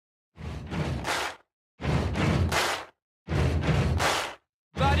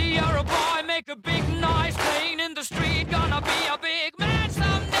make a big noise playing in the street. Gonna be a big man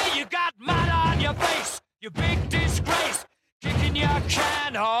someday. You got mud on your face, you big disgrace. Kicking your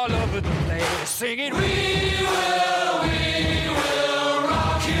can all over the place, singing, we will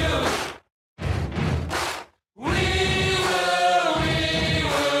rock you. We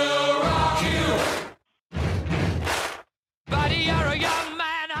will rock you. Buddy, you're a young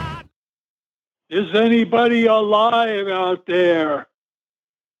man. Is anybody alive out there?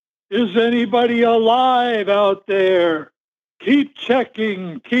 Is anybody alive out there? Keep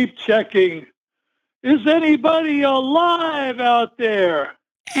checking, keep checking. Is anybody alive out there?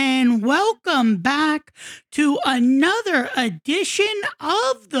 And welcome back to another edition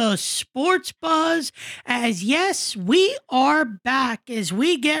of the Sports Buzz. As yes, we are back as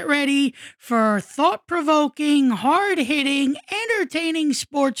we get ready for thought-provoking, hard-hitting, entertaining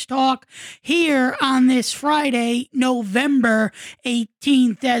sports talk here on this Friday, November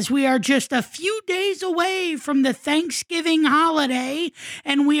 18th, as we are just a few days away from the Thanksgiving holiday,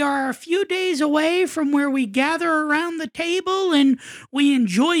 and we are a few days away from where we gather around the table and we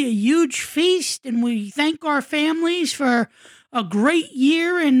enjoy a huge feast, and we thank our families for a great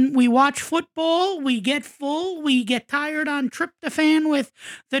year, and we watch football, we get full, we get tired on tryptophan with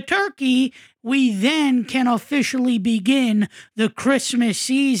the turkey. We then can officially begin the Christmas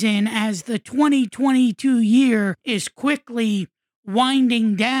season as the 2022 year is quickly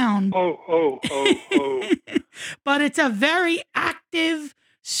winding down. But it's a very active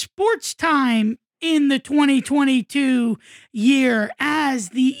sports time in the 2022 year as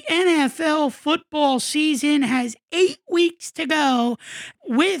the NFL football season has 8 weeks to go,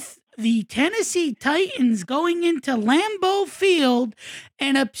 with the Tennessee Titans going into Lambeau Field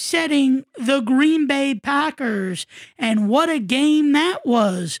and upsetting the Green Bay Packers. And what a game that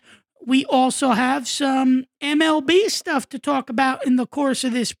was. We also have some MLB stuff to talk about in the course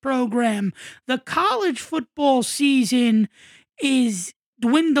of this program. The college football season is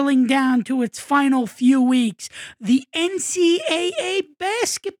dwindling down to its final few weeks. The NCAA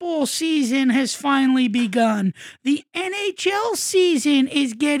basketball season has finally begun. The NHL season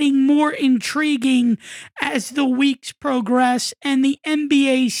is getting more intriguing as the weeks progress, and the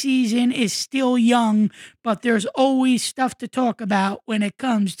NBA season is still young, but there's always stuff to talk about when it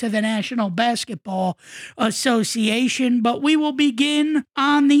comes to the National Basketball Association. But we will begin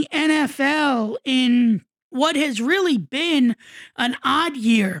on the NFL in what has really been an odd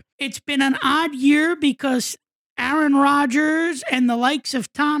year. It's been an odd year because Aaron Rodgers and the likes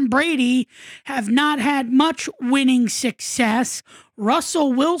of Tom Brady have not had much winning success.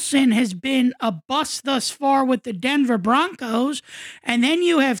 Russell Wilson has been a bust thus far with the Denver Broncos. And then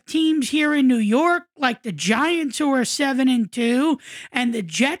you have teams here in New York like the Giants, who are 7-2, and the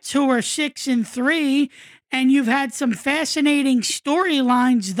Jets, who are 6-3. And you've had some fascinating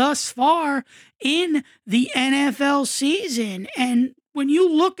storylines thus far in the NFL season. And when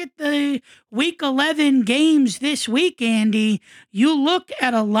you look at the Week 11 games this week, Andy, you look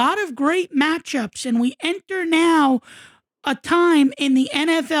at a lot of great matchups, and we enter now a time in the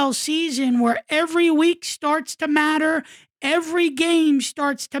NFL season where every week starts to matter. Every game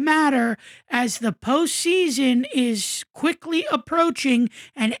starts to matter as the postseason is quickly approaching,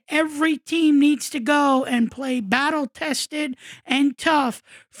 and every team needs to go and play battle-tested and tough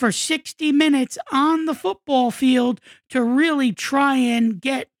for 60 minutes on the football field to really try and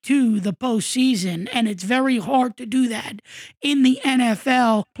get to the postseason. And it's very hard to do that in the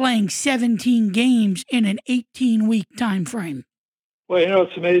NFL, playing 17 games in an 18-week time frame. Well,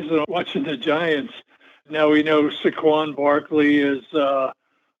 it's amazing watching the Giants. Now we know Saquon Barkley is,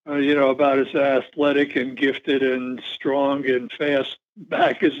 about as athletic and gifted and strong and fast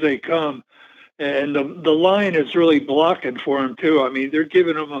back as they come. And the line is really blocking for him, too. I mean, they're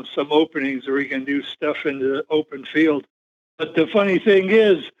giving him some openings where he can do stuff in the open field. But the funny thing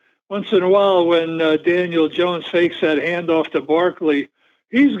is, once in a while when Daniel Jones fakes that handoff to Barkley,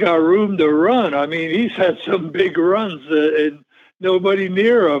 he's got room to run. I mean, he's had some big runs and nobody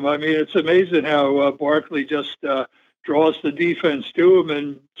near him. I mean, it's amazing how Barkley just draws the defense to him,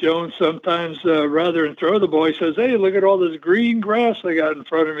 and Jones sometimes, rather than throw the ball, he says, hey, look at all this green grass I got in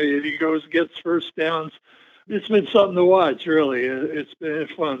front of me, and he goes and gets first downs. It's been something to watch, really. It's been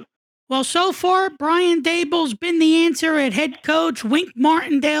fun. Well, so far, Brian Daboll's been the answer at head coach. Wink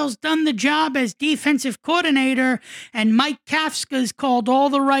Martindale's done the job as defensive coordinator. And Mike Kafka's called all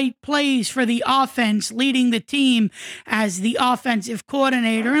the right plays for the offense, leading the team as the offensive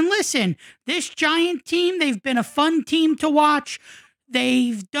coordinator. And listen, this Giant team, they've been a fun team to watch.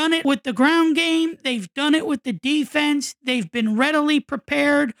 They've done it with the ground game. They've done it with the defense. They've been readily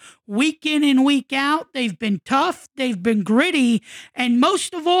prepared week in and week out. They've been tough. They've been gritty. And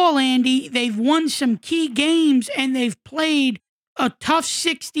most of all, Andy, they've won some key games and they've played a tough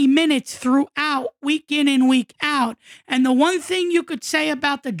 60 minutes throughout, week in and week out. And the one thing you could say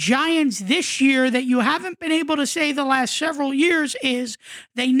about the Giants this year that you haven't been able to say the last several years is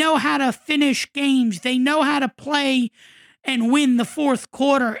they know how to finish games. They know how to play and win the fourth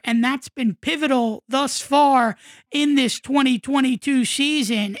quarter, and that's been pivotal thus far in this 2022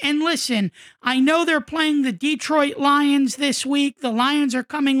 season. And listen, I know they're playing the Detroit Lions this week. The Lions are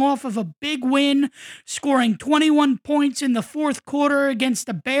coming off of a big win, scoring 21 points in the fourth quarter against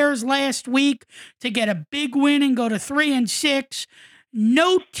the Bears last week to get a big win and go to 3-6.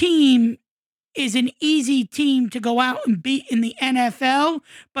 No team is an easy team to go out and beat in the NFL.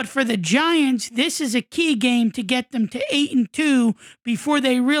 But for the Giants, this is a key game to get them to 8-2 before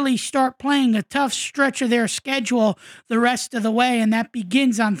they really start playing a tough stretch of their schedule the rest of the way. And that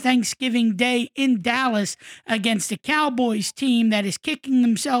begins on Thanksgiving Day in Dallas against a Cowboys team that is kicking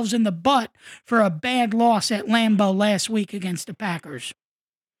themselves in the butt for a bad loss at Lambeau last week against the Packers.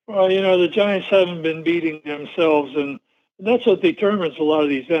 Well, the Giants haven't been beating themselves, and that's what determines a lot of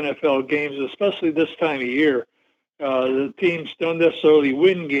these NFL games, especially this time of year. The teams don't necessarily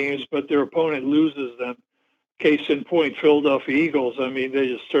win games, but their opponent loses them. Case in point, Philadelphia Eagles. I mean, they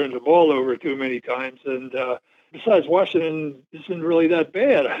just turned the ball over too many times. And besides, Washington isn't really that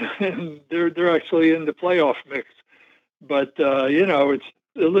bad. And they're actually in the playoff mix. But, it's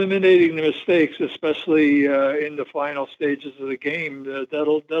eliminating the mistakes, especially in the final stages of the game.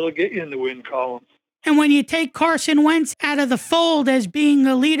 That'll get you in the win column. And when you take Carson Wentz out of the fold as being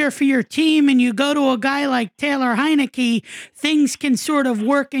the leader for your team and you go to a guy like Taylor Heineke, things can sort of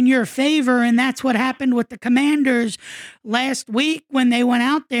work in your favor. And that's what happened with the Commanders last week when they went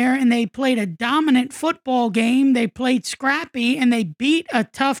out there and they played a dominant football game. They played scrappy and they beat a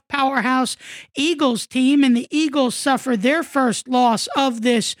tough powerhouse Eagles team. And the Eagles suffered their first loss of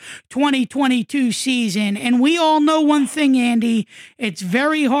this 2022 season. And we all know one thing, Andy, it's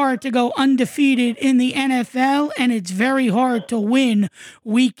very hard to go undefeated in the NFL, and it's very hard to win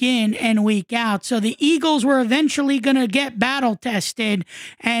week in and week out. So the Eagles were eventually going to get battle tested,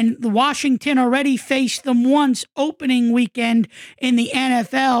 and the Washington already faced them once opening weekend in the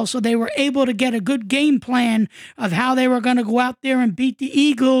NFL, so they were able to get a good game plan of how they were going to go out there and beat the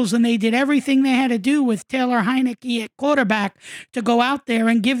Eagles, and they did everything they had to do with Taylor Heineke at quarterback to go out there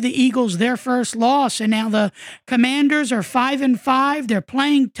and give the Eagles their first loss. And now the Commanders are 5-5. They're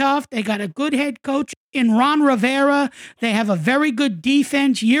playing tough. They got a good head coach in Ron Rivera. They have a very good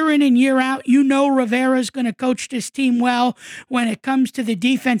defense year in and year out. Rivera's going to coach this team well when it comes to the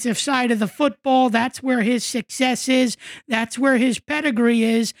defensive side of the football. That's where his success is. That's where his pedigree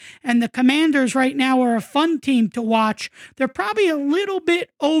is. And the Commanders right now are a fun team to watch. They're probably a little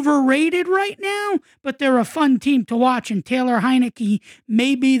bit overrated right now, but they're a fun team to watch. And Taylor Heineke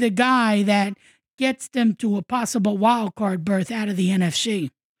may be the guy that gets them to a possible wild card berth out of the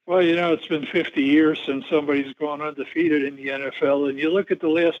NFC. Well, it's been 50 years since somebody's gone undefeated in the NFL. And you look at the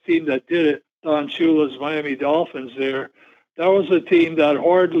last team that did it, Don Shula's Miami Dolphins there, that was a team that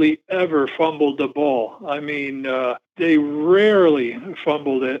hardly ever fumbled the ball. I mean, they rarely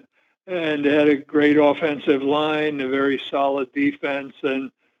fumbled it. And they had a great offensive line, a very solid defense,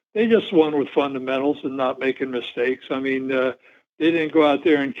 and they just won with fundamentals and not making mistakes. I mean, they didn't go out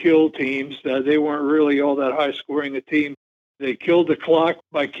there and kill teams. They weren't really all that high-scoring a team. They killed the clock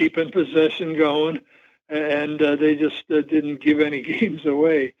by keeping possession going, and they just didn't give any games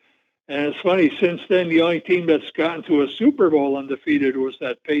away. And it's funny, since then, the only team that's gotten to a Super Bowl undefeated was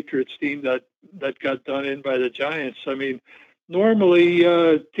that Patriots team that got done in by the Giants. I mean, normally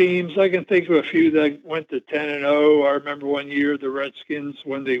teams, I can think of a few that went to 10-0. I remember one year the Redskins,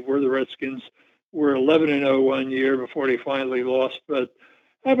 when they were the Redskins, were 11-0 one year before they finally lost. But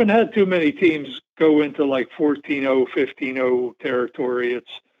I haven't had too many teams go into like 14-0, 15-0 territory. It's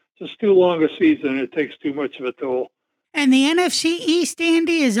just too long a season. It takes too much of a toll. And the NFC East,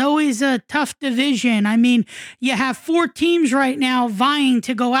 Andy, is always a tough division. I mean, you have 4 teams right now vying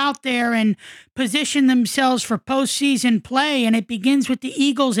to go out there and position themselves for postseason play. And it begins with the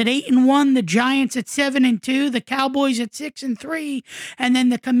Eagles at 8-1, the Giants at 7-2, the Cowboys at 6-3, and then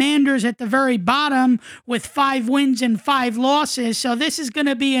the Commanders at the very bottom with 5 wins and 5 losses. So this is going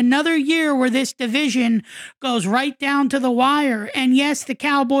to be another year where this division goes right down to the wire. And yes, the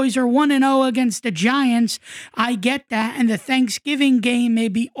Cowboys are 1-0 against the Giants. I get that. And the Thanksgiving game may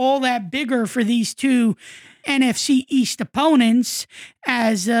be all that bigger for these two NFC East opponents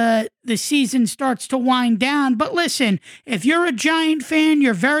as the season starts to wind down. But listen, if you're a Giant fan,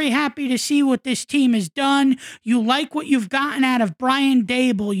 you're very happy to see what this team has done. You like what you've gotten out of Brian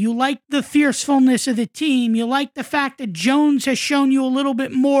Dable. You like the fiercefulness of the team. You like the fact that Jones has shown you a little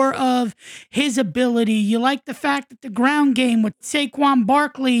bit more of his ability. You like the fact that the ground game with Saquon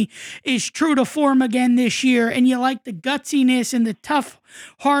Barkley is true to form again this year. And you like the gutsiness and the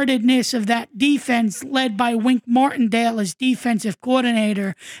tough-heartedness of that defense led by Wink Martindale as defensive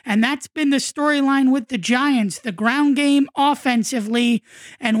coordinator. And that's been the storyline with the Giants, the ground game offensively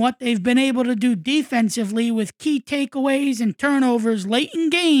and what they've been able to do defensively with key takeaways and turnovers late in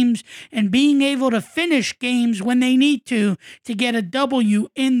games and being able to finish games when they need to get a W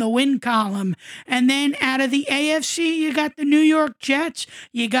in the win column. And then out of the AFC, you got the New York Jets.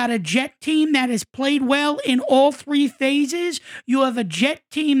 You got a Jet team that has played well in all three phases. You have a Jet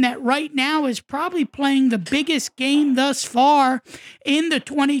team that right now is probably playing the biggest game thus far in the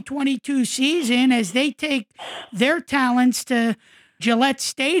 2022 season as they take their talents to Gillette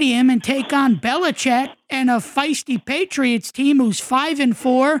Stadium and take on Belichick and a feisty Patriots team who's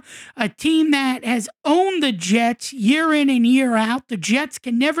 5-4, a team that has owned the Jets year in and year out. The Jets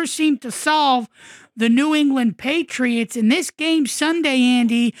can never seem to solve the New England Patriots, and this game Sunday,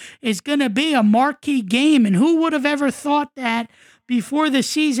 Andy, is going to be a marquee game, and who would have ever thought that before the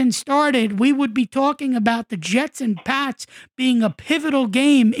season started, we would be talking about the Jets and Pats being a pivotal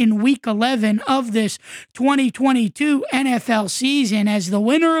game in Week 11 of this 2022 NFL season, as the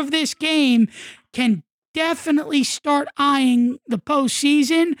winner of this game can definitely start eyeing the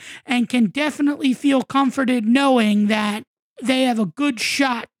postseason and can definitely feel comforted knowing that they have a good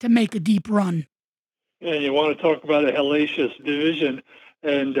shot to make a deep run. And you want to talk about a hellacious division.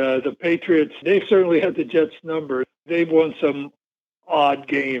 And the Patriots, they've certainly had the Jets' number. They've won some odd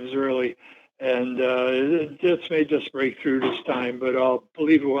games, really. And the Jets may just break through this time, but I'll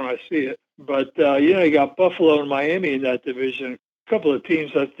believe it when I see it. But, you got Buffalo and Miami in that division. A couple of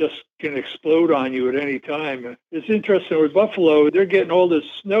teams that just can explode on you at any time. It's interesting with Buffalo, they're getting all this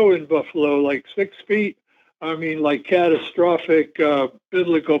snow in Buffalo, like 6 feet. I mean, like catastrophic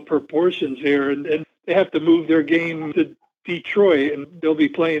biblical proportions here. And they have to move their game to Detroit, and they'll be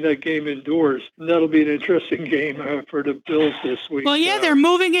playing that game indoors. And that'll be an interesting game for the Bills this week. Well, yeah, they're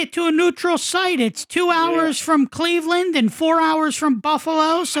moving it to a neutral site. It's 2 hours from Cleveland and 4 hours from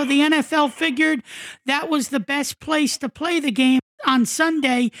Buffalo, so the NFL figured that was the best place to play the game on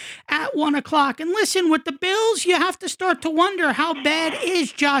Sunday at 1 o'clock. And listen, with the Bills, you have to start to wonder, how bad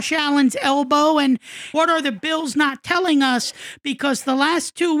is Josh Allen's elbow and what are the Bills not telling us? Because the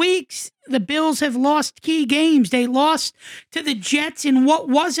last 2 weeks, the Bills have lost key games. They lost to the Jets in what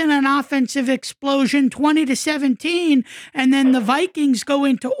wasn't an offensive explosion, 20-17. And then the Vikings go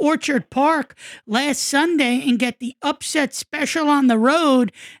into Orchard Park last Sunday and get the upset special on the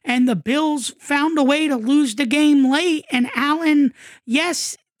road. And the Bills found a way to lose the game late. And Allen,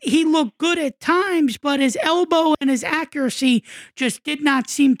 yes, he looked good at times, but his elbow and his accuracy just did not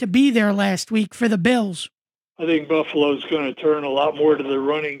seem to be there last week for the Bills. I think Buffalo's going to turn a lot more to the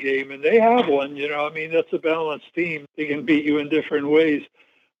running game, and they have one. I mean, that's a balanced team. They can beat you in different ways.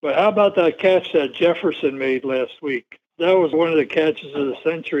 But how about that catch that Jefferson made last week? That was one of the catches of the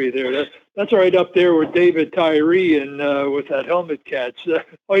century there. That's right up there with David Tyree and with that helmet catch.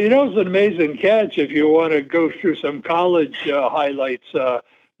 Well, it's an amazing catch if you want to go through some college highlights.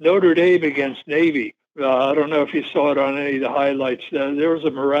 Notre Dame against Navy. I don't know if you saw it on any of the highlights. There was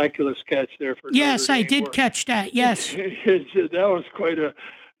a miraculous catch there for Yes, Notre Dame. I did catch that, yes. That was quite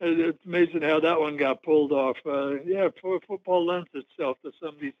it's amazing how that one got pulled off. Football lends itself to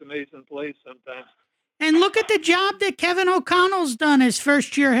some of these amazing plays sometimes. And look at the job that Kevin O'Connell's done as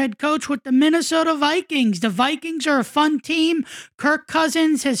first-year head coach with the Minnesota Vikings. The Vikings are a fun team. Kirk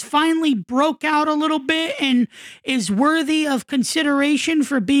Cousins has finally broke out a little bit and is worthy of consideration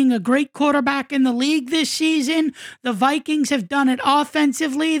for being a great quarterback in the league this season. The Vikings have done it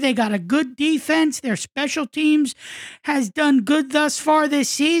offensively. They got a good defense. Their special teams has done good thus far this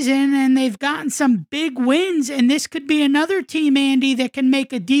season, and they've gotten some big wins. And this could be another team, Andy, that can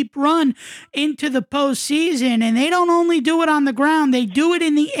make a deep run into the postseason. And they don't only do it on the ground, they do it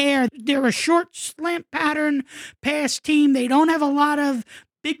in the air. They're a short slant pattern pass team. They don't have a lot of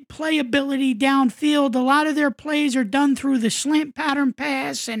big playability downfield. A lot of their plays are done through the slant pattern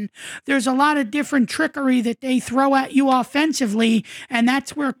pass, and there's a lot of different trickery that they throw at you offensively, and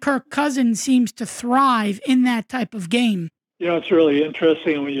that's where Kirk Cousins seems to thrive in that type of game. It's really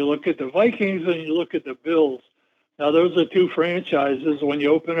interesting when you look at the Vikings and you look at the Bills. Now, those are two franchises. When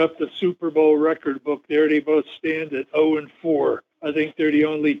you open up the Super Bowl record book there, they both stand at 0-4. I think they're the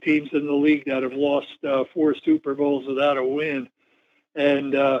only teams in the league that have lost 4 Super Bowls without a win.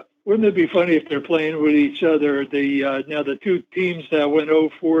 And Wouldn't it be funny if they're playing with each other? Now the two teams that went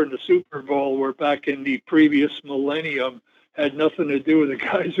 0-4 in the Super Bowl were back in the previous millennium, had nothing to do with the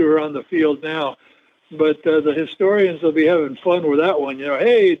guys who are on the field now. But the historians will be having fun with that one.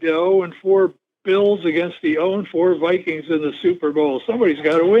 Hey, the 0-4 Bills against the 0-4 Vikings in the Super Bowl. Somebody's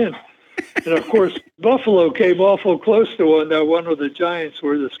got to win. And, of course, Buffalo came awful close to one with the Giants,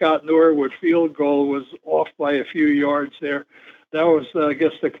 where the Scott Norwood field goal was off by a few yards there. That was, I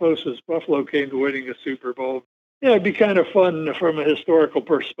guess, the closest Buffalo came to winning a Super Bowl. Yeah, it'd be kind of fun from a historical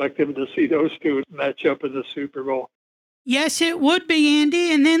perspective to see those two match up in the Super Bowl. Yes, it would be,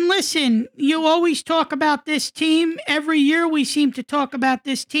 Andy. And then listen, you always talk about this team. Every year we seem to talk about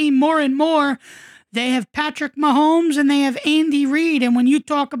this team more and more. They have Patrick Mahomes and they have Andy Reid. And when you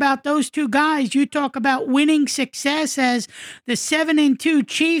talk about those two guys, you talk about winning success, as the 7-2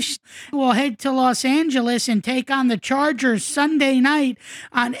 Chiefs will head to Los Angeles and take on the Chargers Sunday night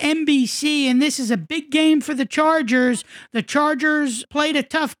on NBC. And this is a big game for the Chargers. The Chargers played a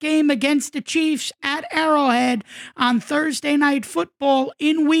tough game against the Chiefs at Arrowhead on Thursday Night Football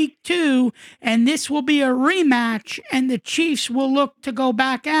in Week 2. And this will be a rematch, and the Chiefs will look to go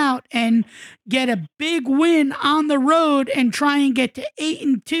back out and get a big win on the road and try and get to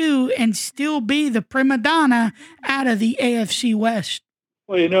 8-2 and still be the prima donna out of the AFC West.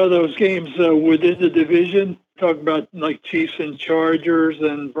 Well, those games within the division, talk about like Chiefs and Chargers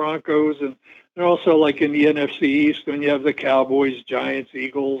and Broncos, and they're also like in the NFC East when you have the Cowboys, Giants,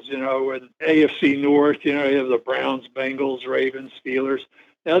 Eagles, and AFC North, you have the Browns, Bengals, Ravens, Steelers.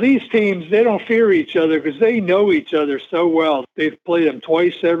 Now, these teams, they don't fear each other because they know each other so well. They've played them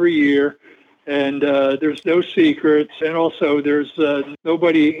twice every year. And there's no secrets. And also there's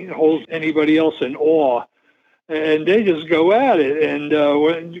nobody holds anybody else in awe. And they just go at it.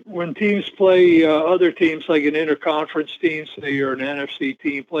 And when teams play other teams, like an interconference team, say you're an NFC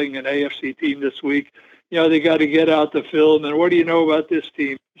team playing an AFC team this week, they got to get out the film. And what do you know about this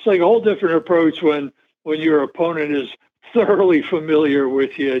team? It's like a whole different approach when your opponent is thoroughly familiar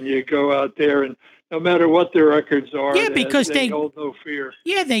with you and you go out there and no matter what their records are, because they hold no fear.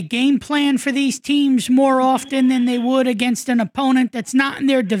 Yeah, they game plan for these teams more often than they would against an opponent that's not in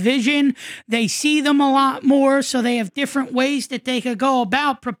their division. They see them a lot more, so they have different ways that they could go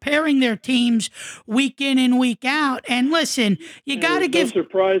about preparing their teams week in and week out. And listen, you got to give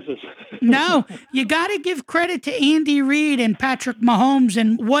surprises. No, you got to give credit to Andy Reid and Patrick Mahomes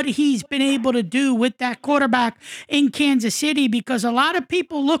and what he's been able to do with that quarterback in Kansas City, because a lot of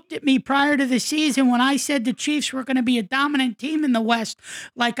people looked at me prior to the season when I said the Chiefs were going to be a dominant team in the West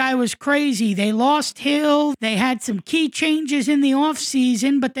like I was crazy. They lost Hill. They had some key changes in the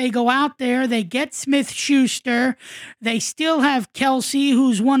offseason, but they go out there. They get Smith-Schuster. They still have Kelsey,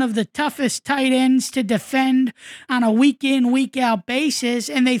 who's one of the toughest tight ends to defend on a week-in, week-out basis,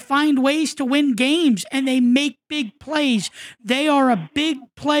 and they find ways to win games, and they make big plays. They are a big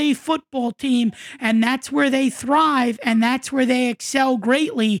play football team, and that's where they thrive, and that's where they excel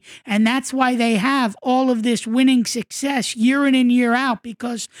greatly, and that's why they have all of this winning success year in and year out,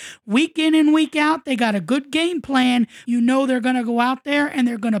 because week in and week out, they got a good game plan. They're going to go out there and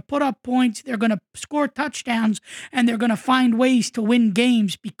they're going to put up points, they're going to score touchdowns, and they're going to find ways to win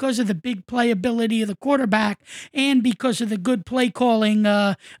games because of the big playability of the quarterback and because of the good play calling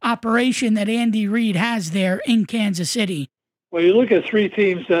operation that Andy Reid has there in Kansas City. Well, you look at three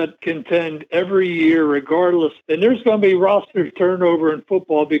teams that contend every year regardless, and there's going to be roster turnover in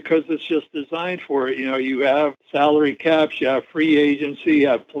football because it's just designed for it. You have salary caps, you have free agency, you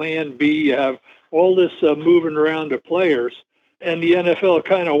have Plan B, you have all this moving around to players. And the NFL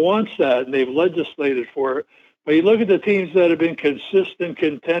kind of wants that, and they've legislated for it. But you look at the teams that have been consistent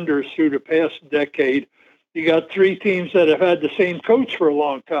contenders through the past decade. You got three teams that have had the same coach for a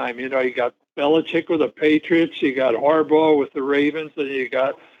long time. You got Belichick with the Patriots, you got Harbaugh with the Ravens, and you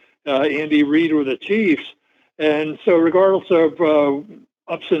got Andy Reid with the Chiefs. And so regardless of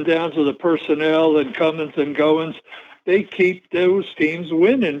ups and downs of the personnel and comings and goings, they keep those teams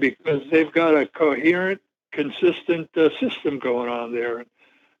winning because they've got a coherent, consistent system going on there.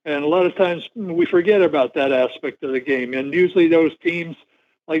 And a lot of times we forget about that aspect of the game. And usually those teams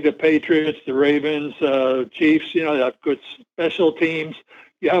like the Patriots, the Ravens, Chiefs, they have good special teams.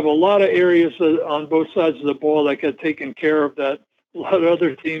 You have a lot of areas on both sides of the ball that get taken care of that a lot of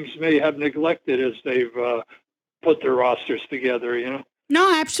other teams may have neglected as they've put their rosters together,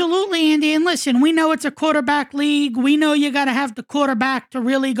 No, absolutely, Andy. And listen, we know it's a quarterback league. We know you got to have the quarterback to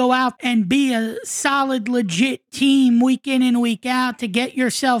really go out and be a solid, legit team week in and week out to get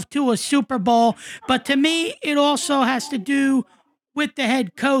yourself to a Super Bowl. But to me, it also has to do with the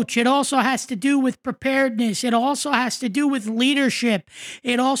head coach. It also has to do with preparedness. It also has to do with leadership.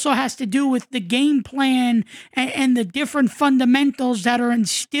 It also has to do with the game plan and the different fundamentals that are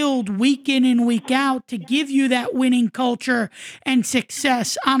instilled week in and week out to give you that winning culture and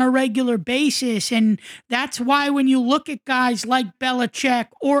success on a regular basis. And that's why when you look at guys like Belichick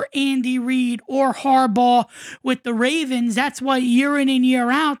or Andy Reid or Harbaugh with the Ravens, that's why year in and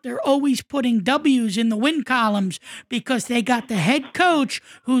year out, they're always putting W's in the win columns, because they got the head coach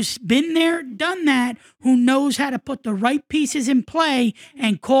who's been there, done that, who knows how to put the right pieces in play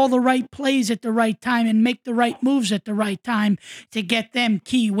and call the right plays at the right time and make the right moves at the right time to get them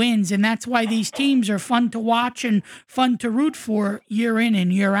key wins. And that's why these teams are fun to watch and fun to root for year in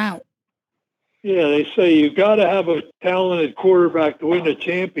and year out. Yeah, they say you got to have a talented quarterback to win a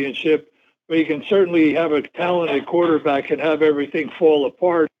championship, but you can certainly have a talented quarterback and have everything fall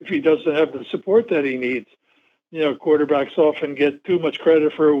apart if he doesn't have the support that he needs. Quarterbacks often get too much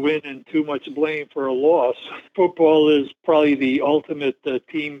credit for a win and too much blame for a loss. Football is probably the ultimate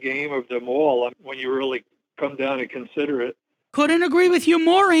team game of them all when you really come down and consider it. Couldn't agree with you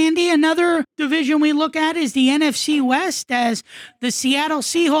more, Andy. Another division we look at is the NFC West, as the Seattle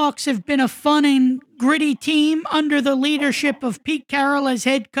Seahawks have been a fun and gritty team under the leadership of Pete Carroll as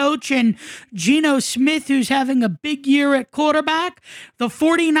head coach and Geno Smith, who's having a big year at quarterback. The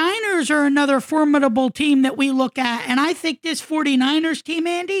 49ers are another formidable team that we look at. And I think this 49ers team,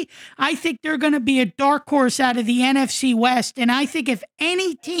 Andy, I think they're going to be a dark horse out of the NFC West. And I think if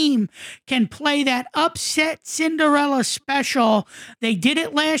any team can play that upset Cinderella special, they did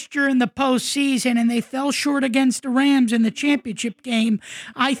it last year in the postseason and they fell short against the Rams in the championship game.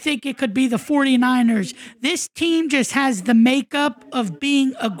 I think it could be the 49ers. This team just has the makeup of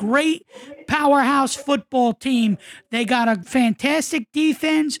being a great powerhouse football team. They got a fantastic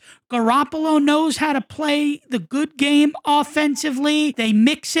defense. Garoppolo knows how to play the good game offensively. They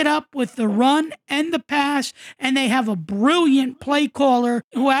mix it up with the run and the pass, and they have a brilliant play caller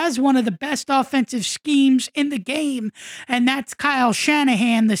who has one of the best offensive schemes in the game, and that's Kyle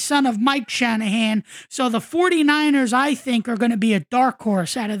Shanahan, the son of Mike Shanahan. So the 49ers, I think, are going to be a dark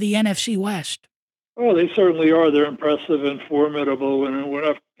horse out of the NFC West. Oh, they certainly are. They're impressive and formidable. And when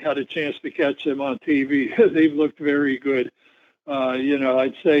I've had a chance to catch them on TV, they've looked very good.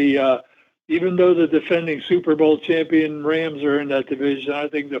 I'd say even though the defending Super Bowl champion Rams are in that division, I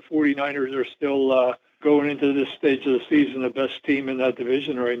think the 49ers are still going into this stage of the season the best team in that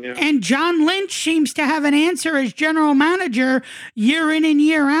division right now. And John Lynch seems to have an answer as general manager year in and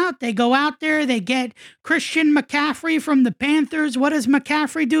year out. They go out there, they get Christian McCaffrey from the Panthers. What does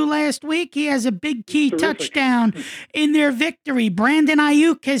McCaffrey do last week? He has a big key touchdown in their victory. Brandon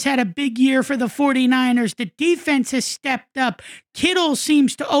Ayuk has had a big year for the 49ers. The defense has stepped up. Kittle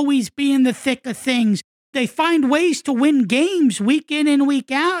seems to always be in the thick of things. They find ways to win games week in and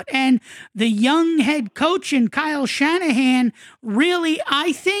week out. And the young head coach and Kyle Shanahan really,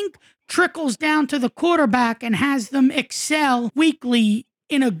 I think, trickles down to the quarterback and has them excel weekly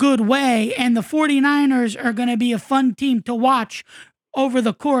in a good way. And the 49ers are going to be a fun team to watch over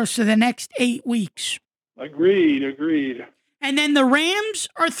the course of the next 8 weeks. Agreed. And then the Rams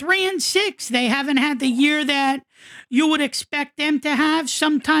are 3-6. They haven't had the year that you would expect them to have.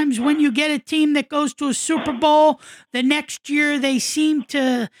 Sometimes when you get a team that goes to a Super Bowl, the next year they seem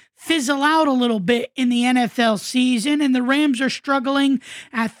to fizzle out a little bit in the NFL season, and the Rams are struggling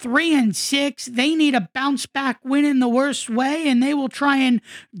at 3-6. They need a bounce back win in the worst way, and they will try and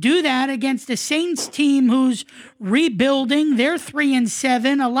do that against the Saints team who's rebuilding. They're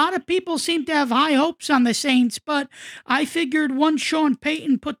 3-7. A lot of people seem to have high hopes on the Saints, but I figured once Sean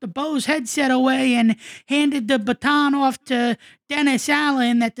Payton put the Bose headset away and handed the baton off to Dennis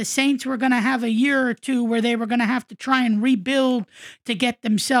Allen, that the Saints were going to have a year or two where they were going to have to try and rebuild to get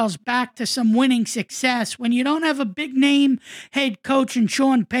themselves back to some winning success. When you don't have a big name head coach in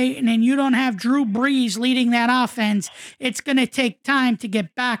Sean Payton and you don't have Drew Brees leading that offense, it's going to take time to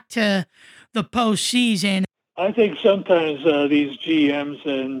get back to the postseason. I think sometimes these GMs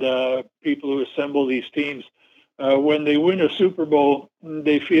and people who assemble these teams, when they win a Super Bowl,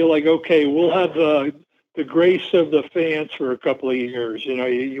 they feel like, okay, we'll have the grace of the fans for a couple of years.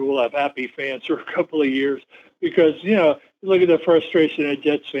 You will have happy fans for a couple of years because, look at the frustration of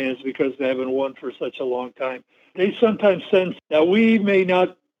Jets fans because they haven't won for such a long time. They sometimes sense that we may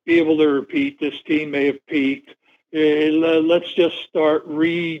not be able to repeat. This team may have peaked. Let's just start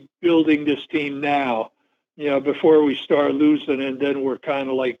rebuilding this team now, before we start losing, and then we're kind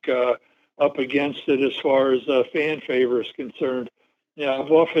of like up against it as far as fan favor is concerned.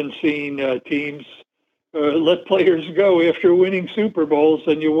 I've often seen teams let players go after winning Super Bowls,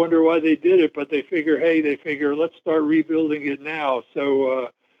 and you wonder why they did it. But they figure, let's start rebuilding it now, so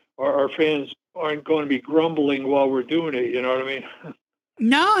our fans aren't going to be grumbling while we're doing it. You know what I mean?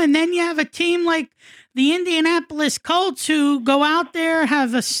 No, and then you have a team like the Indianapolis Colts who go out there,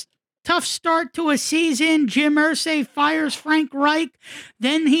 have a tough start to a season. Jim Irsay fires Frank Reich.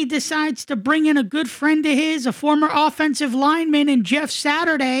 Then he decides to bring in a good friend of his, a former offensive lineman, in Jeff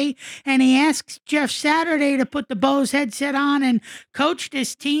Saturday. And he asks Jeff Saturday to put the Bose headset on and coach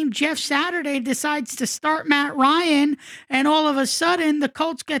this team. Jeff Saturday decides to start Matt Ryan. And all of a sudden, the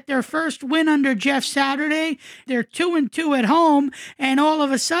Colts get their first win under Jeff Saturday. They're 2-2 at home. And all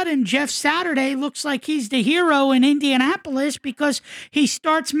of a sudden, Jeff Saturday looks like he's the hero in Indianapolis because he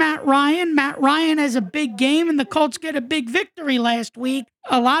starts Matt Ryan. Matt Ryan has a big game, and the Colts get a big victory last week.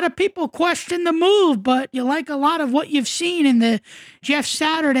 A lot of people question the move, but you like a lot of what you've seen in the Jeff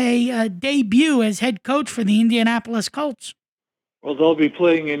Saturday debut as head coach for the Indianapolis Colts. Well, they'll be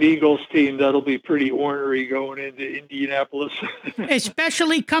playing an Eagles team that'll be pretty ornery going into Indianapolis.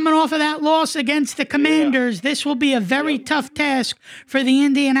 Especially coming off of that loss against the Commanders. Yeah. This will be a very tough task for the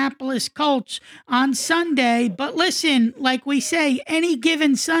Indianapolis Colts on Sunday. But listen, like we say, any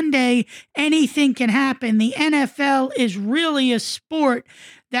given Sunday, anything can happen. The NFL is really a sport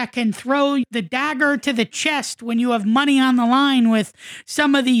that can throw the dagger to the chest when you have money on the line with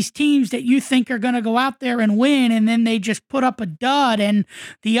some of these teams that you think are going to go out there and win, and then they just put up a dud, and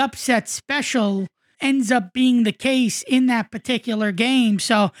the upset special ends up being the case in that particular game.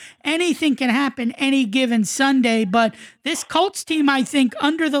 So anything can happen any given Sunday, but this Colts team, I think,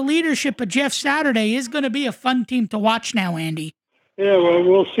 under the leadership of Jeff Saturday, is going to be a fun team to watch now, Andy. Yeah, well,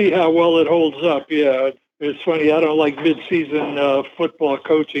 we'll see how well it holds up, yeah. It's funny, I don't like mid-season football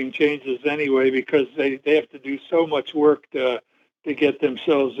coaching changes anyway because they have to do so much work to get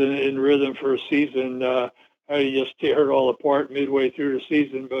themselves in rhythm for a season. I just tear it all apart midway through the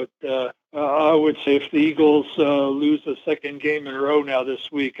season. But I would say if the Eagles lose a second game in a row now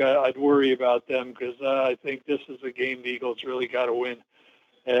this week, I'd worry about them because I think this is a game the Eagles really got to win.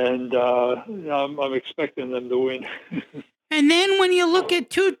 And I'm expecting them to win. And then when you look at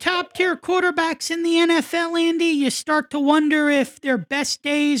two top-tier quarterbacks in the NFL, Andy, you start to wonder if their best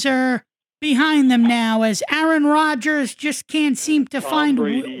days are behind them now, as Aaron Rodgers just can't seem to find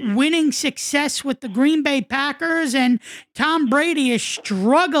winning success with the Green Bay Packers, and Tom Brady is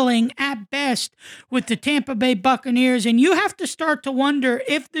struggling at best with the Tampa Bay Buccaneers. And you have to start to wonder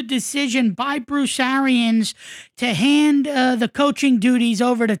if the decision by Bruce Arians to hand the coaching duties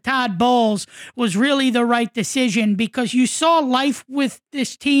over to Todd Bowles was really the right decision, because you saw life with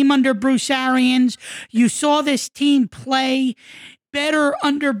this team under Bruce Arians. You saw this team play better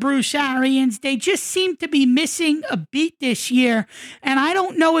under Bruce Arians. They just seem to be missing a beat this year. And I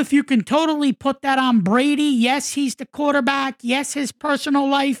don't know if you can totally put that on Brady. Yes, he's the quarterback. Yes, his personal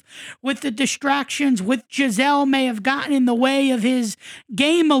life with the distractions with Giselle may have gotten in the way of his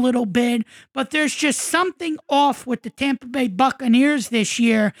game a little bit, but there's just something off with the Tampa Bay Buccaneers this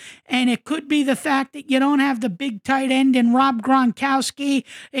year. And it could be the fact that you don't have the big tight end in Rob Gronkowski.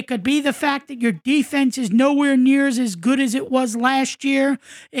 It could be the fact that your defense is nowhere near as good as it was last year.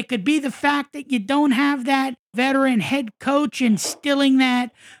 It could be the fact that you don't have that veteran head coach instilling that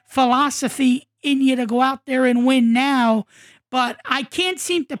philosophy in you to go out there and win now. But I can't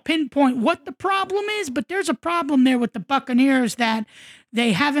seem to pinpoint what the problem is, but there's a problem there with the Buccaneers that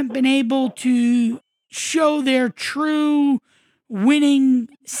they haven't been able to show their true winning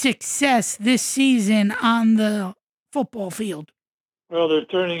success this season on the football field. Well, they're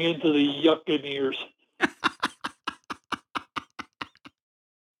turning into the Yuccaneers.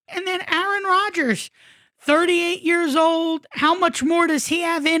 And then Aaron Rodgers, 38 years old. How much more does he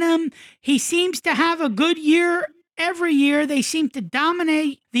have in him? He seems to have a good year every year. They seem to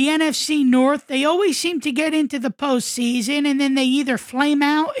dominate the NFC North. They always seem to get into the postseason, and then they either flame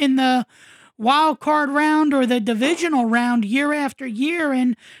out in the wild card round or the divisional round year after year.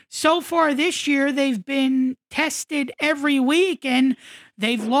 And so far this year, they've been tested every week, and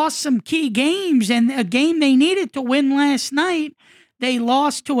they've lost some key games. And a game they needed to win last night, they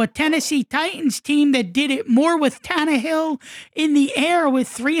lost to a Tennessee Titans team that did it more with Tannehill in the air with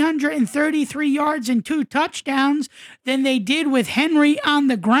 333 yards and 2 touchdowns than they did with Henry on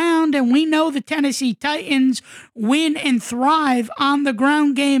the ground. And we know the Tennessee Titans win and thrive on the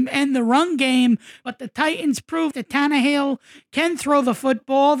ground game and the run game. But the Titans proved that Tannehill can throw the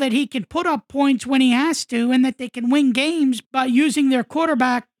football, that he can put up points when he has to, and that they can win games by using their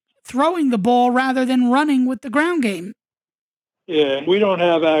quarterback throwing the ball rather than running with the ground game. Yeah, and we don't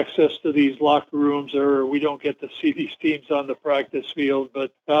have access to these locker rooms, or we don't get to see these teams on the practice field.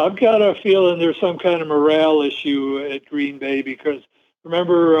 But I've got a feeling there's some kind of morale issue at Green Bay, because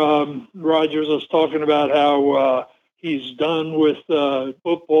remember Rodgers was talking about how he's done with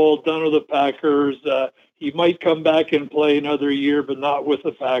football, done with the Packers. He might come back and play another year, but not with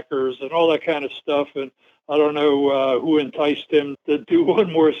the Packers, and all that kind of stuff. And I don't know who enticed him to do one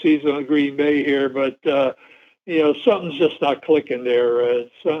more season with Green Bay here, but something's just not clicking there.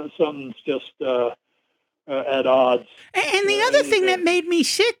 Something's just at odds. And the other thing that made me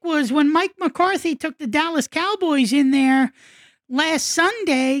sick was when Mike McCarthy took the Dallas Cowboys in there last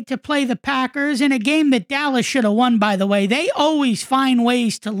Sunday to play the Packers in a game that Dallas should have won, by the way. They always find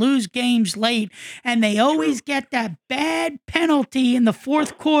ways to lose games late, and they always get that bad penalty in the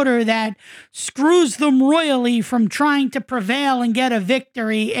fourth quarter that screws them royally from trying to prevail and get a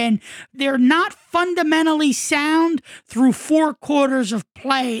victory. And they're not fundamentally sound through 4 quarters of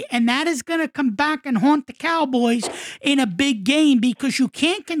play, and that is going to come back and haunt the Cowboys in a big game, because you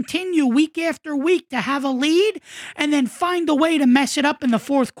can't continue week after week to have a lead and then find a way to mess it up in the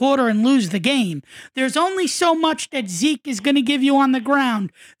fourth quarter and lose the game. There's only so much that Zeke is going to give you on the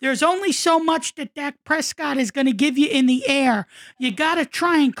ground. There's only so much that Dak Prescott is going to give you in the air. You got to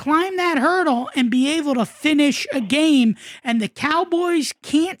try and climb that hurdle and be able to finish a game, and the Cowboys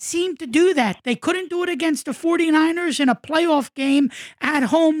can't seem to do that. They couldn't do it against the 49ers in a playoff game at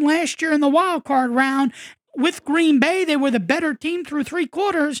home last year in the wild card round. With Green Bay, they were the better team through 3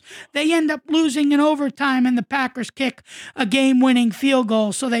 quarters. They end up losing in overtime, and the Packers kick a game-winning field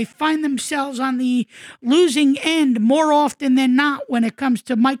goal. So they find themselves on the losing end more often than not when it comes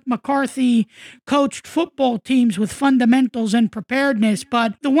to Mike McCarthy coached football teams with fundamentals and preparedness.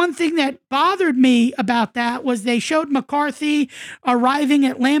 But the one thing that bothered me about that was they showed McCarthy arriving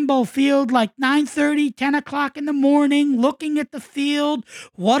at Lambeau Field like 9:30, 10 o'clock in the morning, looking at the field.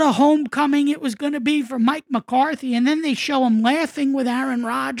 What a homecoming it was going to be for Mike McCarthy, and then they show him laughing with Aaron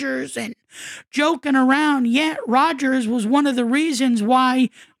Rodgers and joking around. Yet Rodgers was one of the reasons why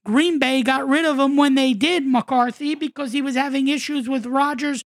Green Bay got rid of him when they did, McCarthy, because he was having issues with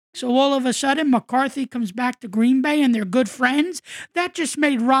Rodgers. So all of a sudden, McCarthy comes back to Green Bay and they're good friends. That just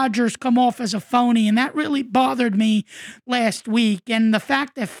made Rodgers come off as a phony, and that really bothered me last week. And the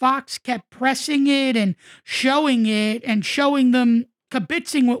fact that Fox kept pressing it and showing them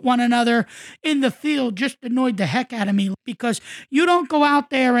kibitzing with one another in the field just annoyed the heck out of me, because you don't go out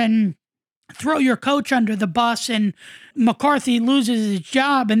there and throw your coach under the bus and McCarthy loses his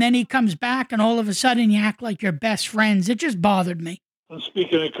job and then he comes back and all of a sudden you act like you're best friends. It just bothered me. And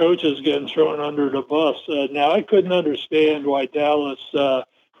speaking of coaches getting thrown under the bus, now I couldn't understand why Dallas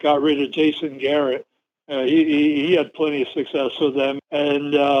got rid of Jason Garrett. He had plenty of success with them.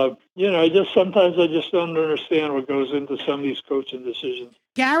 And, sometimes I just don't understand what goes into some of these coaching decisions.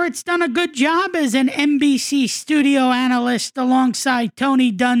 Garrett's done a good job as an NBC studio analyst alongside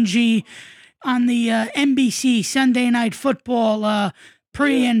Tony Dungy on the NBC Sunday Night Football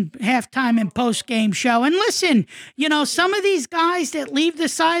pre and halftime and post-game show. And listen, some of these guys that leave the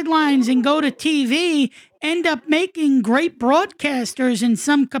sidelines and go to TV end up making great broadcasters in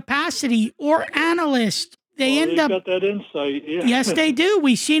some capacity, or analysts. They got that insight. Yeah. Yes, they do.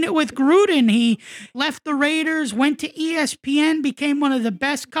 We've seen it with Gruden. He left the Raiders, went to ESPN, became one of the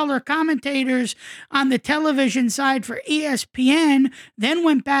best color commentators on the television side for ESPN, then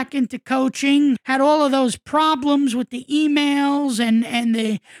went back into coaching, had all of those problems with the emails and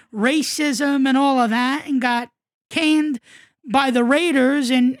the racism and all of that, and got canned by the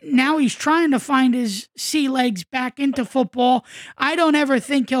Raiders, and now he's trying to find his sea legs back into football. I don't ever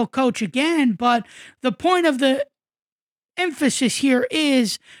think he'll coach again, but the point of the emphasis here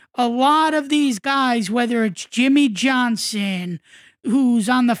is a lot of these guys, whether it's Jimmy Johnson, who's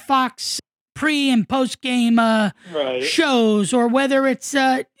on the Fox pre- and post-game shows, or whether it's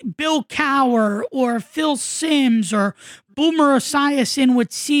Bill Cowher or Phil Simms or Boomer Esiason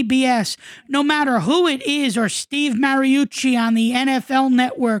with CBS, no matter who it is, or Steve Mariucci on the NFL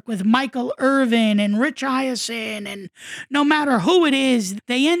Network with Michael Irvin and Rich Eisen, and no matter who it is,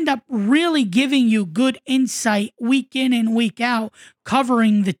 they end up really giving you good insight week in and week out,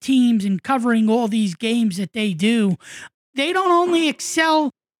 covering the teams and covering all these games that they do. They don't only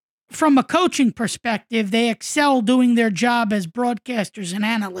excel from a coaching perspective, they excel doing their job as broadcasters and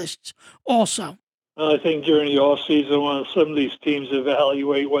analysts also. I think during the offseason, when some of these teams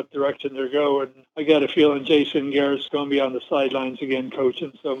evaluate what direction they're going, I got a feeling Jason Garrett's going to be on the sidelines again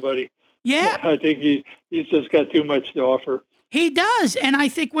coaching somebody. Yeah. I think he's just got too much to offer. He does. And I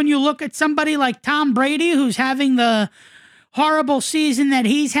think when you look at somebody like Tom Brady, who's having the horrible season that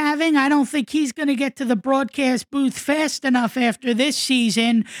he's having, I don't think he's going to get to the broadcast booth fast enough after this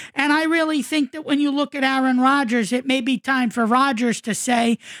season. And I really think that when you look at Aaron Rodgers, it may be time for Rodgers to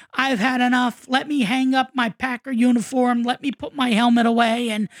say, I've had enough. Let me hang up my Packer uniform. Let me put my helmet away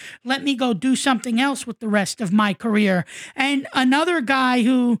and let me go do something else with the rest of my career. And another guy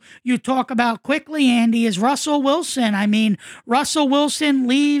who you talk about quickly, Andy, is Russell Wilson. I mean, Russell Wilson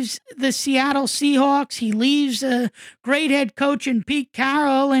leaves the Seattle Seahawks. He leaves a great head coach in Pete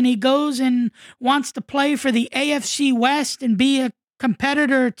Carroll, and he goes and wants to play for the AFC West and be a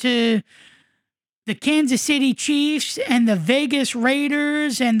competitor to the Kansas City Chiefs and the Vegas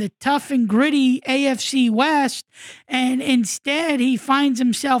Raiders and the tough and gritty AFC West. And instead, he finds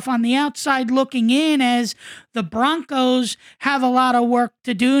himself on the outside looking in as the Broncos have a lot of work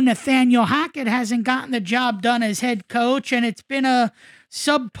to do. Nathaniel Hackett hasn't gotten the job done as head coach, and it's been a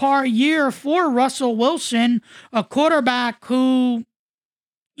subpar year for Russell Wilson, a quarterback who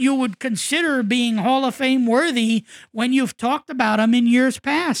you would consider being Hall of Fame worthy when you've talked about him in years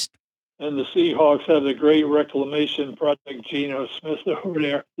past. And the Seahawks have the great reclamation project, Geno Smith over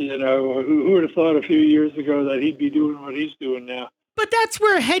there. You know, who would have thought a few years ago that he'd be doing what he's doing now? But that's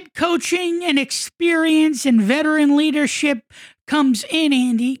where head coaching and experience and veteran leadership comes in,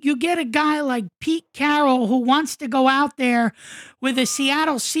 Andy. You get a guy like Pete Carroll who wants to go out there with a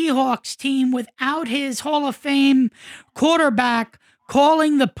Seattle Seahawks team without his Hall of Fame quarterback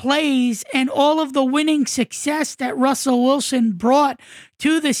calling the plays and all of the winning success that Russell Wilson brought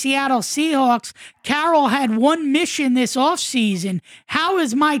to the Seattle Seahawks. Carroll had one mission this offseason. How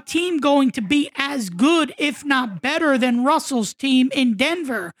is my team going to be as good, if not better, than Russell's team in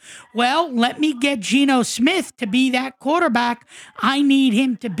Denver? Well, let me get Geno Smith to be that quarterback I need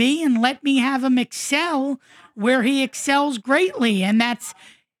him to be, and let me have him excel where he excels greatly, and that's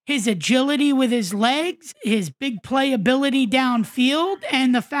his agility with his legs, his big playability downfield,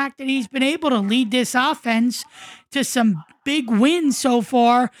 and the fact that he's been able to lead this offense to some big wins so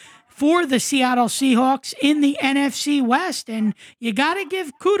far for the Seattle Seahawks in the NFC West. And you got to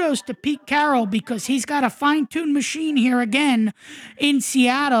give kudos to Pete Carroll because he's got a fine-tuned machine here again in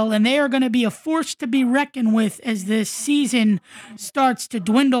Seattle, and they are going to be a force to be reckoned with as this season starts to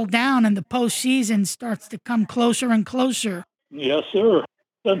dwindle down and the postseason starts to come closer and closer. Yes, sir.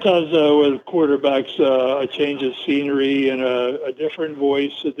 Sometimes with quarterbacks, a change of scenery and a different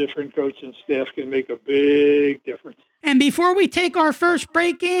voice, a different coaching staff can make a big difference. And before we take our first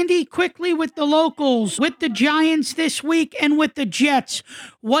break, Andy, quickly with the locals, with the Giants this week and with the Jets,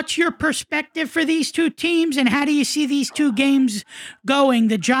 what's your perspective for these two teams and how do you see these two games going?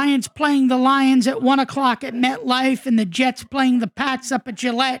 The Giants playing the Lions at 1 o'clock at MetLife and the Jets playing the Pats up at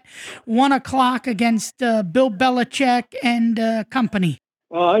Gillette, 1 o'clock against Bill Belichick and company.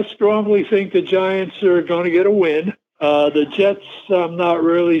 Well, I strongly think the Giants are going to get a win. The Jets, I'm not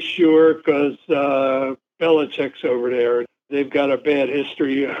really sure because Belichick's over there. They've got a bad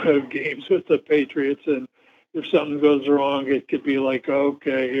history of games with the Patriots, and if something goes wrong, it could be like,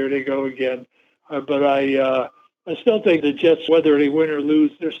 okay, here they go again. But I still think the Jets, whether they win or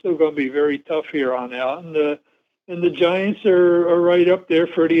lose, they're still going to be very tough here on out. And the Giants are right up there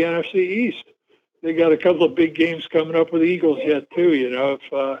for the NFC East. They got a couple of big games coming up with the Eagles yet, too. You know,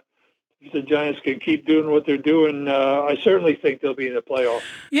 if the Giants can keep doing what they're doing, I certainly think they'll be in the playoffs.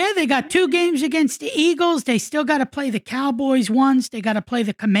 Yeah, they got 2 games against the Eagles. They still got to play the Cowboys once. They got to play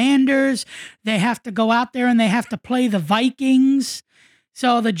the Commanders. They have to go out there and they have to play the Vikings.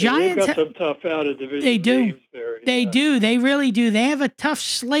 So the Giants got some tough out of division. They do. Games there, They do. They really do. They have a tough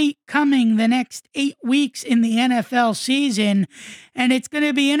slate coming the next 8 weeks in the NFL season, and it's going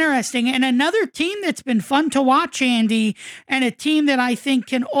to be interesting. And another team that's been fun to watch, Andy, and a team that I think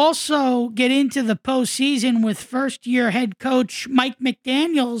can also get into the postseason with first-year head coach Mike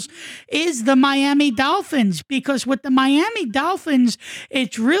McDaniels is the Miami Dolphins. Because with the Miami Dolphins,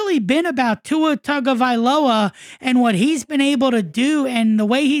 it's really been about Tua Tagovailoa and what he's been able to do and the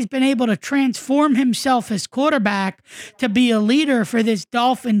way he's been able to transform himself as quarterback to be a leader for this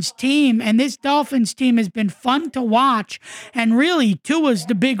Dolphins team. And this Dolphins team has been fun to watch, and really Tua's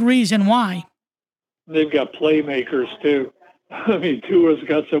the big reason why. They've got playmakers too. I mean, Tua's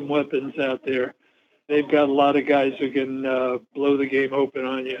got some weapons out there. They've got a lot of guys who can blow the game open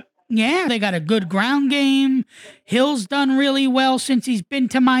on you. Yeah, they got a good ground game. Hill's done really well since he's been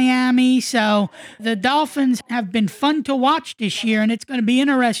to Miami. So the Dolphins have been fun to watch this year, and it's going to be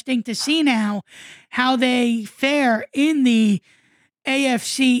interesting to see now how they fare in the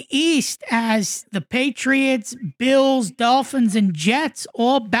AFC East as the Patriots, Bills, Dolphins, and Jets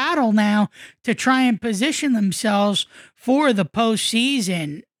all battle now to try and position themselves for the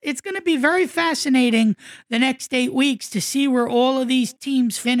postseason. it's going to be very fascinating the next 8 weeks to see where all of these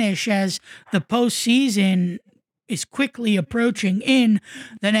teams finish as the postseason is quickly approaching in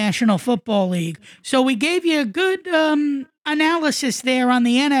the National Football League. So we gave you a good analysis there on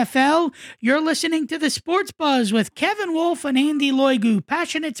the NFL. You're listening to the Sports Buzz with Kevin Wolf and Andy Loigu.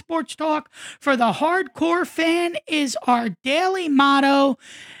 Passionate sports talk for the hardcore fan is our daily motto,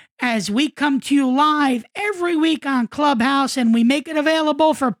 as we come to you live every week on Clubhouse, and we make it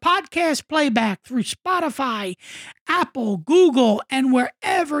available for podcast playback through Spotify, Apple, Google, and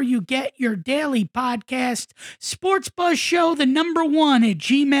wherever you get your daily podcast. Sports Buzz Show, the number one at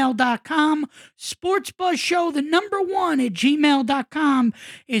gmail.com. Sports Buzz Show, the number one at gmail.com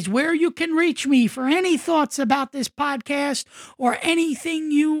is where you can reach me for any thoughts about this podcast or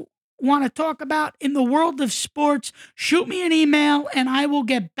anything you want to talk about in the world of sports. Shoot me an email and I will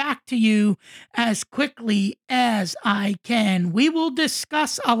get back to you as quickly as I can. We will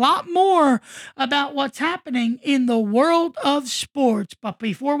discuss a lot more about what's happening in the world of sports. But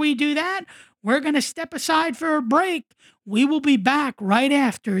before we do that, we're going to step aside for a break. We will be back right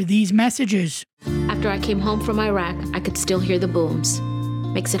after these messages. After I came home from Iraq, I could still hear the booms.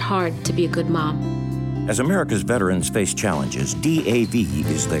 Makes it hard to be a good mom. As America's veterans face challenges, DAV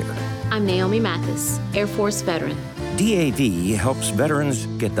is there. I'm Naomi Mathis, Air Force veteran. DAV helps veterans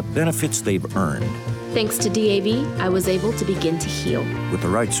get the benefits they've earned. Thanks to DAV, I was able to begin to heal. With the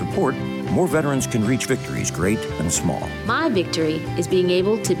right support, more veterans can reach victories great and small. My victory is being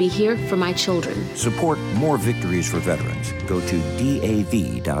able to be here for my children. Support more victories for veterans. Go to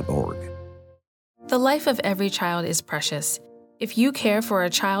DAV.org. The life of every child is precious. If you care for a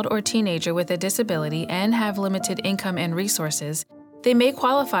child or teenager with a disability and have limited income and resources, they may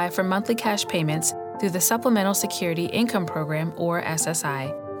qualify for monthly cash payments through the Supplemental Security Income Program, or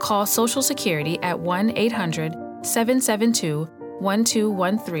SSI. Call Social Security at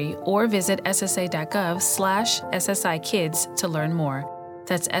 1-800-772-1213 or visit ssa.gov/SSI-Kids to learn more.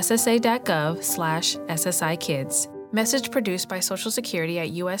 That's ssa.gov/SSI-Kids. Message produced by Social Security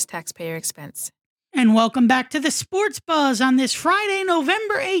at U.S. taxpayer expense. And welcome back to the Sports Buzz on this Friday,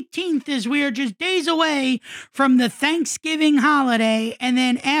 November 18th, as we are just days away from the Thanksgiving holiday. And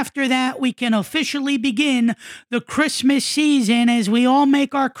then after that, we can officially begin the Christmas season as we all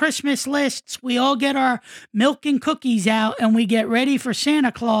make our Christmas lists. We all get our milk and cookies out and we get ready for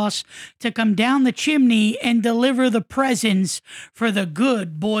Santa Claus to come down the chimney and deliver the presents for the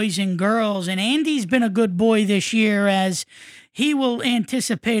good boys and girls. And Andy's been a good boy this year as he will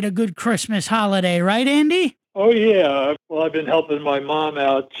anticipate a good Christmas holiday, right, Andy? Oh, yeah. Well, I've been helping my mom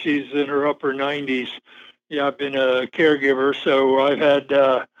out. She's in her upper 90s. Yeah, I've been a caregiver, so I've had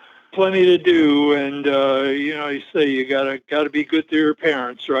plenty to do. And, you say you gotta be good to your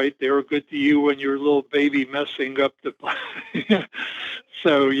parents, right? They were good to you when you were a little baby messing up the...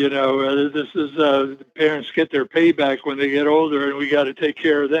 So, this is the parents get their payback when they get older, and we got to take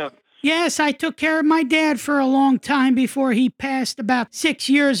care of them. Yes, I took care of my dad for a long time before he passed about 6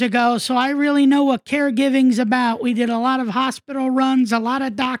 years ago, so I really know what caregiving's about. We did a lot of hospital runs, a lot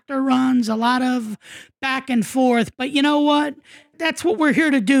of doctor runs, a lot of back and forth. But you know what? That's what we're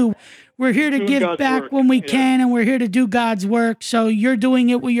here to do. We're here to give God's back work when we can, and we're here to do God's work. So you're doing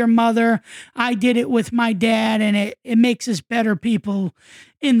it with your mother. I did it with my dad, and it makes us better people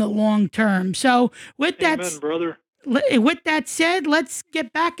in the long term. So with Amen, that, brother. With that said, let's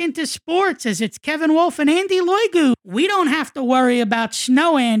get back into sports as it's Kevin Wolf and Andy Loigu. We don't have to worry about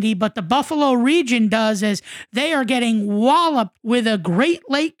snow, Andy, but the Buffalo region does, as they are getting walloped with a Great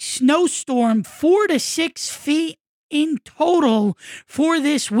Lakes snowstorm, 4 to 6 feet in total for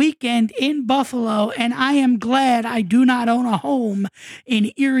this weekend in Buffalo. And I am glad I do not own a home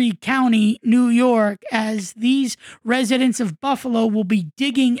in Erie County, New York, as these residents of Buffalo will be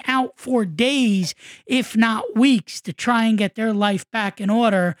digging out for days, if not weeks, to try and get their life back in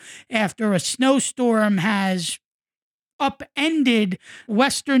order after a snowstorm has upended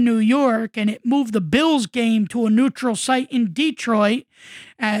Western New York, and it moved the Bills game to a neutral site in Detroit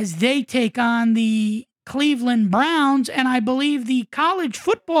as they take on the Cleveland Browns. And I believe the college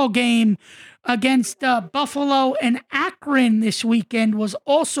football game against Buffalo and Akron this weekend was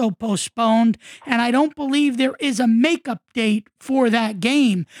also postponed, and I don't believe there is a makeup date for that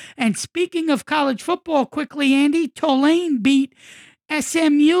game. And speaking of college football, quickly, Andy, Tulane beat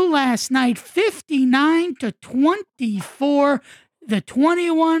SMU last night 59-24. The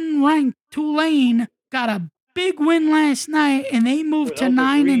 21 ranked Tulane got a big win last night, and they moved to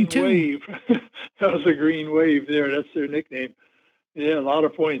 9-2. That was a green wave there. That's their nickname. Yeah, a lot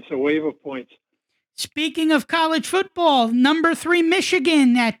of points, a wave of points. Speaking of college football, number 3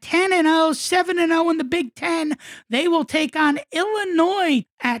 Michigan at 10-0, 7-0 in the Big Ten. They will take on Illinois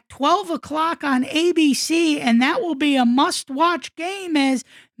at 12 o'clock on ABC, and that will be a must-watch game as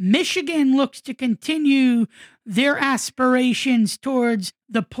Michigan looks to continue their aspirations towards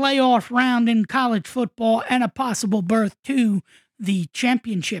the playoff round in college football and a possible berth to the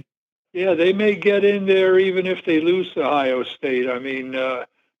championship. Yeah, they may get in there even if they lose to Ohio State. I mean,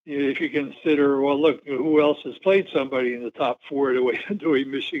 if you consider, well, look, who else has played somebody in the top 4 the way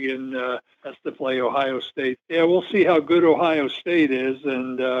Michigan has to play Ohio State. Yeah, we'll see how good Ohio State is,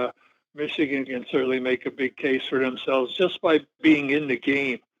 and Michigan can certainly make a big case for themselves just by being in the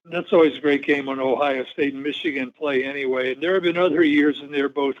game. That's always a great game when Ohio State and Michigan play anyway. And there have been other years, and they're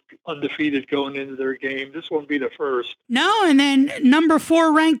both undefeated going into their game. This won't be the first. No, and then number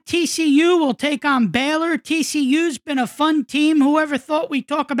 4 ranked TCU will take on Baylor. TCU's been a fun team. Whoever thought we'd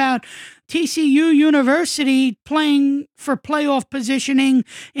talk about TCU University playing for playoff positioning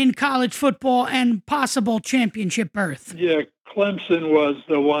in college football and possible championship berth? Yeah, Clemson was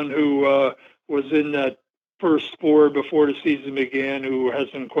the one who was in that first 4 before the season began, who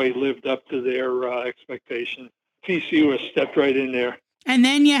hasn't quite lived up to their expectation. TCU has stepped right in there. And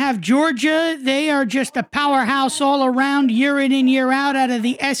then you have Georgia. They are just a powerhouse all around, year in and year out of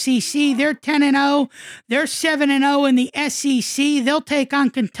the SEC. They're 10-0. They're 7-0 in the SEC. They'll take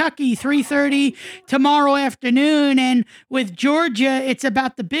on Kentucky 3:30 tomorrow afternoon. And with Georgia, it's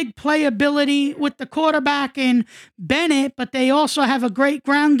about the big playability with the quarterback in Bennett, but they also have a great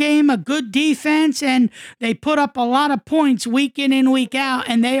ground game, a good defense, and they put up a lot of points week in and week out,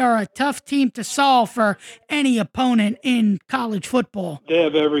 and they are a tough team to solve for any opponent in college football. They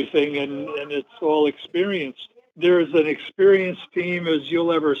have everything, and it's all experienced. They're as an experienced team as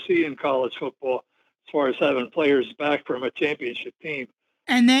you'll ever see in college football as far as having players back from a championship team.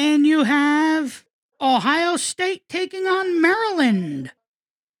 And then you have Ohio State taking on Maryland.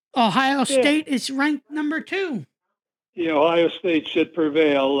 Ohio State is ranked number 2. Yeah, Ohio State should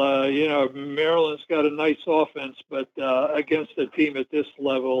prevail. Maryland's got a nice offense, but against a team at this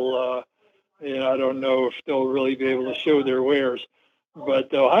level, I don't know if they'll really be able to show their wares.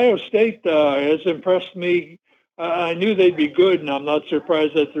 But Ohio State has impressed me. I knew they'd be good, and I'm not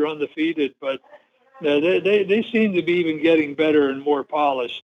surprised that they're undefeated, but they seem to be even getting better and more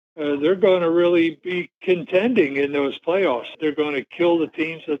polished. They're going to really be contending in those playoffs. They're going to kill the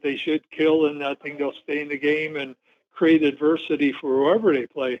teams that they should kill, and I think they'll stay in the game and create adversity for whoever they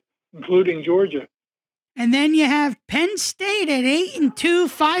play, including Georgia. And then you have Penn State at 8-2,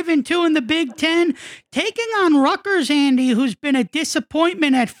 5-2 in the Big Ten, taking on Rutgers, Andy, who's been a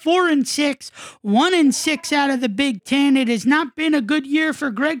disappointment at 4-6, 1-6 out of the Big Ten. It has not been a good year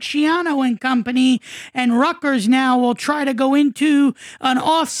for Greg Schiano and company, and Rutgers now will try to go into an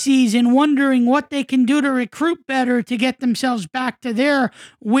off-season wondering what they can do to recruit better to get themselves back to their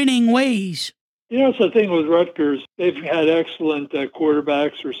winning ways. It's the thing with Rutgers. They've had excellent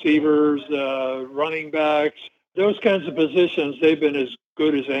quarterbacks, receivers, running backs, those kinds of positions. They've been as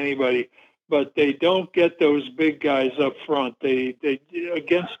good as anybody, but they don't get those big guys up front. They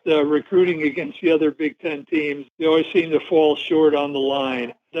against recruiting against the other Big Ten teams, they always seem to fall short on the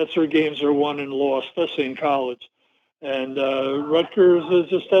line. That's where games are won and lost, especially in college. And Rutgers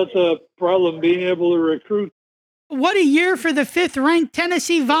just has a problem being able to recruit. What a year for the 5th-ranked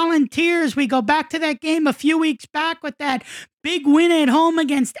Tennessee Volunteers. We go back to that game a few weeks back with that big win at home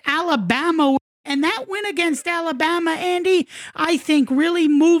against Alabama. And that win against Alabama, Andy, I think really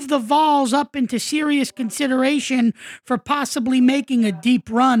moved the Vols up into serious consideration for possibly making a deep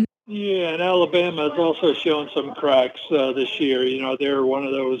run. Yeah, and Alabama has also shown some cracks this year. They're one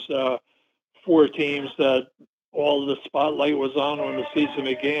of those 4 teams that all the spotlight was on when the season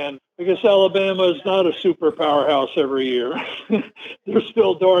began. I guess Alabama is not a super powerhouse every year. They're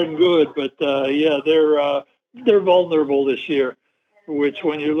still darn good, but they're vulnerable this year, which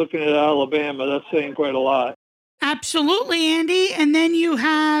when you're looking at Alabama, that's saying quite a lot. Absolutely, Andy. And then you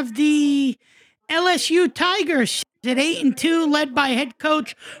have the LSU Tigers at 8-2, led by head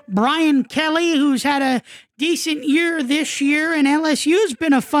coach Brian Kelly, who's had a decent year this year, and LSU's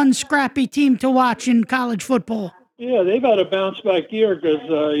been a fun, scrappy team to watch in college football. Yeah, they've had a bounce-back year because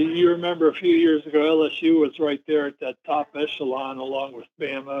you remember a few years ago, LSU was right there at that top echelon along with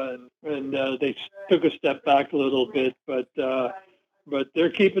Bama, and they took a step back a little bit, but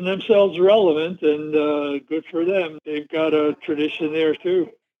they're keeping themselves relevant, and good for them. They've got a tradition there, too.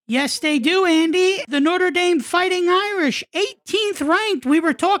 Yes, they do, Andy. The Notre Dame Fighting Irish, 18th ranked. We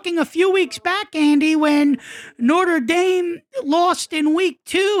were talking a few weeks back, Andy, when Notre Dame lost in week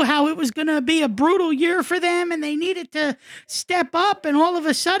 2, how it was going to be a brutal year for them and they needed to step up. And all of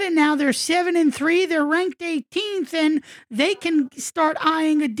a sudden now they're 7-3. They're ranked 18th and they can start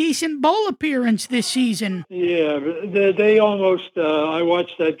eyeing a decent bowl appearance this season. Yeah, they almost, I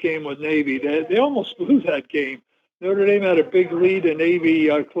watched that game with Navy. They almost blew that game. Notre Dame had a big lead, and Navy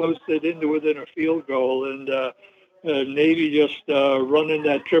closed it into within a field goal. And Navy just running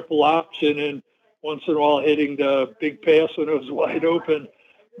that triple option and once in a while hitting the big pass when it was wide open.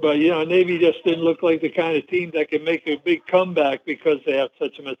 But, Navy just didn't look like the kind of team that can make a big comeback because they have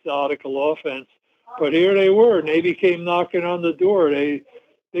such a methodical offense. But here they were. Navy came knocking on the door. They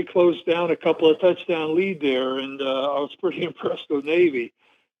closed down a couple of touchdown lead there, and I was pretty impressed with Navy.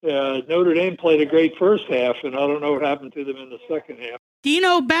 Notre Dame played a great first half, and I don't know what happened to them in the second half.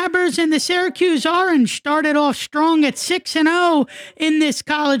 Dino Babbers and the Syracuse Orange started off strong at 6-0 in this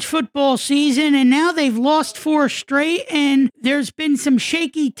college football season, and now they've lost 4 straight, and there's been some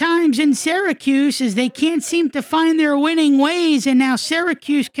shaky times in Syracuse as they can't seem to find their winning ways, and now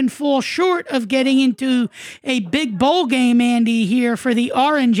Syracuse can fall short of getting into a big bowl game, Andy, here for the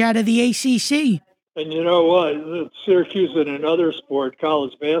Orange out of the ACC. And you know what? Syracuse in another sport,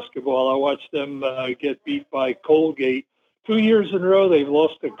 college basketball, I watched them get beat by Colgate. 2 years in a row, they've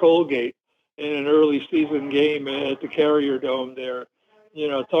lost to Colgate in an early season game at the Carrier Dome there.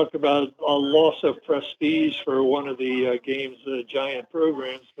 Talk about a loss of prestige for one of the game's giant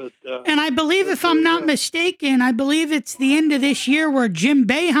programs. But and I believe, if I'm not mistaken, I believe it's the end of this year where Jim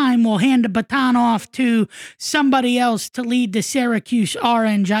Boeheim will hand the baton off to somebody else to lead the Syracuse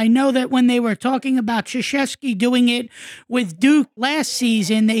Orange. I know that when they were talking about Krzyzewski doing it with Duke last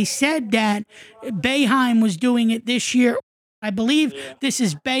season, they said that Boeheim was doing it this year. I believe this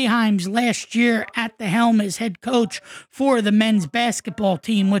is Boeheim's last year at the helm as head coach for the men's basketball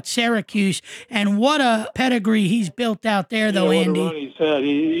team with Syracuse. And what a pedigree he's built out there, though, Andy. What a run he's had.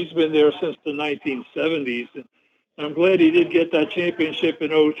 He's been there since the 1970s. And I'm glad he did get that championship in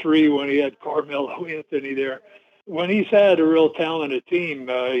 2003 when he had Carmelo Anthony there. When he's had a real talented team,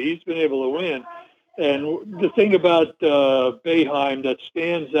 he's been able to win. And the thing about Boeheim that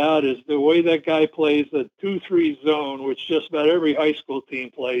stands out is the way that guy plays a 2-3 zone, which just about every high school team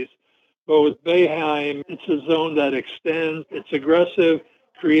plays. But with Boeheim, it's a zone that extends, it's aggressive,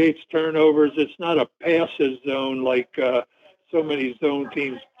 creates turnovers. It's not a passive zone like so many zone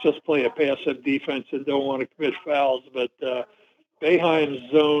teams just play a passive defense and don't want to commit fouls. But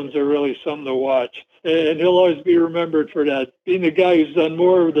Boeheim's zones are really something to watch. And he'll always be remembered for that, being the guy who's done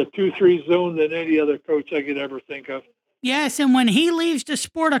more of the 2-3 zone than any other coach I could ever think of. Yes, and when he leaves the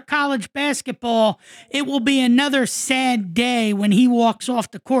sport of college basketball, it will be another sad day when he walks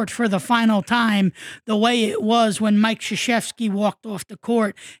off the court for the final time, the way it was when Mike Krzyzewski walked off the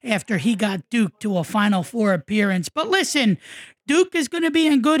court after he got Duke to a Final Four appearance. But listen, Duke is going to be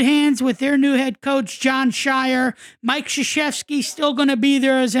in good hands with their new head coach, Jon Scheyer. Mike Krzyzewski's still going to be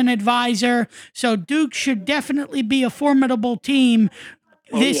there as an advisor. So Duke should definitely be a formidable team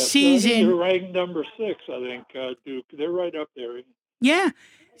this season. They're ranked number 6, I think, Duke. They're right up there. Yeah.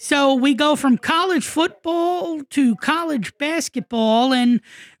 So we go from college football to college basketball. And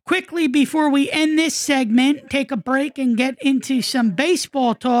quickly, before we end this segment, take a break and get into some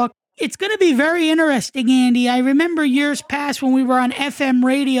baseball talk. It's going to be very interesting, Andy. I remember years past when we were on FM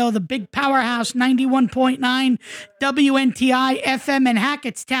radio, the big powerhouse 91.9 WNTI FM in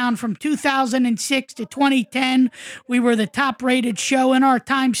Hackettstown from 2006 to 2010. We were the top-rated show in our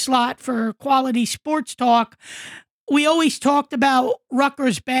time slot for quality sports talk. We always talked about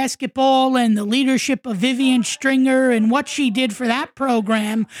Rutgers basketball and the leadership of Vivian Stringer and what she did for that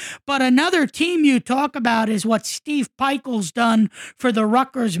program. But another team you talk about is what Steve Pikiell's done for the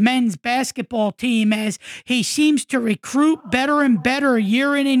Rutgers men's basketball team, as he seems to recruit better and better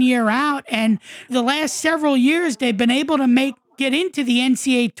year in and year out. And the last several years, they've been able to get into the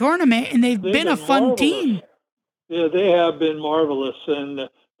NCAA tournament, and they've been a fun marvelous team. Yeah, they have been marvelous. And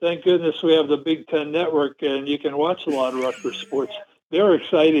thank goodness we have the Big Ten Network, and you can watch a lot of Rutgers sports. They're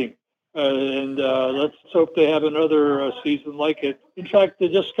exciting, and let's hope they have another season like it. In fact,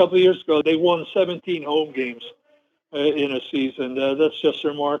 just a couple of years ago, they won 17 home games in a season. That's just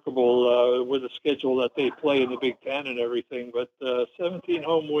remarkable with the schedule that they play in the Big Ten and everything. But 17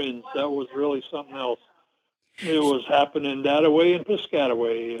 home wins, that was really something else. It was happening that way and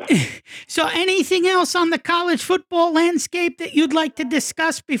Piscataway. So anything else on the college football landscape that you'd like to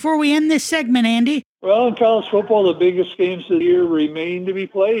discuss before we end this segment, Andy? Well, in college football, the biggest games of the year remain to be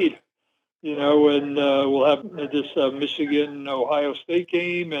played. and we'll have this Michigan-Ohio State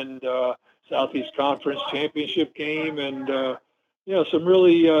game and Southeast Conference Championship game, and some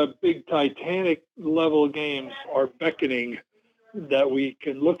really big Titanic-level games are beckoning that we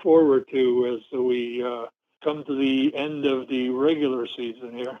can look forward to as we come to the end of the regular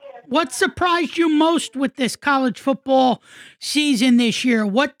season here. What surprised you most with this college football season this year?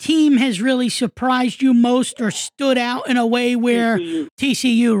 What team has really surprised you most or stood out in a way where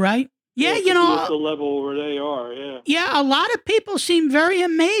TCU, right? Yeah, at the level where they are, yeah. Yeah, a lot of people seem very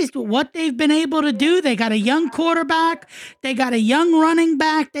amazed with what they've been able to do. They got a young quarterback, they got a young running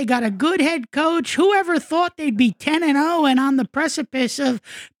back, they got a good head coach. Whoever thought they'd be 10-0 and on the precipice of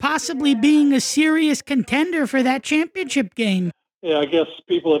possibly being a serious contender for that championship game? Yeah, I guess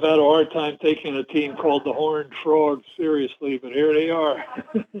people have had a hard time taking a team called the Horned Frogs seriously, but here they are.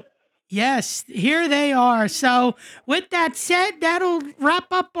 Yes, here they are. So with that said, that'll wrap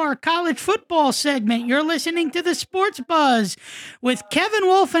up our college football segment. You're listening to the Sports Buzz with Kevin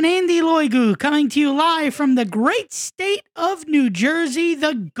Wolf and Andy Loigu, coming to you live from the great state of New Jersey,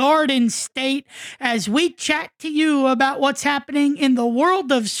 the Garden State, as we chat to you about what's happening in the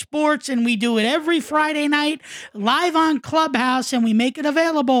world of sports. And we do it every Friday night live on Clubhouse, and we make it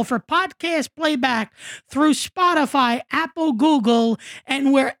available for podcast playback through Spotify, Apple, Google,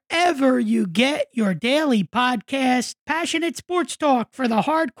 and wherever you get your daily podcast. Passionate sports talk for the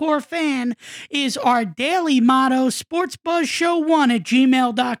hardcore fan is our daily motto.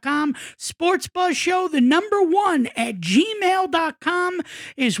 SportsBuzzShow1@gmail.com. SportsBuzzShow1 at gmail.com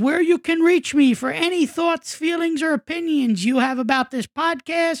is where you can reach me for any thoughts, feelings, or opinions you have about this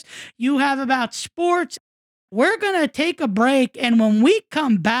podcast, you have about sports. We're going to take a break, and when we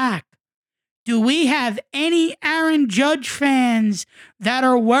come back, do we have any Aaron Judge fans that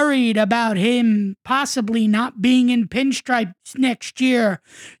are worried about him possibly not being in pinstripes next year?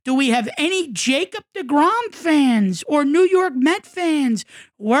 Do we have any Jacob deGrom fans or New York Met fans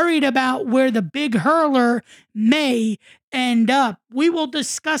worried about where the big hurler may end up? We will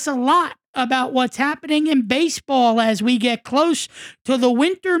discuss a lot about what's happening in baseball as we get close to the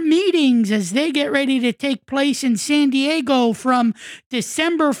winter meetings as they get ready to take place in San Diego from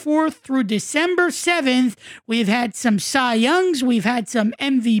December 4th through December 7th. We've had some Cy Youngs, we've had some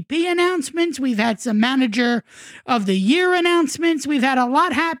MVP announcements, we've had some Manager of the Year announcements. We've had a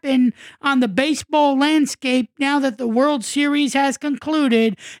lot happen on the baseball landscape now that the World Series has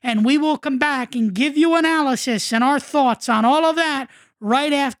concluded, and we will come back and give you analysis and our thoughts on all of that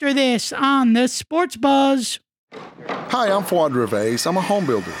right after this on the Sports Buzz. Hi, I'm Fuad Reves. I'm a home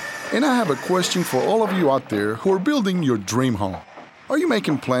builder, and I have a question for all of you out there who are building your dream home. Are you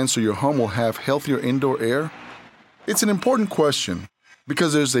making plans so your home will have healthier indoor air? It's an important question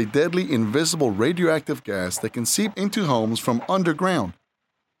because there's a deadly invisible radioactive gas that can seep into homes from underground.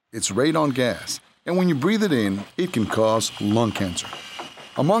 It's radon gas, and when you breathe it in, it can cause lung cancer.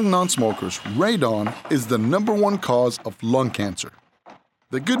 Among non-smokers, radon is the #1 cause of lung cancer.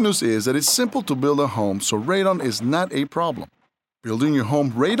 The good news is that it's simple to build a home, so radon is not a problem. Building your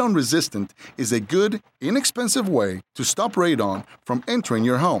home radon-resistant is a good, inexpensive way to stop radon from entering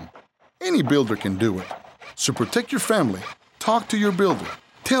your home. Any builder can do it. So protect your family. Talk to your builder.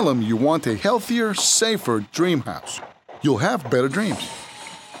 Tell them you want a healthier, safer dream house. You'll have better dreams.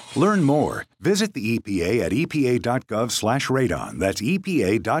 Learn more. Visit the EPA at epa.gov/radon. That's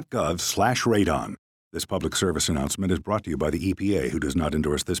epa.gov/radon. This public service announcement is brought to you by the EPA, who does not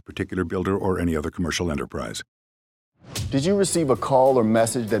endorse this particular builder or any other commercial enterprise. Did you receive a call or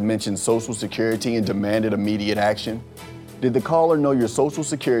message that mentioned Social Security and demanded immediate action? Did the caller know your Social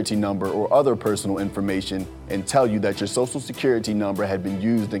Security number or other personal information and tell you that your Social Security number had been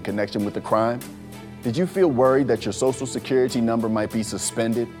used in connection with the crime? Did you feel worried that your Social Security number might be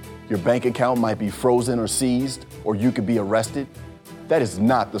suspended, your bank account might be frozen or seized, or you could be arrested? That is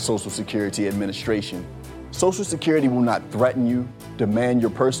not the Social Security Administration. Social Security will not threaten you, demand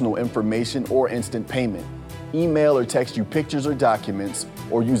your personal information or instant payment, email or text you pictures or documents,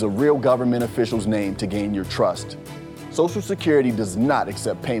 or use a real government official's name to gain your trust. Social Security does not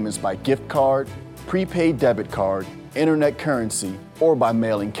accept payments by gift card, prepaid debit card, internet currency, or by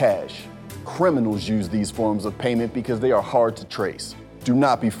mailing cash. Criminals use these forms of payment because they are hard to trace. Do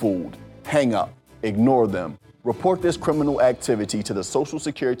not be fooled. Hang up. Ignore them. Report this criminal activity to the Social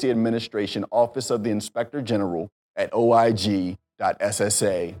Security Administration Office of the Inspector General at oig.ssa.gov.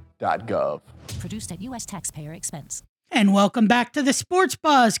 Produced at U.S. taxpayer expense. And welcome back to the Sports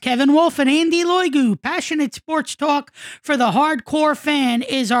Buzz. Kevin Wolf and Andy Loigu. Passionate sports talk for the hardcore fan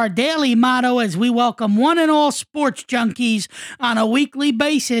is our daily motto as we welcome one and all sports junkies on a weekly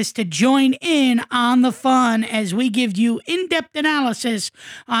basis to join in on the fun as we give you in-depth analysis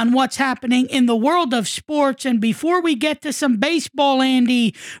on what's happening in the world of sports. And before we get to some baseball,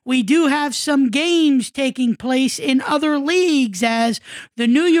 Andy, we do have some games taking place in other leagues as the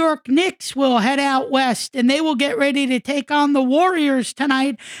New York Knicks will head out west and they will get ready to take on the Warriors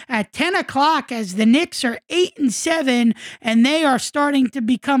tonight at 10 o'clock as the Knicks are 8-7 and they are starting to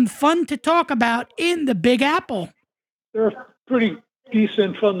become fun to talk about in the Big Apple. They're a pretty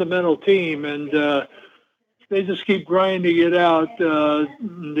decent fundamental team, and they just keep grinding it out.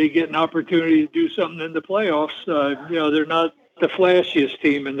 They get an opportunity to do something in the playoffs. They're not the flashiest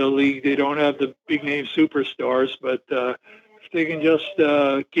team in the league. They don't have the big-name superstars, but they can just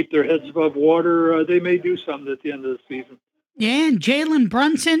keep their heads above water, they may do something at the end of the season. Yeah, and Jalen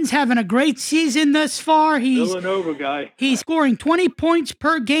Brunson's having a great season thus far. He's Villanova guy. He's scoring 20 points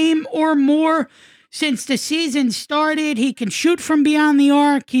per game or more since the season started. He can shoot from beyond the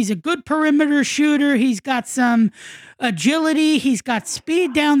arc. He's a good perimeter shooter. He's got some agility. He's got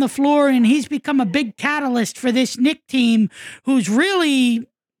speed down the floor, and he's become a big catalyst for this Knick team who's really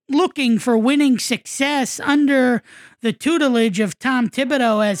looking for winning success under the tutelage of Tom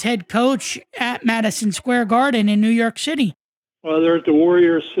Thibodeau as head coach at Madison Square Garden in New York City. Well, they're at the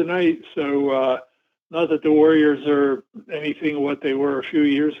Warriors tonight, so not that the Warriors are anything what they were a few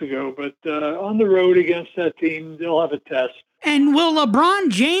years ago, but on the road against that team, they'll have a test. And will LeBron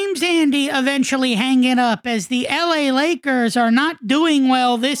James, Andy, eventually hang it up as the LA Lakers are not doing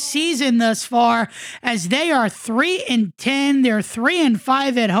well this season thus far as they are 3-10. They're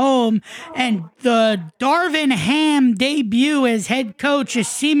 3-5 at home. And the Darvin Ham debut as head coach is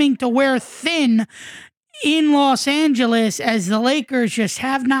seeming to wear thin in Los Angeles as the Lakers just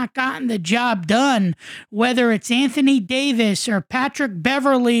have not gotten the job done, whether it's Anthony Davis or Patrick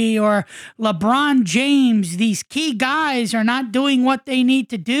Beverly or LeBron James. These key guys are not doing what they need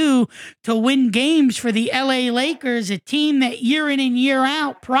to do to win games for the LA Lakers, a team that year in and year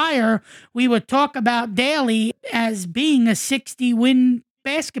out prior we would talk about daily as being a 60-win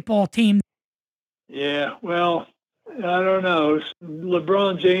basketball team. Yeah, well, I don't know.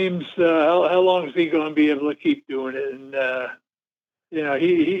 LeBron James, how long is he going to be able to keep doing it? And,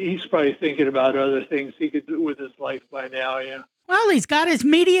 he's probably thinking about other things he could do with his life by now, yeah. Well, he's got his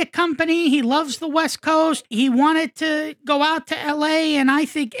media company. He loves the West Coast. He wanted to go out to L.A. and I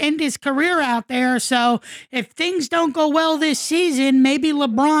think end his career out there. So if things don't go well this season, maybe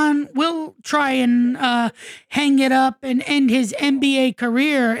LeBron will try and hang it up and end his NBA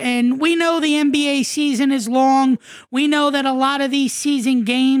career. And we know the NBA season is long. We know that a lot of these season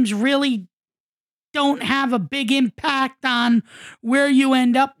games really don't have a big impact on where you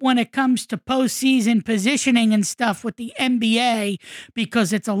end up when it comes to postseason positioning and stuff with the NBA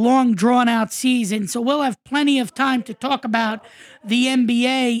because it's a long, drawn-out season. So we'll have plenty of time to talk about the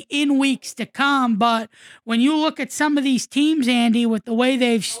NBA in weeks to come. But when you look at some of these teams, Andy, with the way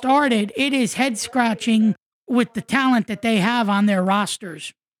they've started, it is head-scratching with the talent that they have on their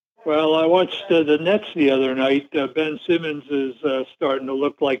rosters. Well, I watched the Nets the other night. Ben Simmons is starting to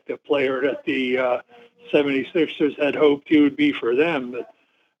look like the player that the 76ers had hoped he would be for them.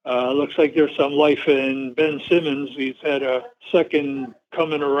 But looks like there's some life in Ben Simmons. He's had a second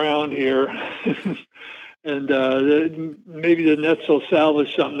coming around here. And maybe the Nets will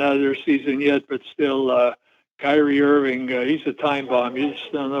salvage something out of their season yet, but still, Kyrie Irving, he's a time bomb. You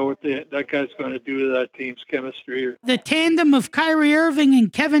just don't know what that guy's going to do to that team's chemistry. The tandem of Kyrie Irving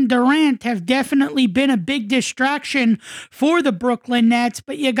and Kevin Durant have definitely been a big distraction for the Brooklyn Nets,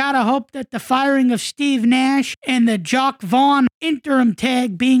 but you got to hope that the firing of Steve Nash and the Jacques Vaughn interim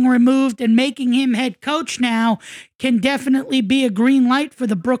tag being removed and making him head coach now can definitely be a green light for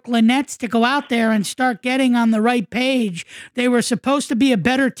the Brooklyn Nets to go out there and start getting on the right page. They were supposed to be a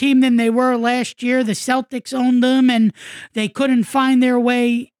better team than they were last year. The Celtics owned them, and they couldn't find their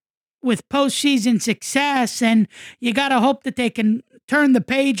way with postseason success. And you got to hope that they can turn the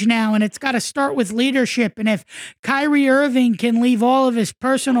page now, and it's got to start with leadership. And if Kyrie Irving can leave all of his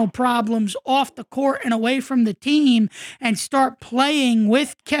personal problems off the court and away from the team and start playing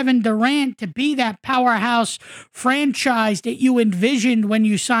with Kevin Durant to be that powerhouse franchise that you envisioned when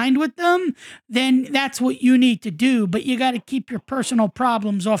you signed with them, then that's what you need to do. But you got to keep your personal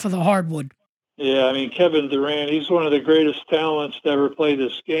problems off of the hardwood. Yeah, I mean, Kevin Durant, he's one of the greatest talents to ever play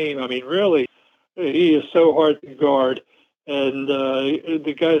this game. I mean, really, he is so hard to guard. And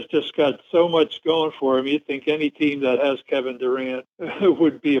the guy's just got so much going for him. You'd think any team that has Kevin Durant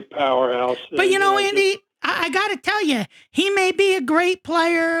would be a powerhouse. But, Andy, I got to tell you, he may be a great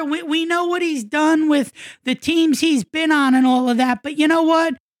player. We know what he's done with the teams he's been on and all of that. But you know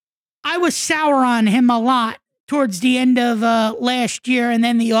what? I was sour on him a lot towards the end of last year and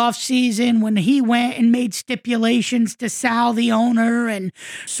then the offseason when he went and made stipulations to Sal, the owner, and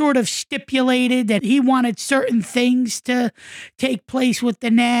sort of stipulated that he wanted certain things to take place with the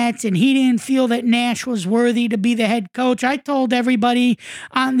Nets, and he didn't feel that Nash was worthy to be the head coach. I told everybody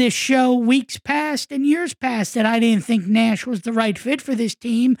on this show weeks past and years past that I didn't think Nash was the right fit for this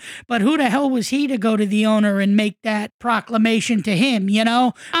team, but who the hell was he to go to the owner and make that proclamation to him, you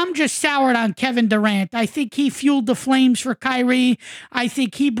know? I'm just soured on Kevin Durant. I think he fueled the flames for Kyrie. I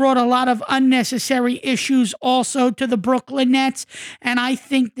think he brought a lot of unnecessary issues also to the Brooklyn Nets, and I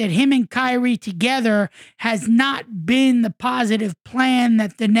think that him and Kyrie together has not been the positive plan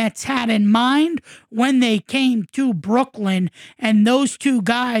that the Nets had in mind when they came to Brooklyn, and those two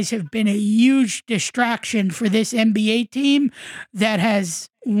guys have been a huge distraction for this NBA team that has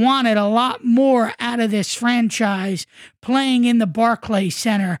wanted a lot more out of this franchise playing in the Barclays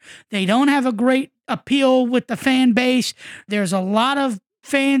Center. They don't have a great appeal with the fan base. There's a lot of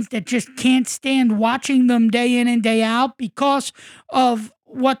fans that just can't stand watching them day in and day out because of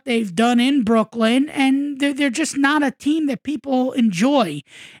what they've done in Brooklyn, and they're just not a team that people enjoy.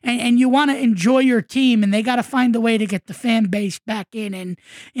 And you want to enjoy your team, and they got to find a way to get the fan base back in and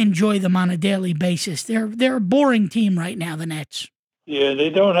enjoy them on a daily basis. They're a boring team right now, the Nets. Yeah, they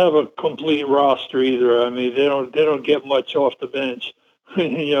don't have a complete roster either. I mean, they don't get much off the bench.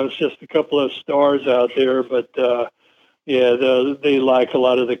 You know, it's just a couple of stars out there, but they lack a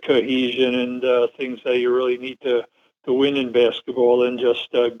lot of the cohesion and things that you really need to win in basketball, and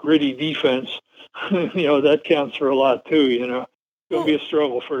just gritty defense. You know, that counts for a lot too, you know. It'll be a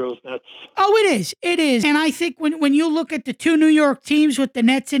struggle for those Nets. Oh, it is. It is. And I think when you look at the two New York teams with the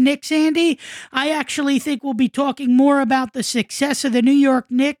Nets and Knicks, Andy, I actually think we'll be talking more about the success of the New York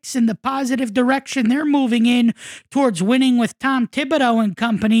Knicks and the positive direction they're moving in towards winning with Tom Thibodeau and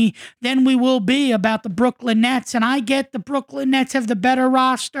company than we will be about the Brooklyn Nets. And I get the Brooklyn Nets have the better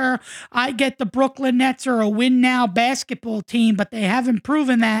roster. I get the Brooklyn Nets are a win-now basketball team, but they haven't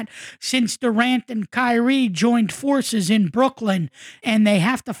proven that since Durant and Kyrie joined forces in Brooklyn. And they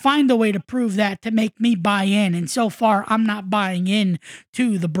have to find a way to prove that to make me buy in. And so far, I'm not buying in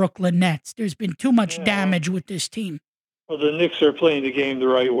to the Brooklyn Nets. There's been too much damage with this team. Well, the Knicks are playing the game the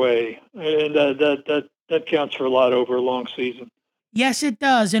right way, and that counts for a lot over a long season. Yes, it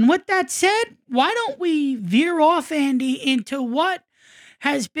does. And with that said, why don't we veer off, Andy, into what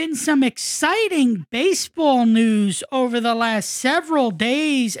has been some exciting baseball news over the last several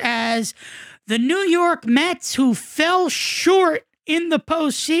days, as the New York Mets, who fell short in the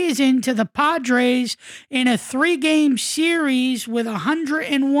postseason to the Padres in a 3-game series with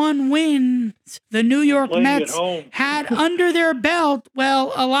 101 wins, the New York Mets had under their belt.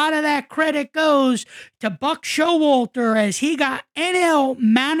 Well, a lot of that credit goes to Buck Showalter, as he got NL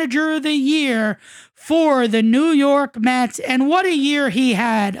Manager of the Year for the New York Mets. And what a year he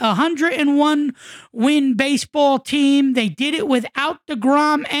had. 101 win baseball team. They did it without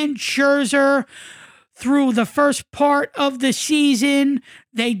DeGrom and Scherzer through the first part of the season.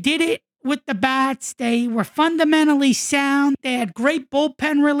 They did it with the bats. They were fundamentally sound. They had great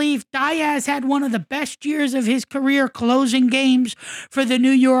bullpen relief. Diaz had one of the best years of his career closing games for the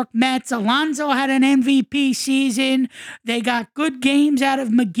New York Mets. Alonso had an MVP season. They got good games out of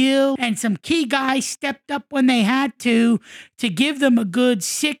McGill, and some key guys stepped up when they had to give them a good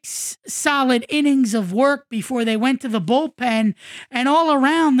 6 solid innings of work before they went to the bullpen. And all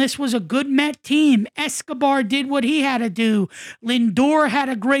around, this was a good Met team. Escobar did what he had to do. Lindor had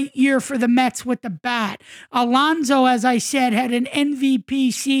a great year for the Mets with the bat. Alonso, as I said, had an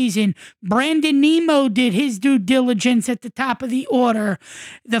MVP season. Brandon Nimmo did his due diligence at the top of the order.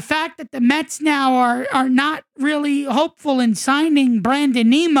 The fact that the Mets now are not really hopeful in signing Brandon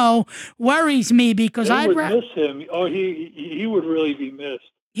Nimmo worries me, because I would miss him. Oh, he would really be missed.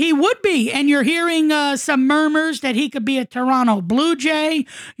 He would be, and you're hearing some murmurs that he could be a Toronto Blue Jay.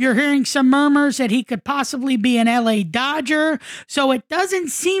 You're hearing some murmurs that he could possibly be an LA Dodger. So it doesn't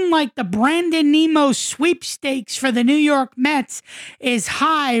seem like the Brandon Nimmo sweepstakes for the New York Mets is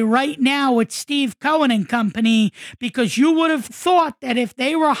high right now with Steve Cohen and company, because you would have thought that if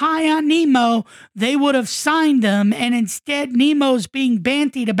they were high on Nimmo, they would have signed him, and instead Nimmo's being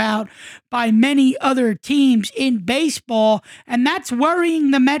bantied about by many other teams in baseball, and that's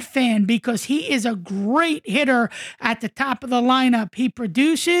worrying the Met fan because he is a great hitter at the top of the lineup. He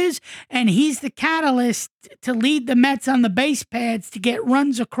produces, and he's the catalyst to lead the Mets on the base pads to get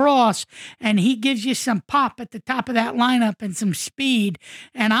runs across, and he gives you some pop at the top of that lineup and some speed.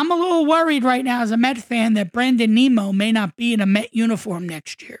 And I'm a little worried right now as a Met fan that Brandon Nimmo may not be in a Met uniform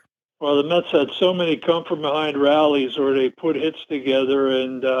next year. Well, the Mets had so many come from behind rallies where they put hits together,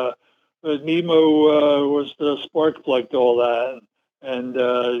 and Nimmo was the spark plug to all that. And,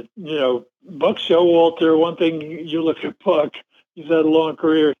 Buck Showalter, one thing you look at Buck, he's had a long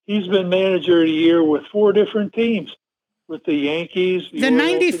career. He's been manager of the year with 4 different teams, with the Yankees. The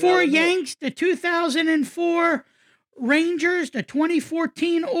 94 Yanks, the 2004 Rangers, the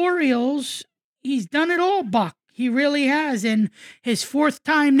 2014 Orioles. He's done it all, Buck. He really has. And his 4th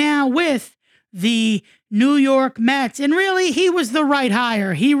time now with the New York Mets. And really, he was the right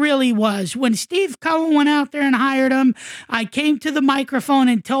hire. He really was. When Steve Cohen went out there and hired him, I came to the microphone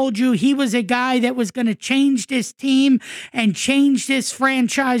and told you he was a guy that was going to change this team and change this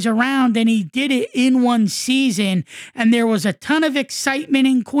franchise around. And he did it in one season. And there was a ton of excitement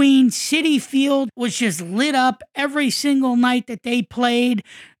in Queens. Citi Field was just lit up every single night that they played.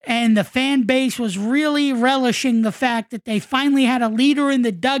 And the fan base was really relishing the fact that they finally had a leader in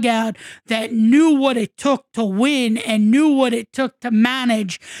the dugout that knew what it took to win and knew what it took to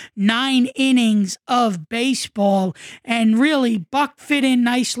manage 9 innings of baseball. And really, Buck fit in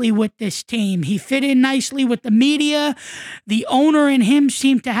nicely with this team. He fit in nicely with the media. The owner and him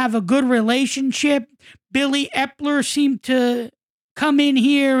seemed to have a good relationship. Billy Epler seemed to come in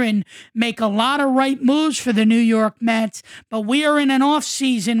here and make a lot of right moves for the New York Mets. But we are in an off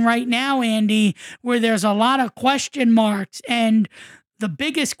season right now, Andy, where there's a lot of question marks. And the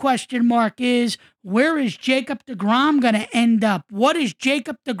biggest question mark is, where is Jacob deGrom going to end up? What is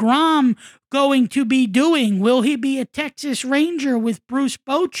Jacob deGrom going to be doing? Will he be a Texas Ranger with Bruce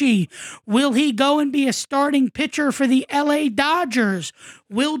Bochy? Will he go and be a starting pitcher for the LA Dodgers?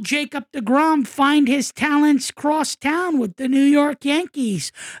 Will Jacob deGrom find his talents cross town with the New York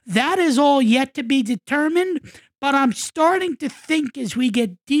Yankees? That is all yet to be determined. But I'm starting to think as we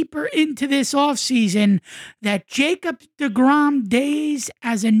get deeper into this offseason that Jacob deGrom days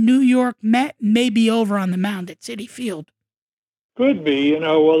as a New York Met may be over on the mound at Citi Field. Could be,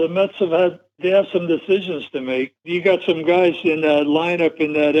 well, the Mets they have some decisions to make. You got some guys in that lineup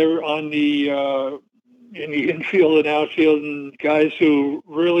in the infield and outfield, and guys who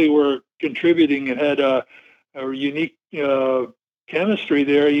really were contributing and had a unique chemistry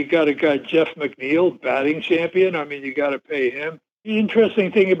there. You got a guy, Jeff McNeil, batting champion. I mean, you got to pay him. The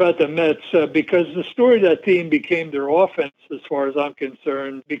interesting thing about the Mets, because the story of that team became their offense, as far as I'm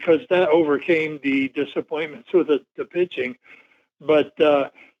concerned, because that overcame the disappointments with the pitching. But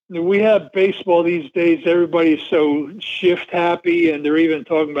we have baseball these days. Everybody's so shift happy, and they're even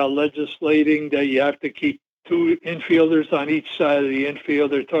talking about legislating that you have to keep 2 infielders on each side of the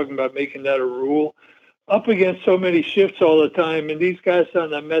infield. They're talking about making that a rule. Up against so many shifts all the time, and these guys on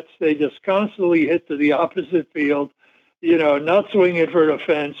the Mets, they just constantly hit to the opposite field, not swinging for the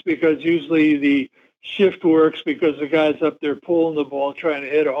fence, because usually the shift works because the guy's up there pulling the ball, trying to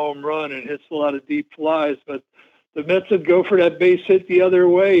hit a home run, and hits a lot of deep flies. But the Mets would go for that base hit the other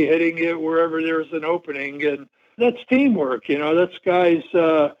way, hitting it wherever there's an opening, and that's teamwork. That's guys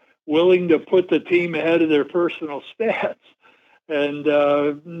willing to put the team ahead of their personal stats. And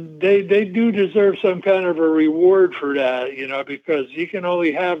they do deserve some kind of a reward for that, because you can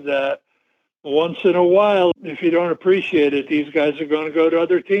only have that once in a while. If you don't appreciate it, these guys are going to go to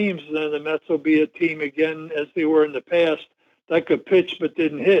other teams, and then the Mets will be a team again, as they were in the past, that could pitch but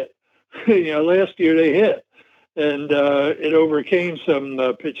didn't hit. Last year they hit, and it overcame some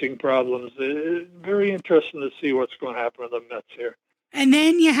pitching problems. Very interesting to see what's going to happen to the Mets here. And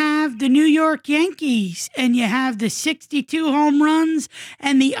then you have the New York Yankees, and you have the 62 home runs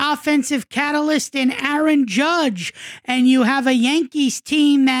and the offensive catalyst in Aaron Judge. And you have a Yankees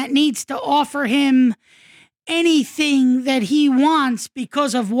team that needs to offer him anything that he wants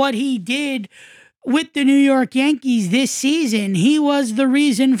because of what he did with the New York Yankees this season. He was the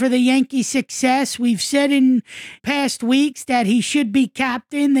reason for the Yankee success. We've said in past weeks that he should be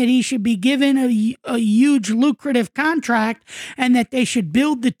captain, that he should be given a huge lucrative contract, and that they should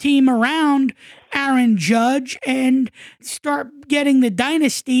build the team around Aaron Judge and start getting the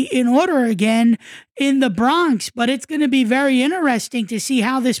dynasty in order again in the Bronx. But it's going to be very interesting to see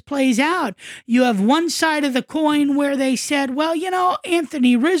how this plays out. You have one side of the coin where they said, well,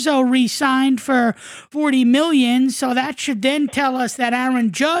 Anthony Rizzo re-signed for $40 million, so that should then tell us that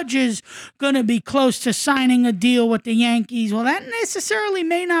Aaron Judge is going to be close to signing a deal with the Yankees. Well, that necessarily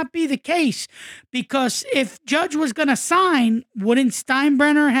may not be the case, because if Judge was going to sign, wouldn't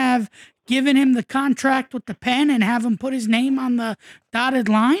Steinbrenner have given him the contract with the pen and have him put his name on the dotted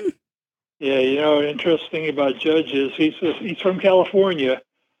line? Yeah, interesting about Judge is he's from California,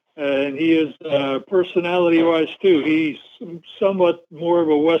 and he is personality-wise too. He's somewhat more of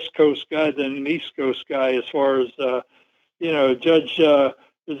a West Coast guy than an East Coast guy as far as, Judge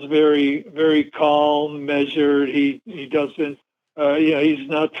is very, very calm, measured. He doesn't, he's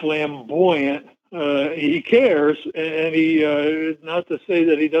not flamboyant. He cares, and he, not to say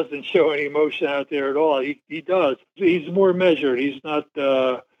that he doesn't show any emotion out there at all. He does. He's more measured. He's not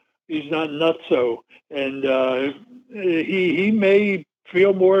nutso, and he may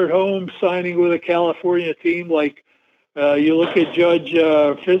feel more at home signing with a California team. Like you look at Judge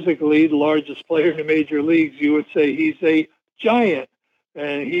physically, the largest player in the major leagues, you would say he's a Giant,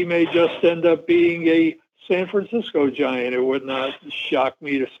 and he may just end up being a San Francisco Giant. It would not shock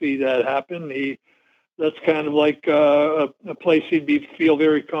me to see that happen. That's kind of like a place he'd feel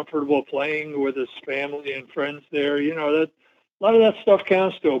very comfortable playing with his family and friends there. That a lot of that stuff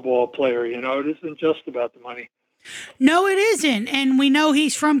counts to a ball player. It isn't just about the money. No, it isn't. And we know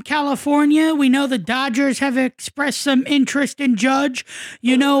he's from California. We know the Dodgers have expressed some interest in Judge.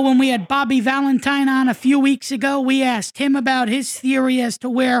 When we had Bobby Valentine on a few weeks ago, we asked him about his theory as to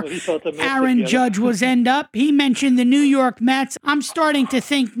where Aaron Judge was end up. He mentioned the New York Mets. I'm starting to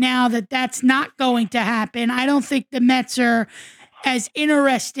think now that that's not going to happen. I don't think the Mets are as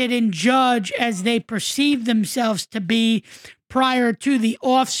interested in Judge as they perceive themselves to be prior to the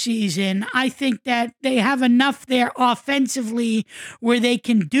offseason. I think that they have enough there offensively where they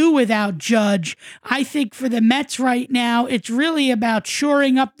can do without Judge. I think for the Mets right now, it's really about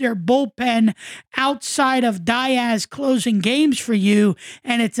shoring up their bullpen outside of Diaz closing games for you,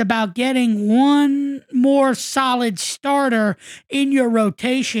 and it's about getting one more solid starter in your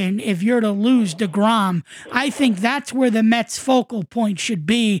rotation if you're to lose DeGrom. I think that's where the Mets' focal point should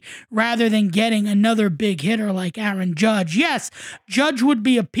be, rather than getting another big hitter like Aaron Judge. Yes, Judge would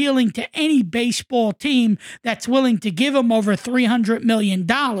be appealing to any baseball team that's willing to give him over $300 million,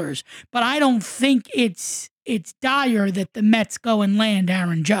 but I don't think it's dire that the Mets go and land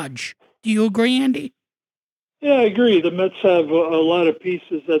Aaron Judge. Do you agree, Andy? Yeah, I agree. The Mets have a lot of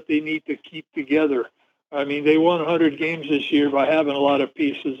pieces that they need to keep together. I mean, they won 100 games this year by having a lot of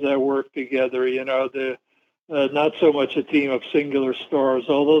pieces that work together. Not so much a team of singular stars,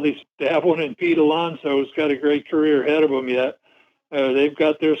 although they have one in Pete Alonso, who's got a great career ahead of him yet. They've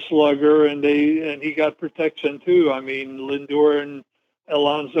got their slugger, and he got protection too. I mean, Lindor and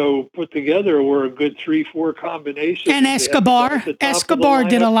Alonso put together were a good 3-4 combination. And Escobar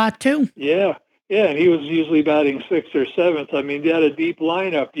did a lot too. Yeah, and he was usually batting 6th or 7th. I mean, they had a deep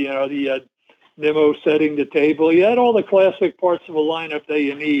lineup. He had Nimmo setting the table. He had all the classic parts of a lineup that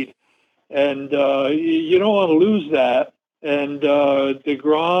you need. And you don't want to lose that. And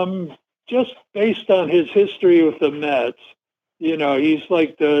DeGrom, just based on his history with the Mets, he's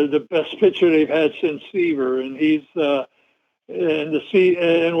like the best pitcher they've had since Seaver. And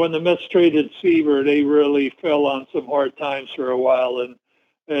and when the Mets traded Seaver, they really fell on some hard times for a while.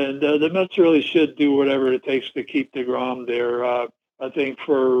 And the Mets really should do whatever it takes to keep DeGrom there. I think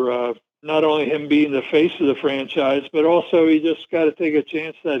for not only him being the face of the franchise, but also he just got to take a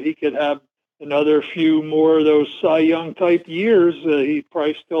chance that he could have another few more of those Cy Young type years. He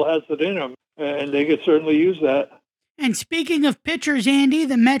probably still has it in him, and they could certainly use that. And speaking of pitchers, Andy,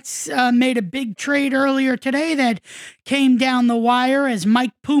 the Mets made a big trade earlier today that came down the wire as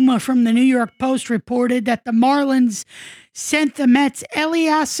Mike Puma from the New York Post reported that the Marlins sent the Mets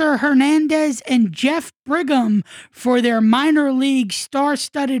Elieser Hernandez and Jeff Brigham for their minor league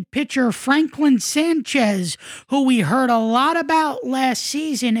star-studded pitcher Franklin Sanchez, who we heard a lot about last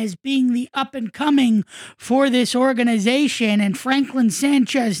season as being the up-and-coming for this organization. And Franklin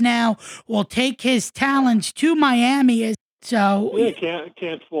Sanchez now will take his talents to Miami. So yeah,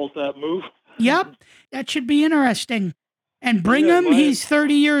 can't fault that move. Yep, that should be interesting. And Brigham, he's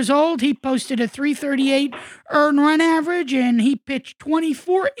 30 years old. He posted a .338 earned run average, and he pitched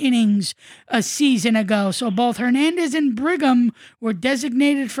 24 innings a season ago. So both Hernandez and Brigham were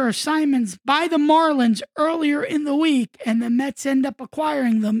designated for assignments by the Marlins earlier in the week, and the Mets end up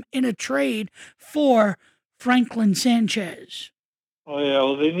acquiring them in a trade for Franklin Sanchez. Oh, yeah,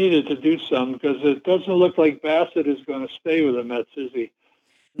 well, they needed to do something because it doesn't look like Bassett is going to stay with the Mets, is he?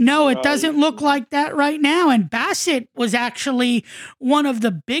 No, it doesn't look like that right now. And Bassett was actually one of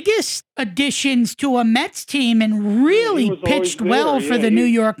the biggest additions to a Mets team and really pitched well for the New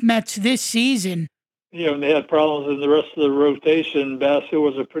York Mets this season. When they had problems in the rest of the rotation, Bassett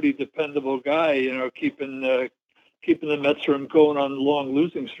was a pretty dependable guy, keeping the Mets from going on long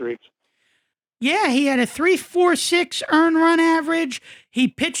losing streaks. Yeah, he had a 3.46 earned run average. He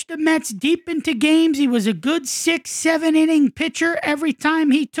pitched the Mets deep into games. He was a good 6-7 inning pitcher every time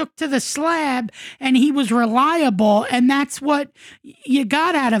he took to the slab, and he was reliable, and that's what you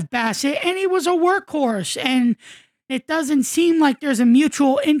got out of Bassett, and he was a workhorse, and it doesn't seem like there's a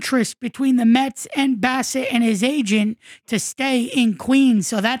mutual interest between the Mets and Bassett and his agent to stay in Queens,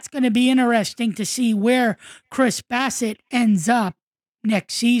 so that's going to be interesting to see where Chris Bassett ends up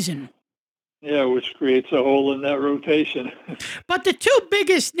next season. Yeah, which creates a hole in that rotation. But the two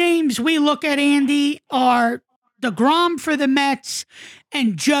biggest names we look at, Andy, are DeGrom for the Mets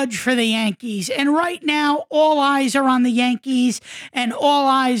and Judge for the Yankees. And right now, all eyes are on the Yankees and all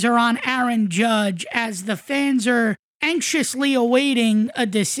eyes are on Aaron Judge as the fans are anxiously awaiting a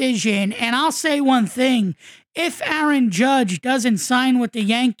decision. And I'll say one thing. If Aaron Judge doesn't sign with the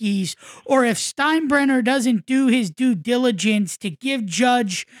Yankees, or if Steinbrenner doesn't do his due diligence to give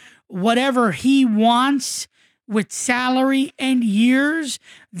Judge whatever he wants with salary and years,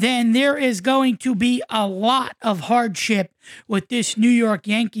 then there is going to be a lot of hardship with this New York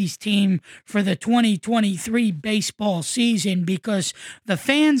Yankees team for the 2023 baseball season, because the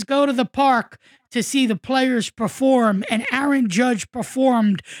fans go to the park to see the players perform, and Aaron Judge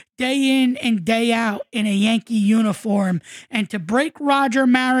performed day in and day out in a Yankee uniform. And to break Roger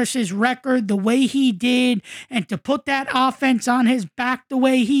Maris's record the way he did, and to put that offense on his back the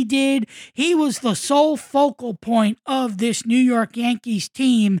way he did, he was the sole focal point of this New York Yankees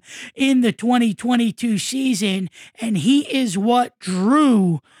team in the 2022 season, and he is what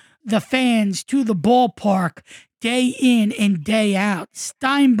drew the fans to the ballpark day in and day out.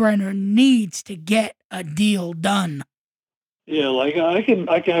 Steinbrenner needs to get a deal done. Yeah, like I can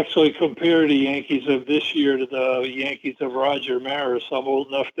actually compare the Yankees of this year to the Yankees of Roger Maris. I'm old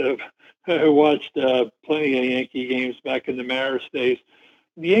enough to have watched plenty of Yankee games back in the Maris days.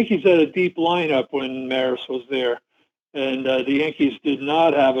 The Yankees had a deep lineup when Maris was there, and the Yankees did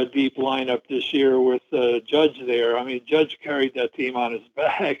not have a deep lineup this year with Judge there. I mean, Judge carried that team on his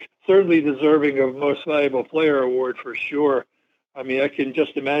back. Certainly deserving of Most Valuable Player award for sure. I mean, I can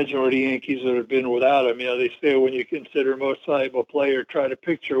just imagine where the Yankees would have been without him. They say when you consider Most Valuable Player, try to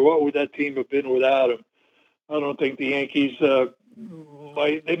picture what would that team have been without him. I don't think the Yankees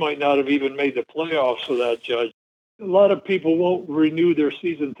might not have even made the playoffs without Judge. A lot of people won't renew their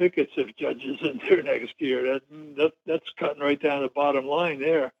season tickets if Judge isn't there next year. That's cutting right down the bottom line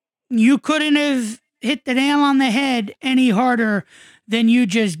there. You couldn't have hit the nail on the head any harder than you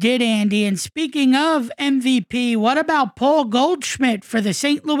just did, Andy. And speaking of MVP, what about Paul Goldschmidt for the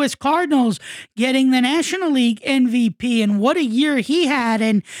St. Louis Cardinals getting the National League MVP? And what a year he had.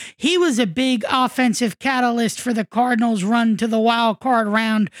 And he was a big offensive catalyst for the Cardinals' run to the wild card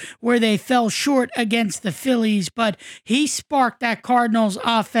round where they fell short against the Phillies. But he sparked that Cardinals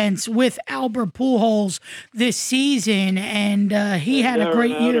offense with Albert Pujols this season. And he had a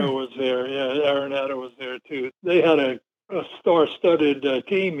great year. Arenado was there. Yeah, Arenado was there too. They had a star-studded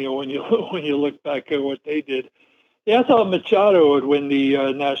team. When you look back at what they did, I thought Machado would win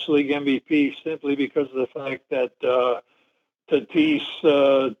the National League MVP simply because of the fact that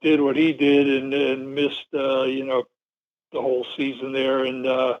Tatis did what he did and missed the whole season there, and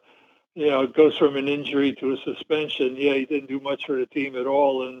it goes from an injury to a suspension. Yeah, he didn't do much for the team at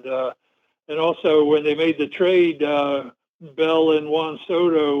all, and also when they made the trade, Bell and Juan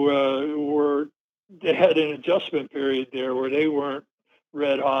Soto they had an adjustment period there where they weren't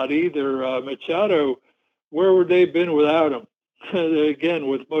red hot either. Machado, where would they have been without him? Again,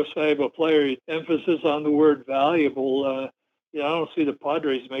 with Most Valuable Player, emphasis on the word valuable. I don't see the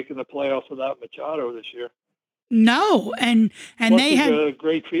Padres making the playoffs without Machado this year. No, and they had a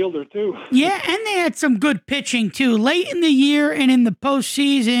great fielder too. Yeah, and they had some good pitching too. Late in the year and in the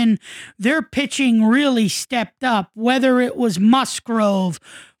postseason, their pitching really stepped up. Whether it was Musgrove,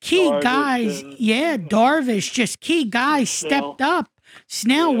 Darvish, just key guys stepped up.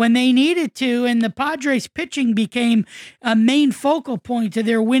 Snell when they needed to, and the Padres pitching became a main focal point to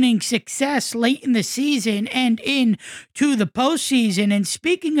their winning success late in the season and into the postseason. And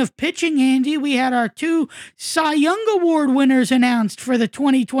speaking of pitching, Andy, we had our 2 Cy Young Award winners announced for the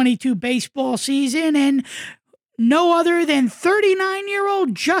 2022 baseball season, and no other than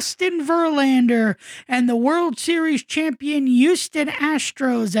 39-year-old Justin Verlander and the World Series champion Houston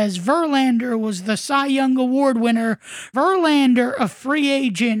Astros, as Verlander was the Cy Young Award winner. Verlander, a free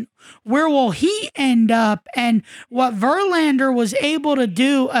agent. Where will he end up? And what Verlander was able to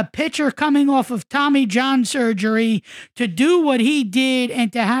do, a pitcher coming off of Tommy John surgery, to do what he did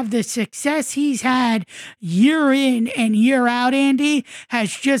and to have the success he's had year in and year out, Andy,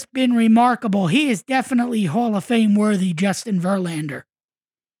 has just been remarkable. He is definitely Hall of Fame worthy, Justin Verlander.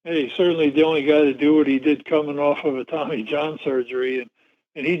 Hey, he's certainly the only guy to do what he did coming off of a Tommy John surgery.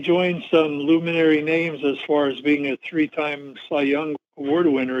 And he joined some luminary names as far as being a 3-time Cy Young Award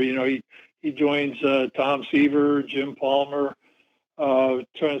winner. You know, he joins Tom Seaver, Jim Palmer. Trying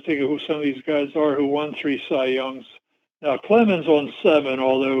to think of who some of these guys are who won 3 Cy Youngs. Now, Clemens won 7,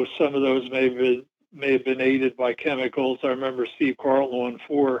 although some of those may have been aided by chemicals. I remember Steve Carlton won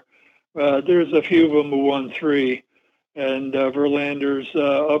 4. There's a few of them who won 3. And Verlander's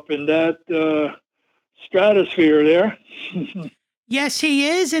up in that stratosphere there. Yes, he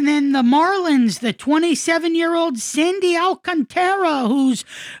is. And then the Marlins, the 27-year-old Sandy Alcantara, who's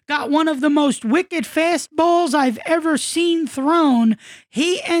got one of the most wicked fastballs I've ever seen thrown.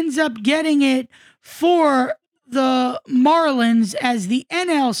 He ends up getting it for the Marlins as the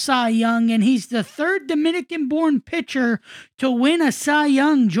NL Cy Young, and he's the 3rd Dominican-born pitcher to win a Cy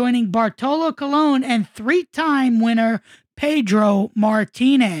Young, joining Bartolo Colon and 3-time winner Pedro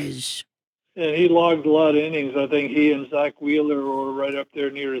Martinez. And he logged a lot of innings. I think he and Zach Wheeler were right up there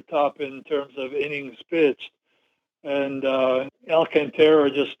near the top in terms of innings pitched. And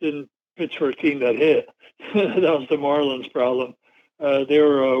Alcantara just didn't pitch for a team that hit. That was the Marlins' problem. They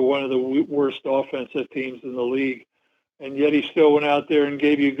were one of the worst offensive teams in the league. And yet he still went out there and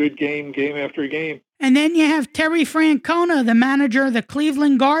gave you a good game after game. And then you have Terry Francona, the manager of the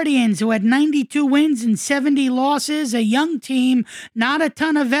Cleveland Guardians, who had 92 wins and 70 losses, a young team, not a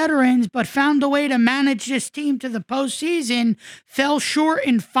ton of veterans, but found a way to manage this team to the postseason, fell short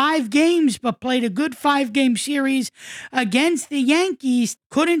in 5 games, but played a good 5-game series against the Yankees,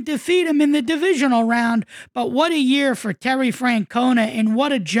 couldn't defeat them in the divisional round. But what a year for Terry Francona, and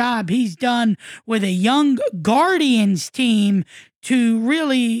what a job he's done with a young Guardians team to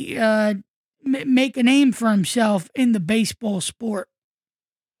really make a name for himself in the baseball sport.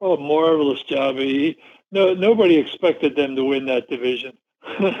 Oh, marvelous job. Nobody expected them to win that division.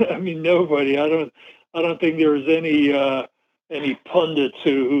 I mean, nobody. I don't think there was any pundits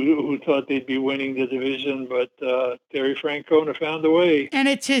who thought they'd be winning the division, but Terry Francona found a way. And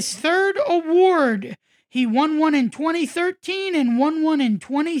it's his 3rd award. He won one in 2013 and won one in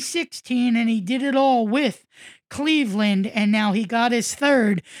 2016, and he did it all with Cleveland, and now he got his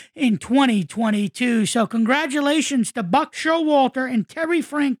 3rd in 2022. So congratulations to Buck Showalter and Terry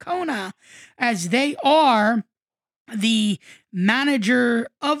Francona, as they are the manager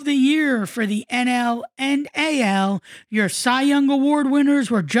of the year for the NL and AL. Your Cy Young Award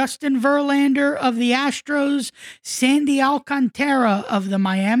winners were Justin Verlander of the Astros, Sandy Alcantara of the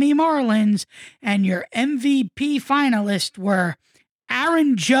Miami Marlins, and your MVP finalists were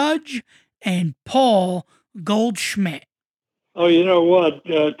Aaron Judge and Paul Goldschmidt. Oh, you know what?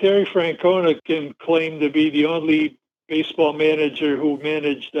 Terry Francona can claim to be the only baseball manager who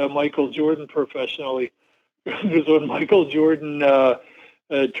managed Michael Jordan professionally. Because when Michael Jordan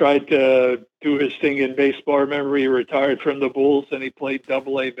tried to do his thing in baseball, I remember he retired from the Bulls and he played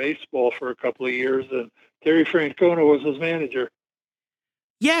Double-A baseball for a couple of years, and Terry Francona was his manager.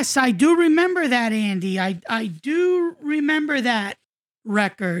 Yes, I do remember that, Andy. I do remember that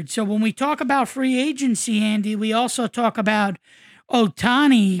record. So when we talk about free agency, Andy, we also talk about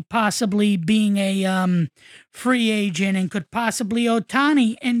Ohtani possibly being a free agent, and could possibly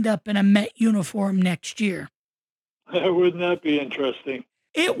Ohtani end up in a Met uniform next year? Wouldn't that be interesting?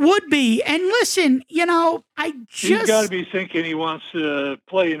 It would be. And listen, you know, he's got to be thinking he wants to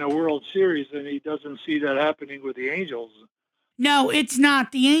play in a World Series, and he doesn't see that happening with the Angels. No, it's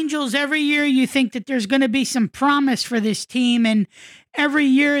not. The Angels, every year you think that there's going to be some promise for this team, and every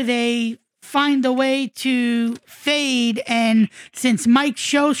year they find a way to fade. And since Mike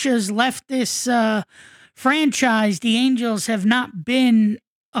Scioscia's left this franchise, the Angels have not been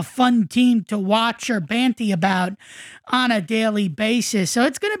a fun team to watch or banty about on a daily basis. So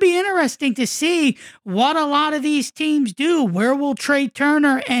it's going to be interesting to see what a lot of these teams do. Where will Trey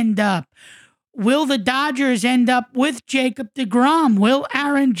Turner end up? Will the Dodgers end up with Jacob deGrom? Will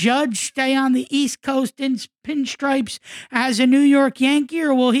Aaron Judge stay on the East Coast in pinstripes as a New York Yankee,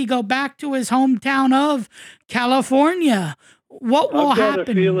 or will he go back to his hometown of California? What will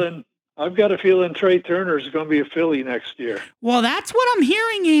happen? I've got a feeling Trey Turner is going to be a Philly next year. Well, that's what I'm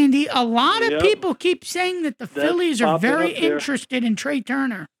hearing, Andy. A lot of people keep saying that the Phillies are very interested in Trey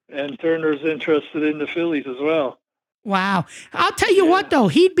Turner. And Turner's interested in the Phillies as well. Wow. I'll tell you what, though.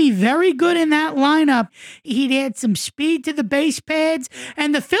 He'd be very good in that lineup. He'd add some speed to the base pads.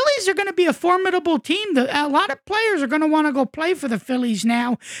 And the Phillies are going to be a formidable team. A lot of players are going to want to go play for the Phillies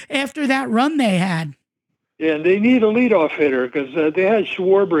now after that run they had. Yeah, and they need a leadoff hitter because they had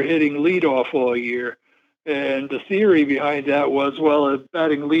Schwarber hitting leadoff all year. And the theory behind that was, well,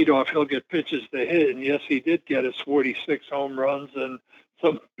 batting leadoff, he'll get pitches to hit. And yes, he did get his 46 home runs and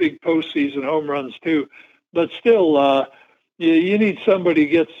some big postseason home runs too. But still, you need somebody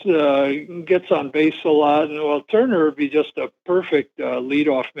gets on base a lot. And, well, Turner would be just a perfect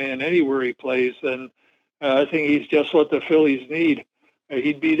leadoff man anywhere he plays. And I think he's just what the Phillies need.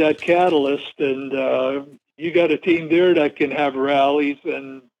 He'd be that catalyst. And you got a team there that can have rallies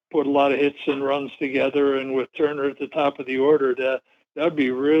and put a lot of hits and runs together. And with Turner at the top of the order, that'd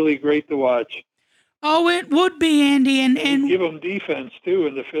be really great to watch. Oh, it would be, Andy. And give them defense, too,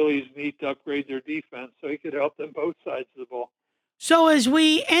 and the Phillies need to upgrade their defense so he could help them both sides of the ball. So as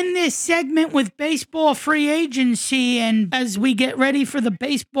we end this segment with baseball free agency and as we get ready for the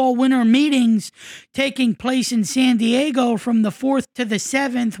baseball winter meetings taking place in San Diego from the 4th to the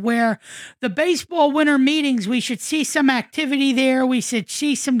 7th, where the baseball winter meetings, we should see some activity there. We should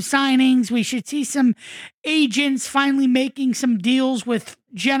see some signings. We should see some agents finally making some deals with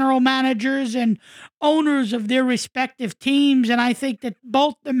general managers and owners of their respective teams. And I think that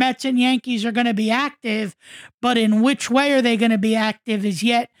both the Mets and Yankees are going to be active, but in which way are they going to be active is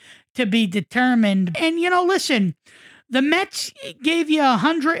yet to be determined. And, listen, the Mets gave you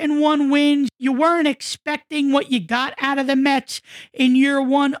 101 wins. You weren't expecting what you got out of the Mets in year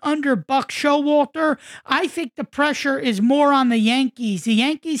one under Buck Showalter. I think the pressure is more on the Yankees. The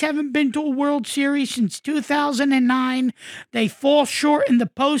Yankees haven't been to a World Series since 2009. They fall short in the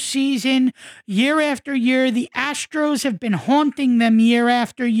postseason year after year. The Astros have been haunting them year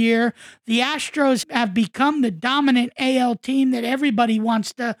after year. The Astros have become the dominant AL team that everybody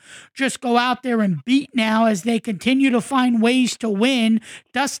wants to just go out there and beat now as they continue to find ways to win.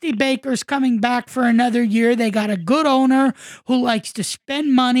 Dusty Baker's coming back for another year. They got a good owner who likes to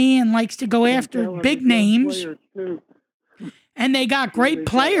spend money and likes to go after big names. And they got great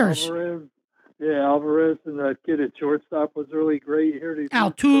players. Alvarez and that kid at shortstop was really great here.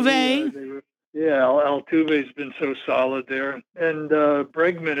 Altuve. Altuve's been so solid there. And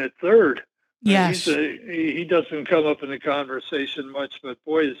Bregman at third. Yes. He doesn't come up in the conversation much, but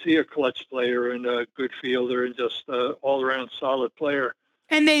boy, is he a clutch player and a good fielder and just all-around solid player.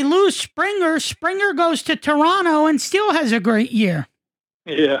 And they lose Springer. Springer goes to Toronto and still has a great year.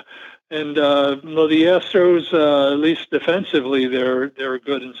 Yeah. And the Astros, at least defensively, they're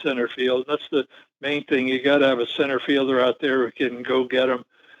good in center field. That's the main thing. You got to have a center fielder out there who can go get them.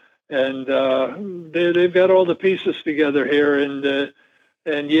 And they've got all the pieces together here.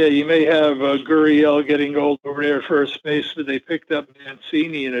 And yeah, you may have Gurriel getting old over there at first base, but they picked up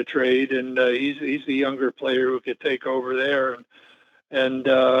Mancini in a trade, and he's a younger player who could take over there. And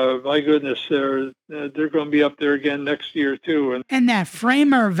my goodness, they're going to be up there again next year too. And that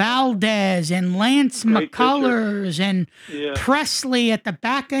Framer Valdez and Lance McCullers and Presley at the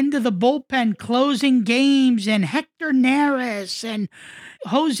back end of the bullpen closing games, and Hector Neris and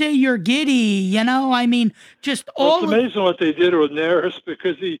Jose Urquidy, just all. It's amazing what they did with Neris,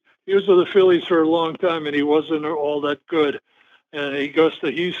 because he was with the Phillies for a long time and he wasn't all that good. And he goes to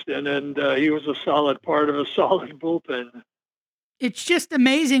Houston and he was a solid part of a solid bullpen. It's just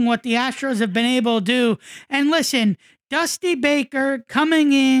amazing what the Astros have been able to do. And listen, Dusty Baker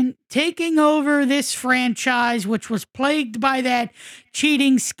coming in, taking over this franchise, which was plagued by that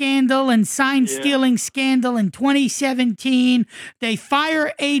cheating scandal and sign stealing scandal in 2017. They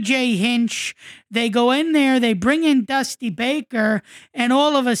fire A.J. Hinch. They go in there, they bring in Dusty Baker, and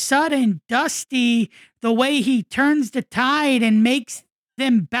all of a sudden, Dusty, the way he turns the tide and makes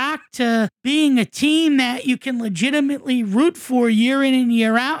them back to being a team that you can legitimately root for year in and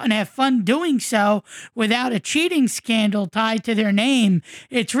year out and have fun doing so without a cheating scandal tied to their name.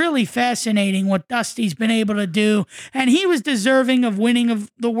 It's really fascinating what Dusty's been able to do. And he was deserving of winning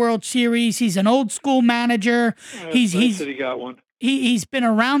of the World Series. He's an old school manager. He got one. He's been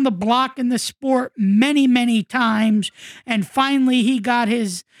around the block in the sport many, many times, and finally he got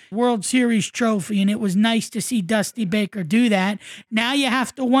his World Series trophy, and it was nice to see Dusty Baker do that. Now you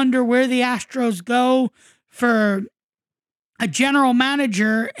have to wonder where the Astros go for a general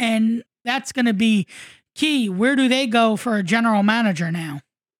manager, and that's going to be key. Where do they go for a general manager now?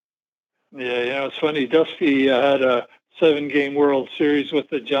 Yeah, it's funny. Dusty had a 7-game World Series with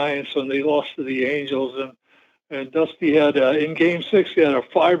the Giants when they lost to the Angels. And Dusty had, in Game 6, he had a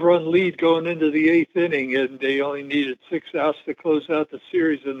 5-run lead going into the 8th inning, and they only needed 6 outs to close out the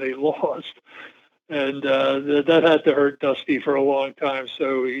series, and they lost. And that had to hurt Dusty for a long time.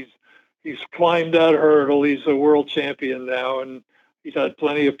 So he's climbed that hurdle. He's a world champion now, and he's had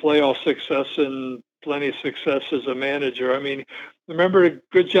plenty of playoff success and plenty of success as a manager. I mean, remember the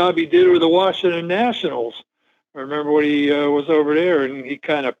good job he did with the Washington Nationals. I remember when he was over there, and he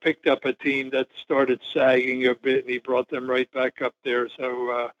kind of picked up a team that started sagging a bit, and he brought them right back up there.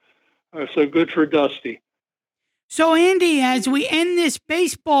 So good for Dusty. So, Andy, as we end this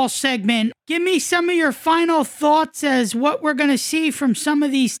baseball segment, give me some of your final thoughts as what we're going to see from some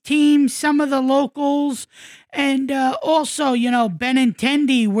of these teams, some of the locals, and also,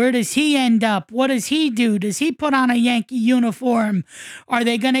 Benintendi, where does he end up? What does he do? Does he put on a Yankee uniform? Are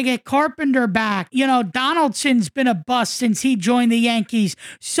they going to get Carpenter back? Donaldson's been a bust since he joined the Yankees.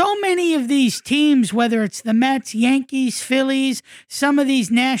 So many of these teams, whether it's the Mets, Yankees, Phillies, some of these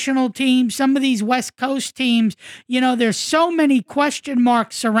national teams, some of these West Coast teams, there's so many question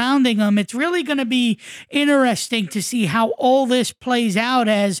marks surrounding them. It's really going to be interesting to see how all this plays out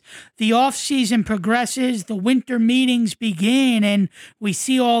as the offseason progresses, the winter meetings begin, and we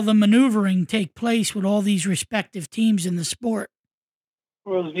see all the maneuvering take place with all these respective teams in the sport.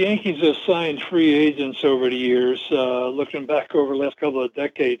 Well, the Yankees have signed free agents over the years, looking back over the last couple of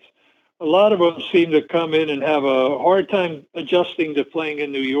decades. A lot of them seem to come in and have a hard time adjusting to playing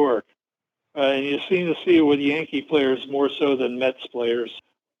in New York. And you seem to see it with Yankee players more so than Mets players,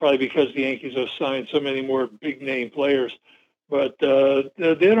 probably because the Yankees have signed so many more big-name players. But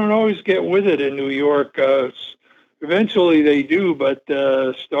they don't always get with it in New York. Eventually they do, but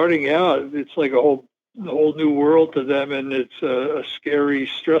starting out, it's like a whole new world to them, and it's a scary,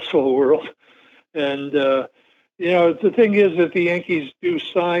 stressful world. And, the thing is that the Yankees do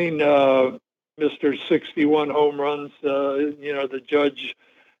sign Mr. 61 home runs, the Judge.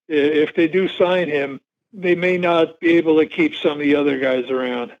 If they do sign him, they may not be able to keep some of the other guys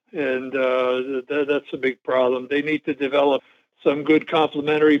around, and that's a big problem. They need to develop some good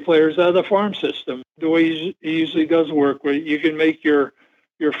complementary players out of the farm system. The way it usually does work, where you can make your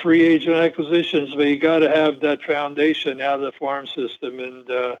free agent acquisitions, but you got to have that foundation out of the farm system, and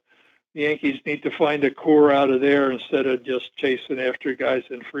the Yankees need to find a core out of there instead of just chasing after guys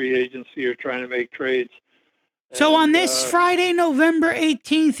in free agency or trying to make trades. So on this Friday, November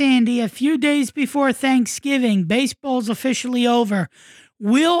 18th, Andy, a few days before Thanksgiving, baseball's officially over.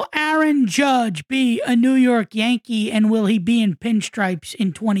 Will Aaron Judge be a New York Yankee, and will he be in pinstripes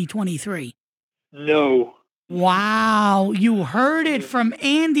in 2023? No. Wow, you heard it from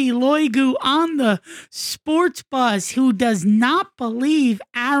Andy Loigu on the Sports Buzz, who does not believe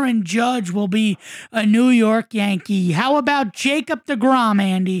Aaron Judge will be a New York Yankee. How about Jacob deGrom,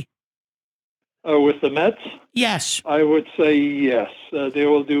 Andy? With the Mets? Yes. I would say yes. They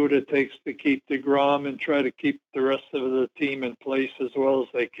will do what it takes to keep deGrom and try to keep the rest of the team in place as well as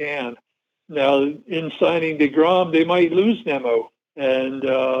they can. Now, in signing deGrom, they might lose Nemo. And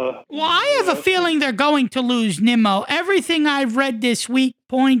well, I have a feeling they're going to lose Nimmo. Everything I've read this week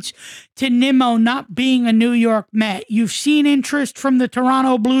points to Nimmo not being a New York Met. You've seen interest from the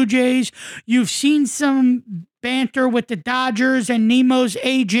Toronto Blue Jays. You've seen some banter with the Dodgers and Nemo's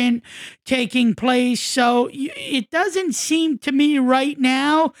agent taking place. So it doesn't seem to me right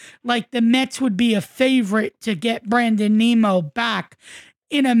now like the Mets would be a favorite to get Brandon Nimmo back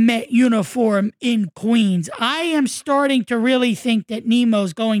in a Met uniform in Queens. I am starting to really think that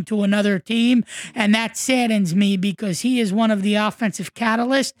Nemo's going to another team, and that saddens me because he is one of the offensive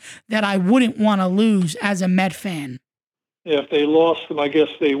catalysts that I wouldn't want to lose as a Met fan. If they lost him, I guess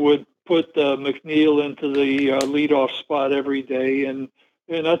they would put McNeil into the leadoff spot every day, and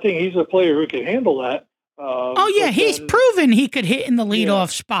I think he's a player who can handle that. He's proven he could hit in the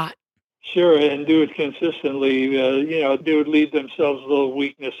leadoff spot. Sure, and do it consistently. They would leave themselves a little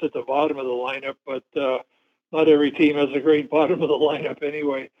weakness at the bottom of the lineup, but not every team has a great bottom of the lineup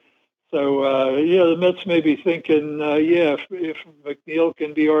anyway. So, the Mets may be thinking, if McNeil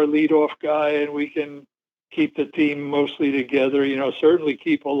can be our leadoff guy and we can keep the team mostly together, certainly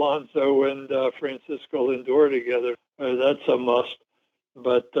keep Alonso and Francisco Lindor together. That's a must.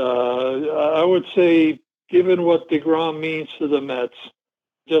 But I would say, given what deGrom means to the Mets,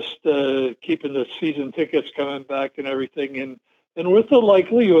 just keeping the season tickets coming back and everything, and with the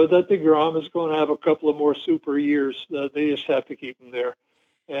likelihood that deGrom is going to have a couple of more super years, they just have to keep him there.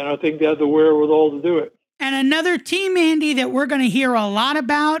 And I think they have the wherewithal to do it. And another team, Andy, that we're going to hear a lot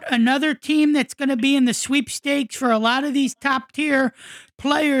about, another team that's going to be in the sweepstakes for a lot of these top-tier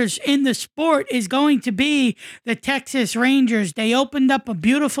players in the sport is going to be the Texas Rangers. They opened up a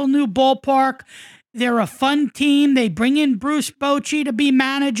beautiful new ballpark. They're a fun team. They bring in Bruce Bochy to be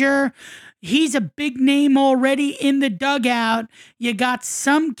manager. He's a big name already in the dugout. You got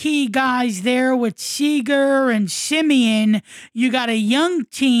some key guys there with Seager and Simeon. You got a young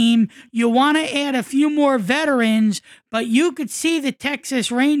team. You want to add a few more veterans, but you could see the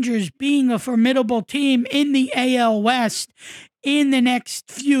Texas Rangers being a formidable team in the AL West in the next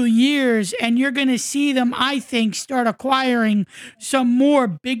few years, and you're going to see them, I think, start acquiring some more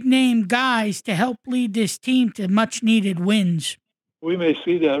big-name guys to help lead this team to much-needed wins. We may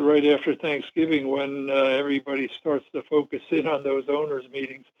see that right after Thanksgiving when everybody starts to focus in on those owners'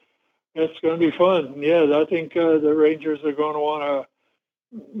 meetings. It's going to be fun. Yeah, I think the Rangers are going to want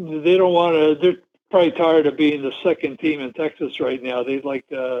to – they don't want to – they're probably tired of being the second team in Texas right now. They'd like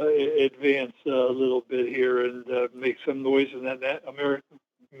to advance a little bit here and make some noise in that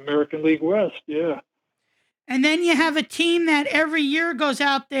American League West, yeah. And then you have a team that every year goes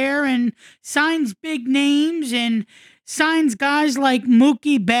out there and signs big names and signs guys like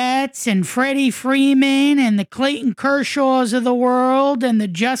Mookie Betts and Freddie Freeman and the Clayton Kershaws of the world and the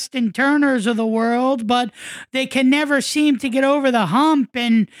Justin Turners of the world, but they can never seem to get over the hump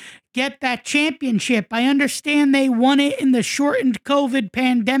and get that championship. I understand they won it in the shortened COVID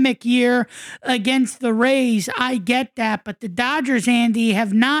pandemic year against the Rays. I get that, but the Dodgers, Andy,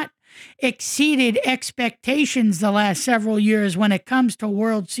 have not exceeded expectations the last several years when it comes to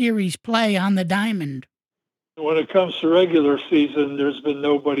World Series play on the diamond. When it comes to regular season, there's been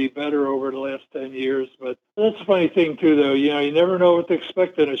nobody better over the last 10 years. But that's a funny thing, too, though. You know, you never know what to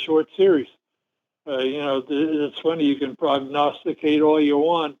expect in a short series. You know, it's funny. You can prognosticate all you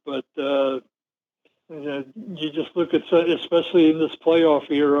want, but you just look at, especially in this playoff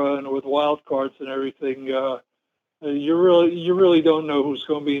era and with wild cards and everything, you really don't know who's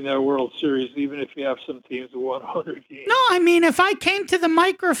going to be in that World Series, even if you have some teams who won 100 games. No, I mean, if I came to the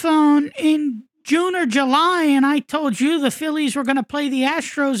microphone in June or July and I told you the Phillies were going to play the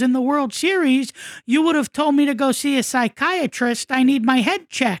Astros in the World Series, you would have told me to go see a psychiatrist. I need my head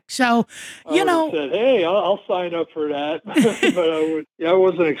checked. So, you know, I said, hey, I'll sign up for that. But I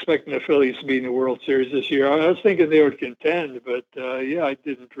wasn't expecting the Phillies to be in the World Series this year. I was thinking they would contend, but I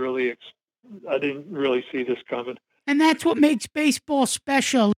didn't really see this coming. And that's what makes baseball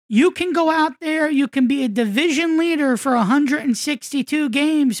special. You can go out there, you can be a division leader for 162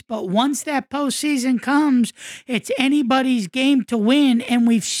 games, but once that postseason comes, it's anybody's game to win, and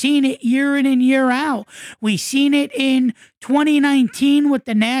we've seen it year in and year out. We've seen it in 2019 with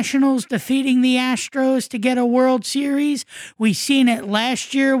the Nationals defeating the Astros to get a World Series. We've seen it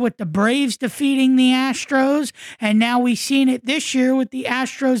last year with the Braves defeating the Astros, and now we've seen it this year with the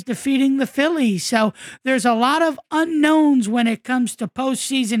Astros defeating the Phillies. So there's a lot of unknowns when it comes to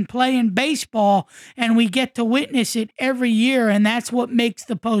postseason play in baseball, and we get to witness it every year, and that's what makes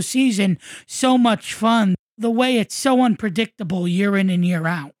the postseason so much fun, the way it's so unpredictable year in and year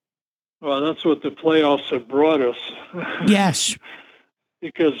out. Well, that's what the playoffs have brought us. Yes.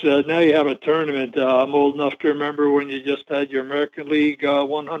 Because now you have a tournament. I'm old enough to remember when you just had your American League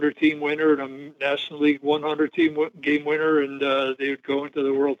 100-team winner and a National League 100-team game winner, and they would go into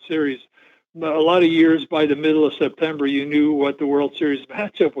the World Series. A lot of years, by the middle of September, you knew what the World Series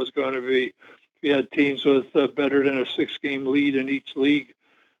matchup was going to be. You had teams with better than a 6-game lead in each league.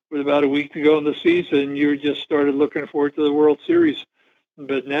 With about a week to go in the season, you just started looking forward to the World Series.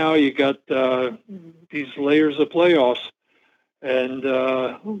 But now you got these layers of playoffs, and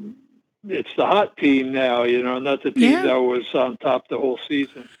it's the hot team now, not the team that was on top the whole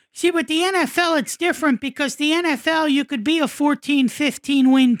season. See, with the NFL, it's different because the NFL, you could be a 14,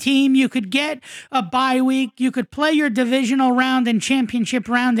 15-win team. You could get a bye week. You could play your divisional round and championship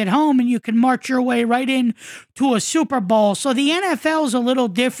round at home, and you can march your way right in to a Super Bowl. So the NFL is a little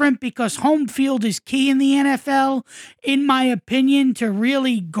different because home field is key in the NFL, in my opinion, to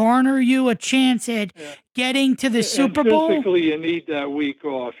really garner you a chance at getting to the Super Bowl. Physically, you need that week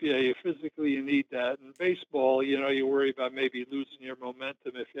off. Yeah, you need that. In baseball, you worry about maybe losing your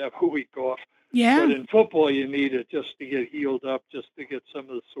momentum if you have a week off. Yeah. But in football, you need it just to get healed up, just to get some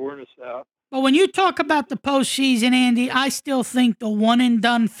of the soreness out. But when you talk about the postseason, Andy, I still think the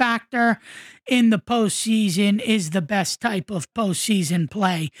one-and-done factor in the postseason is the best type of postseason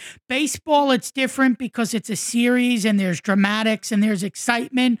play. Baseball, it's different because it's a series and there's dramatics and there's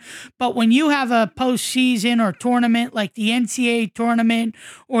excitement. But when you have a postseason or tournament like the NCAA tournament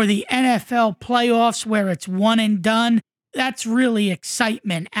or the NFL playoffs where it's one and done, that's really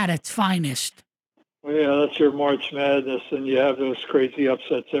excitement at its finest. Well, yeah, that's your March Madness, and you have those crazy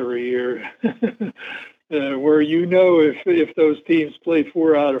upsets every year. where if those teams played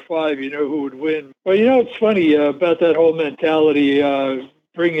 4 out of 5, who would win. Well, it's funny about that whole mentality.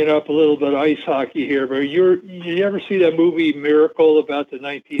 Bringing up a little bit of ice hockey here, but you ever see that movie Miracle about the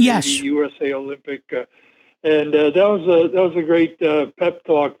 1980 Yes. USA Olympic? And that was a great pep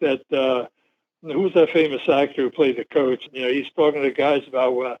talk that who was that famous actor who played the coach? He's talking to guys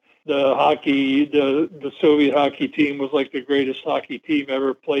about the hockey, the Soviet hockey team was like the greatest hockey team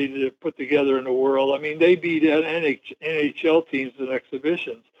ever put together in the world. I mean, they beat NHL teams in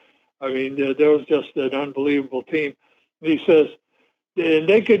exhibitions. I mean, that was just an unbelievable team. And he says, and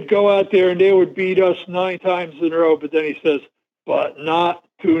they could go out there and they would beat us 9 times in a row, but then he says, but not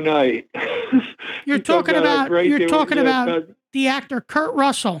tonight. You're talking about the actor Kurt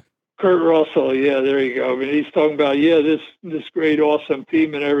Russell. Kurt Russell, yeah, there you go. I mean, he's talking about this great awesome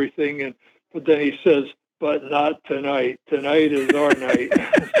team and everything, but then he says, but not tonight. Tonight is our night.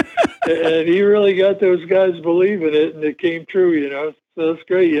 And he really got those guys believing it, and it came true. So that's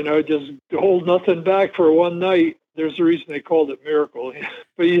great. Just hold nothing back for one night. There's a reason they called it Miracle.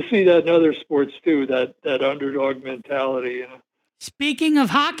 But you see that in other sports too, that underdog mentality. Speaking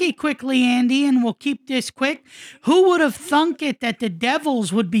of hockey quickly, Andy, and we'll keep this quick, who would have thunk it that the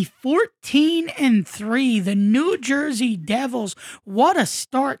Devils would be 14-3? The New Jersey Devils, what a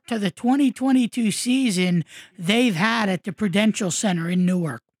start to the 2022 season they've had at the Prudential Center in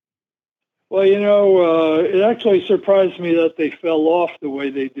Newark. Well, it actually surprised me that they fell off the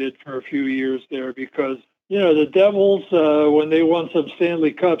way they did for a few years there because the Devils, when they won some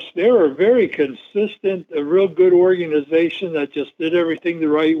Stanley Cups, they were a very consistent, a real good organization that just did everything the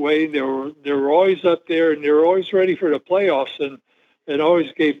right way. They were always up there, and they were always ready for the playoffs, and it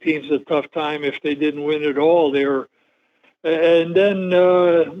always gave teams a tough time if they didn't win at all. And then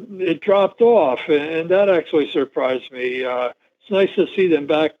it dropped off, and that actually surprised me. It's nice to see them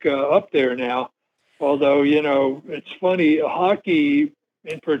back up there now. Although, it's funny, hockey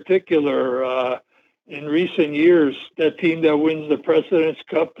in particular, in recent years, that team that wins the President's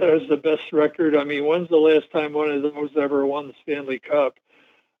Cup has the best record. I mean, when's the last time one of those ever won the Stanley Cup?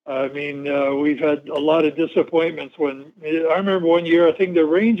 I mean, we've had a lot of disappointments. I remember one year, I think the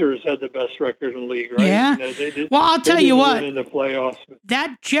Rangers had the best record in the league, right? Yeah. Well, I'll tell you what. In the playoffs.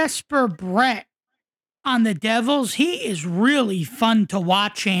 That Jesper Brett on the Devils, he is really fun to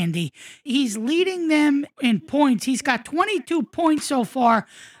watch, Andy. He's leading them in points. He's got 22 points so far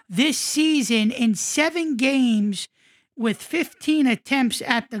this season in 7 games with 15 attempts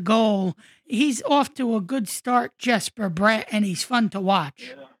at the goal. He's off to a good start, Jesper Brett, and he's fun to watch.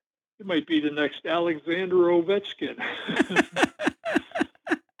 Yeah. It might be the next Alexander Ovechkin.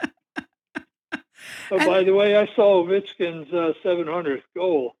 By the way, I saw Ovechkin's 700th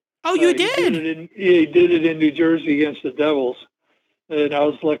goal. Oh, you did? He did it in New Jersey against the Devils. And I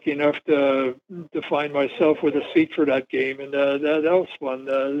was lucky enough to find myself with a seat for that game, and that was fun.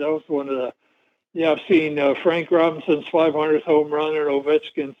 That was one of the. Yeah, I've seen Frank Robinson's 500th home run and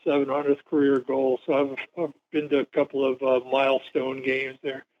Ovechkin's 700th career goal. So I've been to a couple of milestone games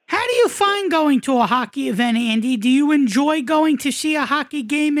there. How do you find going to a hockey event, Andy? Do you enjoy going to see a hockey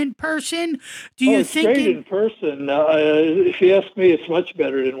game in person? It's great in person. If you ask me, it's much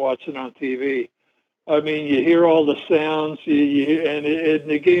better than watching on TV. I mean, you hear all the sounds, and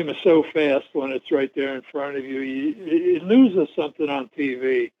the game is so fast when it's right there in front of you. It loses something on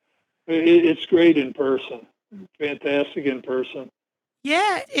TV. It's great in person. Fantastic in person.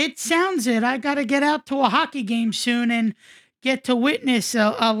 Yeah, it sounds it. I got to get out to a hockey game soon and get to witness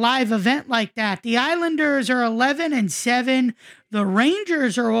a live event like that. The Islanders are 11-7. The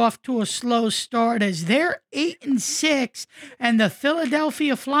Rangers are off to a slow start as they're 8-6, and the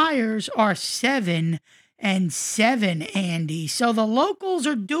Philadelphia Flyers are 7-7, Andy. So the locals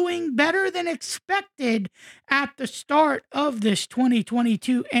are doing better than expected at the start of this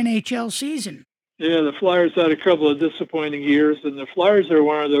 2022 NHL season. Yeah, the Flyers had a couple of disappointing years, and the Flyers are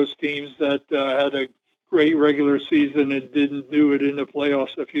one of those teams that had a great regular season and didn't do it in the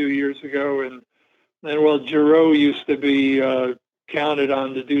playoffs a few years ago. And Giroux used to be counted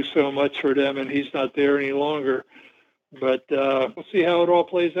on to do so much for them, and he's not there any longer. But we'll see how it all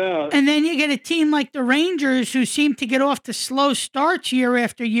plays out. And then you get a team like the Rangers who seem to get off to slow starts year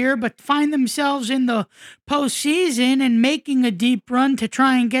after year, but find themselves in the postseason and making a deep run to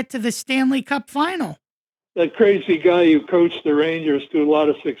try and get to the Stanley Cup final. That crazy guy who coached the Rangers to a lot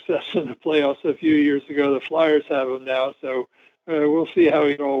of success in the playoffs a few years ago. The Flyers have him now, so we'll see how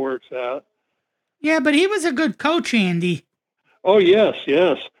it all works out. Yeah, but he was a good coach, Andy. Oh, yes.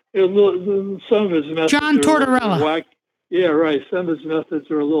 Some of his methods John Tortorella. Wacky. Yeah, right. Some of his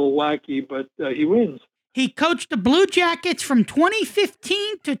methods are a little wacky, but he wins. He coached the Blue Jackets from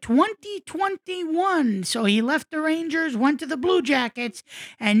 2015 to 2021. So he left the Rangers, went to the Blue Jackets,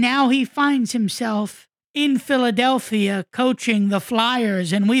 and now he finds himself in Philadelphia coaching the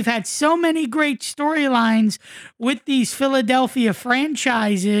Flyers. And we've had so many great storylines with these Philadelphia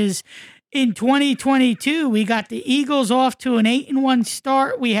franchises. In 2022, we got the Eagles off to an 8-1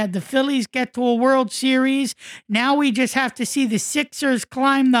 start. We had the Phillies get to a World Series. Now we just have to see the Sixers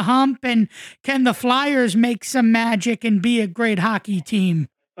climb the hump, and can the Flyers make some magic and be a great hockey team?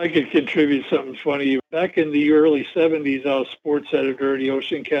 I could contribute something funny. Back in the early 70s, I was sports editor of the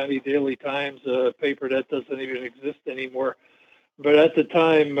Ocean County Daily Times, a paper that doesn't even exist anymore. But at the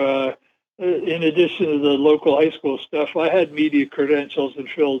time, in addition to the local high school stuff, I had media credentials in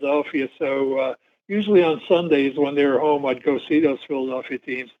Philadelphia. So usually on Sundays when they were home, I'd go see those Philadelphia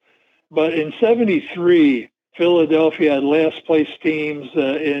teams. But in 73, Philadelphia had last place teams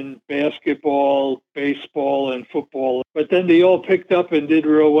in basketball, baseball, and football. But then they all picked up and did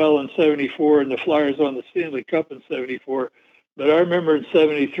real well in 74, and the Flyers won the Stanley Cup in 74. But I remember in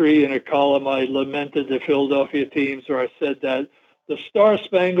 73 in a column, I lamented the Philadelphia teams, where I said that the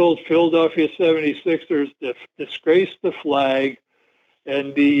Star-Spangled Philadelphia 76ers disgraced the flag,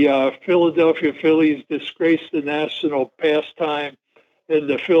 and the Philadelphia Phillies disgraced the national pastime, and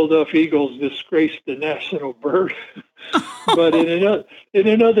the Philadelphia Eagles disgraced the national bird. But in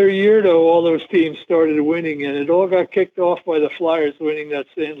another year, though, all those teams started winning, and it all got kicked off by the Flyers winning that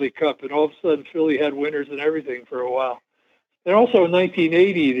Stanley Cup, and all of a sudden Philly had winners and everything for a while. And also in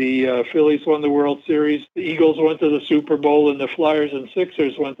 1980, the Phillies won the World Series. The Eagles went to the Super Bowl, and the Flyers and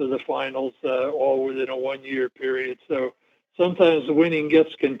Sixers went to the finals, all within a one-year period. So sometimes winning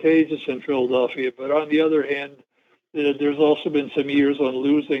gets contagious in Philadelphia. But on the other hand, there's also been some years when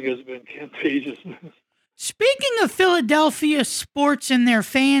losing has been contagious. Speaking of Philadelphia sports and their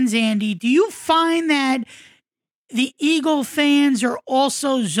fans, Andy, do you find that the Eagle fans are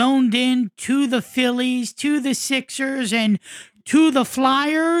also zoned in to the Phillies, to the Sixers, and to the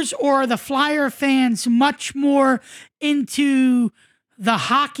Flyers? Or are the Flyer fans much more into the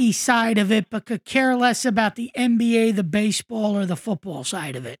hockey side of it, but could care less about the NBA, the baseball, or the football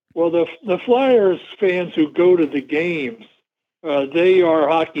side of it? Well, the Flyers fans who go to the games, they are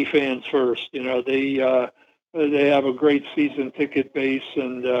hockey fans first. You know, they have a great season ticket base,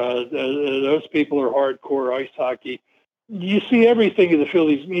 and those people are hardcore ice hockey. You see everything of the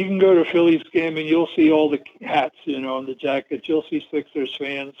Phillies. You can go to a Phillies game, and you'll see all the hats, you know, and the jackets. You'll see Sixers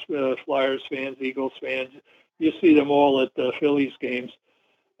fans, Flyers fans, Eagles fans. You see them all at the Phillies games.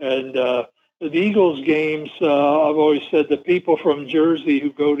 And the Eagles games, I've always said the people from Jersey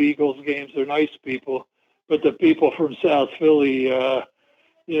who go to Eagles games are nice people, but the people from South Philly,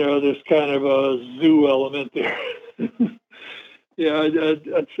 you know, there's kind of a zoo element there. Yeah,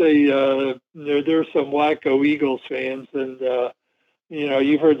 I'd say there's some wacko Eagles fans, and you know,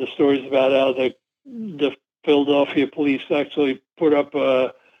 you've heard the stories about how the Philadelphia police actually put up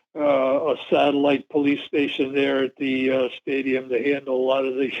a satellite police station there at the stadium to handle a lot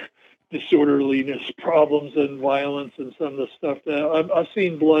of the disorderliness problems and violence and some of the stuff that I've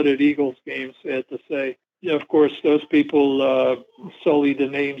seen blood at Eagles games, I have to say. Yeah, of course, those people sully the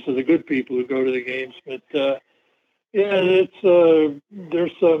names of the good people who go to the games. But, yeah,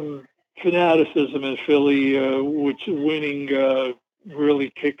 there's some fanaticism in Philly, which winning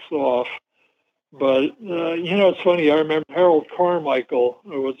really kicks off. But, you know, it's funny. I remember Harold Carmichael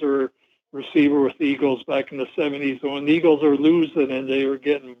was a receiver with the Eagles back in the 70s. When the Eagles were losing and they were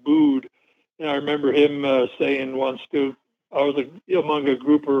getting booed, and I remember him saying once to, I was among a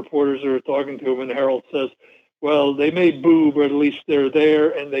group of reporters who were talking to him, and Harold says, well, they may boo, but at least they're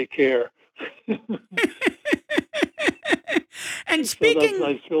there and they care. And So speaking, that's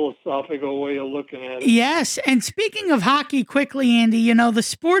a nice philosophical way of looking at it. yes, and speaking of hockey quickly, Andy, you know, the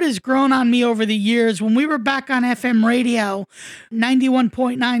sport has grown on me over the years. When we were back on FM radio,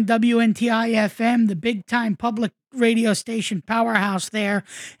 91.9 WNTI FM, the big time public radio station powerhouse there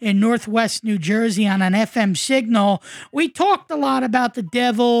in Northwest New Jersey on an FM signal, we talked a lot about the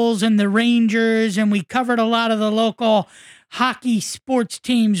Devils and the Rangers, and we covered a lot of the local hockey sports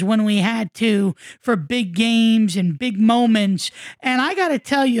teams when we had to for big games and big moments. And I got to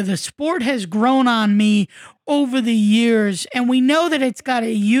tell you, the sport has grown on me over the years, and we know that it's got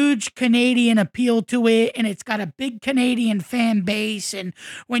a huge Canadian appeal to it, and it's got a big Canadian fan base. And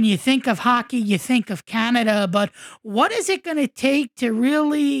when you think of hockey, you think of Canada. But what is it going to take to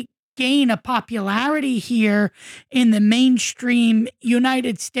really gain a popularity here in the mainstream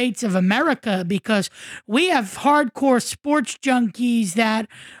United States of America? Because we have hardcore sports junkies that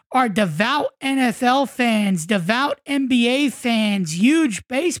are devout NFL fans, devout NBA fans, huge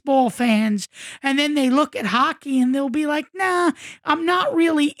baseball fans, and then they look at hockey and they'll be like, nah, I'm not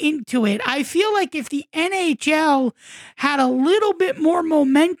really into it. I feel like if the NHL had a little bit more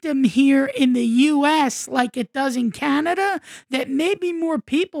momentum here in the U.S. like it does in Canada, that maybe more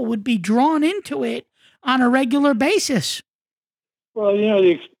people would be drawn into it on a regular basis. Well,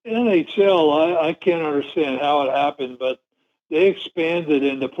 the NHL, I can't understand how it happened, but they expanded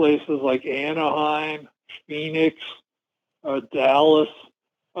into places like Anaheim, Phoenix, Dallas.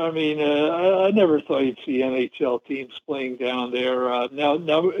 I mean, I never thought you'd see NHL teams playing down there.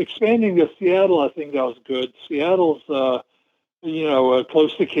 Now expanding to Seattle, I think that was good. Seattle's,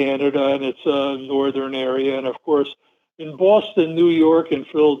 close to Canada, and it's a northern area. And, of course, in Boston, New York, and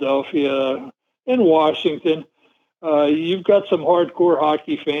Philadelphia, and Washington, you've got some hardcore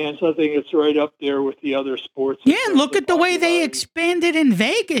hockey fans. I think it's right up there with the other sports. Yeah, and look at the way they expanded in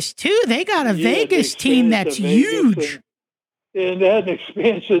Vegas, too. They got a Vegas team that's huge. And they had an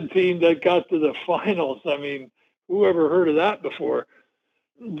expansion team that got to the finals. I mean, who ever heard of that before?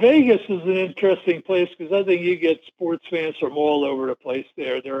 Vegas is an interesting place because I think you get sports fans from all over the place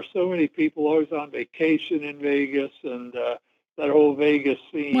there. There are so many people always on vacation in Vegas, and that whole Vegas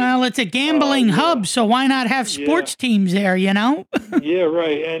scene. Well, it's a gambling hub, so why not have sports teams there, Yeah,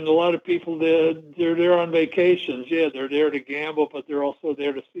 right. And a lot of people, they're there on vacations. Yeah, they're there to gamble, but they're also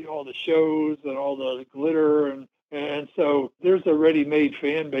there to see all the shows and all the glitter. And so there's a ready-made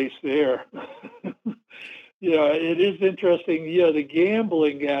fan base there. It is interesting. The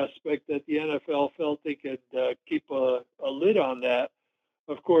gambling aspect that the NFL felt they could keep a lid on that.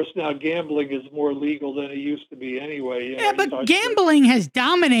 Of course, now gambling is more legal than it used to be anyway. But gambling has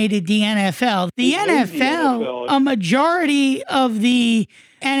dominated the NFL. The NFL, a majority of the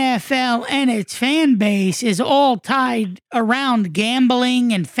NFL and its fan base is all tied around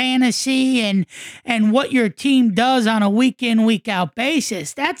gambling and fantasy and what your team does on a week-in, week-out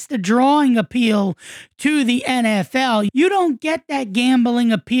basis. That's the drawing appeal to the NFL. You don't get that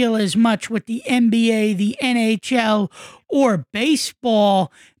gambling appeal as much with the NBA, the NHL, or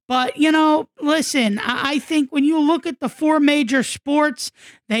baseball. But, listen, I think when you look at the four major sports,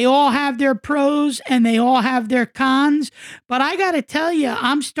 they all have their pros and they all have their cons. But I got to tell you,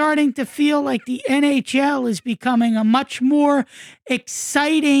 I'm starting to feel like the NHL is becoming a much more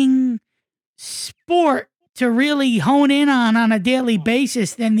exciting sport to really hone in on a daily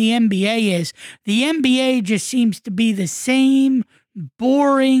basis than the NBA is. The NBA just seems to be the same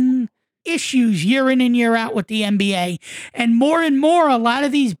boring issues year in and year out with the NBA. And more, a lot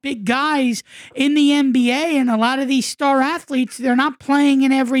of these big guys in the NBA and a lot of these star athletes, they're not playing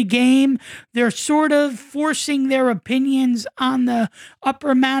in every game. They're sort of forcing their opinions on the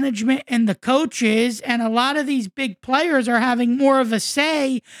upper management and the coaches. And a lot of these big players are having more of a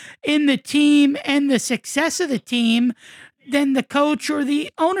say in the team and the success of the team than the coach or the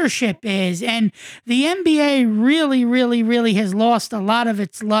ownership is. And the NBA really, really, really has lost a lot of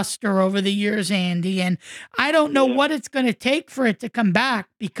its luster over the years, Andy. And I don't know what it's going to take for it to come back,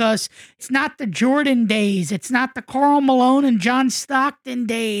 because it's not the Jordan days. It's not the Karl Malone and John Stockton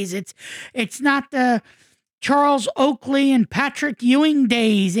days. It's not the Charles Oakley and Patrick Ewing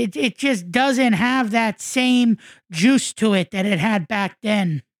days. It just doesn't have that same juice to it that it had back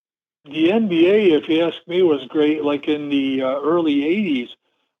then. The NBA, if you ask me, was great, like in the early 80s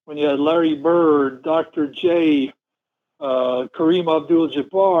when you had Larry Bird, Dr. J, Kareem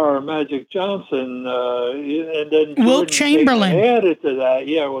Abdul-Jabbar, Magic Johnson, and then Wilt Chamberlain. Added to that.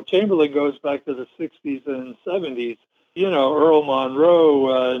 Yeah, well, Chamberlain goes back to the 60s and 70s. Earl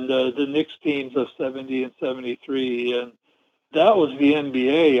Monroe and the Knicks teams of 70 and 73. And that was the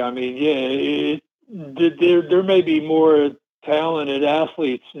NBA. I mean, there may be more talented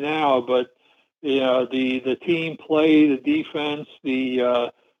athletes now, but the team play, the defense,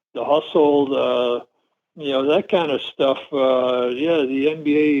 the hustle, that kind of stuff. The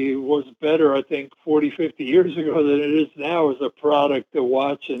NBA was better, I think, 40, 50 years ago than it is now as a product to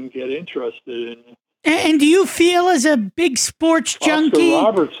watch and get interested in. And do you feel, as a big sports junkie?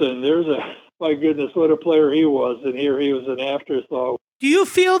 Oscar Robertson, my goodness, what a player he was, and here he was an afterthought. Do you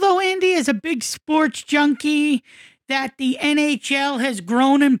feel, though, Andy, as a big sports junkie, that the NHL has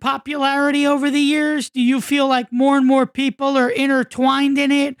grown in popularity over the years? Do you feel like more and more people are intertwined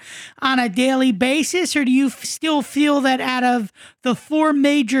in it on a daily basis? Or do you still feel that out of the four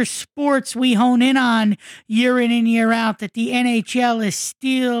major sports we hone in on year in and year out, that the NHL is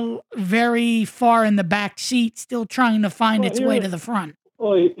still very far in the back seat, still trying to find its way to the front?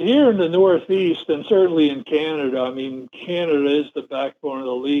 Well, here in the Northeast, and certainly in Canada, I mean, Canada is the backbone of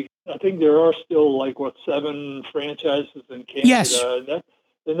the league. I think there are still 7 franchises in Canada. Yes.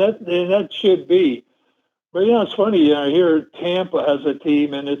 and that should be. But it's funny. Here Tampa has a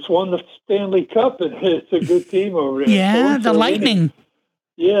team, and it's won the Stanley Cup, and it's a good team over there. Yeah, the Lightning.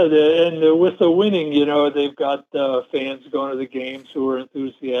 Yeah, with the winning, they've got fans going to the games who are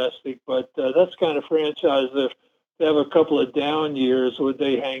enthusiastic. But that's kind of franchise. If they have a couple of down years, would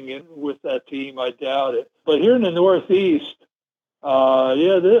they hang in with that team? I doubt it. But here in the Northeast,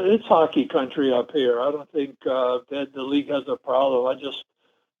 it's hockey country up here. I don't think that the league has a problem. I just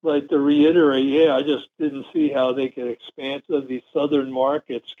like to reiterate, I just didn't see how they could expand to these southern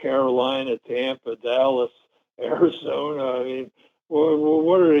markets, Carolina, Tampa, Dallas, Arizona. I mean,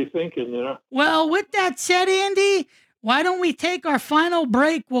 what are they thinking, Well, with that said, Andy, why don't we take our final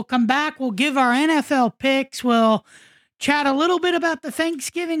break? We'll come back. We'll give our NFL picks. We'll chat a little bit about the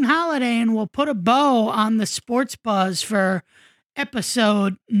Thanksgiving holiday, and we'll put a bow on the Sports Buzz for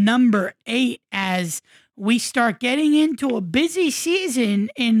episode number 8 as we start getting into a busy season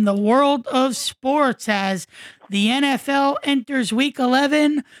in the world of sports as the NFL enters week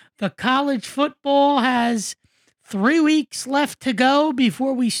 11. The college football has 3 weeks left to go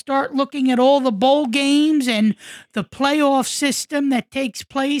before we start looking at all the bowl games and the playoff system that takes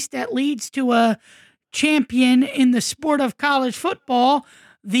place that leads to a champion in the sport of college football.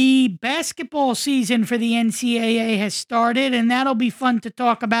 The basketball season for the NCAA has started, and that'll be fun to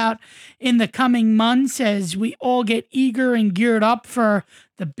talk about in the coming months as we all get eager and geared up for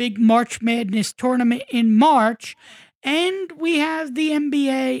the big March Madness tournament in March. And we have the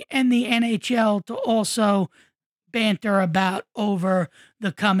NBA and the NHL to also banter about over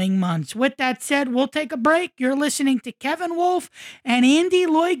the coming months. With that said, we'll take a break. You're listening to Kevin Wolf and Andy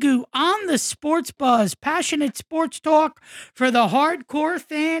Loigu on the Sports Buzz. Passionate sports talk for the hardcore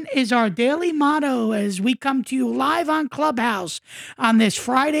fan is our daily motto as we come to you live on Clubhouse on this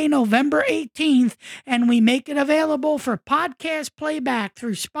Friday, November 18th, and we make it available for podcast playback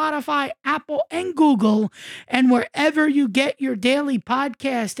through Spotify, Apple, and Google, and wherever you get your daily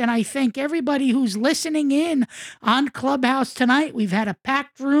podcast. And I thank everybody who's listening in on Clubhouse tonight. We've had a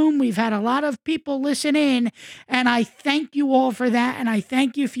packed room. We've had a lot of people listen in, and I thank you all for that, and I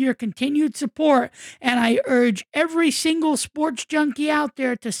thank you for your continued support, and I urge every single sports junkie out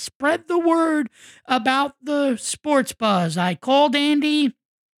there to spread the word about the Sports Buzz. I called Andy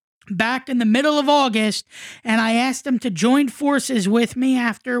back in the middle of August, and I asked him to join forces with me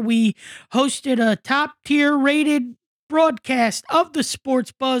after we hosted a top-tier rated broadcast of the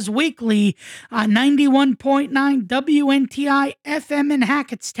Sports Buzz Weekly on 91.9 WNTI FM in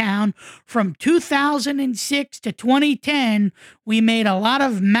Hackettstown from 2006 to 2010. We made a lot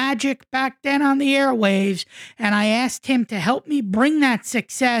of magic back then on the airwaves, and I asked him to help me bring that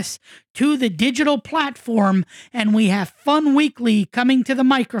success to the digital platform, and we have Fun Weekly coming to the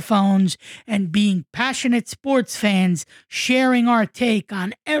microphones and being passionate sports fans, sharing our take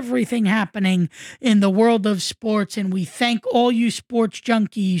on everything happening in the world of sports. And we thank all you sports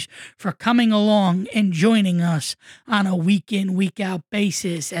junkies for coming along and joining us on a week in, week out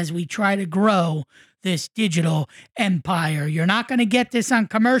basis as we try to grow this digital empire. You're not going to get this on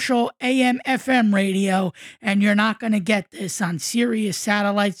commercial AM FM radio, and you're not going to get this on Sirius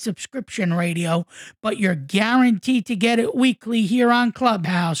satellite subscription radio, but you're guaranteed to get it weekly here on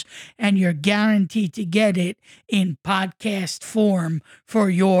Clubhouse, and you're guaranteed to get it in podcast form for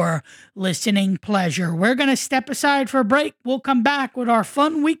your listening pleasure. We're going to step aside for a break. We'll come back with our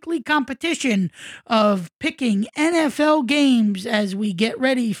fun weekly competition of picking NFL games as we get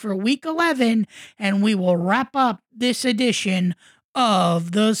ready for week 11, and we will wrap up this edition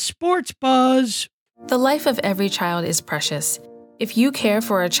of the Sports Buzz. The life of every child is precious. If you care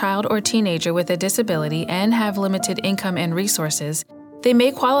for a child or teenager with a disability and have limited income and resources, they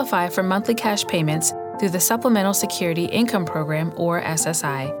may qualify for monthly cash payments through the Supplemental Security Income Program, or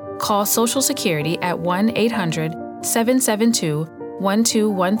SSI. Call Social Security at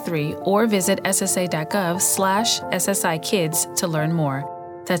 1-800-772-1213 or visit ssa.gov/SSI Kids to learn more.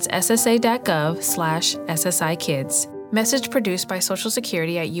 That's ssa.gov/SSI Kids. Message produced by Social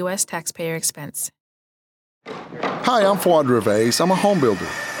Security at U.S. taxpayer expense. Hi, I'm Fuad Reves. I'm a home builder,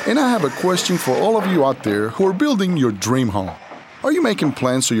 and I have a question for all of you out there who are building your dream home. Are you making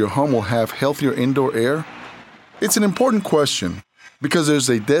plans so your home will have healthier indoor air? It's an important question because there's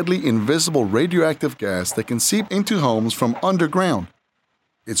a deadly invisible radioactive gas that can seep into homes from underground.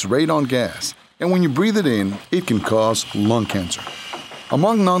 It's radon gas, and when you breathe it in, it can cause lung cancer.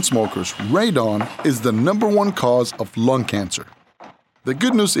 Among non-smokers, radon is the #1 cause of lung cancer. The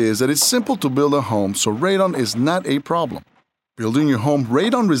good news is that it's simple to build a home, so radon is not a problem. Building your home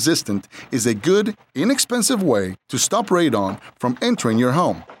radon-resistant is a good, inexpensive way to stop radon from entering your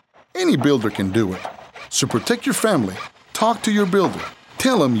home. Any builder can do it. So protect your family. Talk to your builder.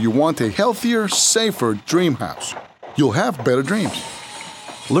 Tell them you want a healthier, safer dream house. You'll have better dreams.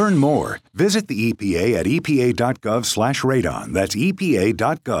 Learn more. Visit the EPA at epa.gov/radon. That's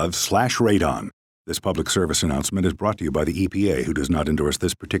epa.gov/radon. This public service announcement is brought to you by the EPA, who does not endorse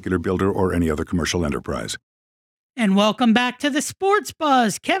this particular builder or any other commercial enterprise. And welcome back to the Sports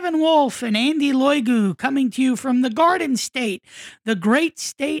Buzz. Kevin Wolf and Andy Loigu coming to you from the Garden State, the great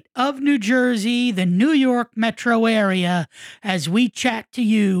state of New Jersey, the New York metro area, as we chat to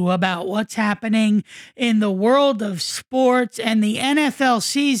you about what's happening in the world of sports. And the NFL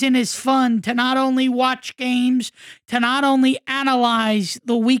season is fun to not only watch games, to not only analyze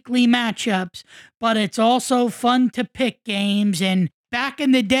the weekly matchups, but it's also fun to pick games. And back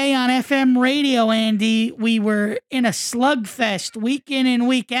in the day on FM radio, Andy, we were in a slugfest week in and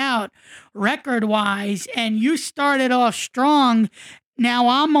week out, record-wise, and you started off strong. Now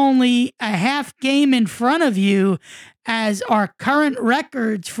I'm only a half game in front of you as our current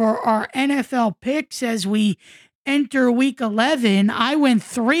records for our NFL picks as we enter week 11. I went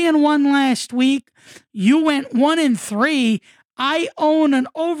 3-1 last week. You went 1-3. I own an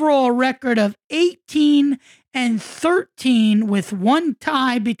overall record of 18-13 with one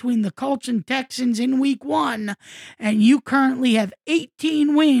tie between the Colts and Texans in week 1. And you currently have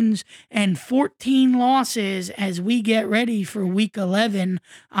 18 wins and 14 losses as we get ready for week 11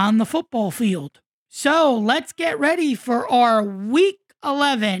 on the football field. So let's get ready for our week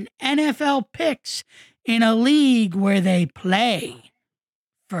 11 NFL picks in a league where they play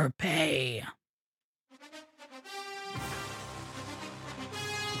for pay.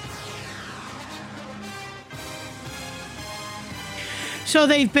 So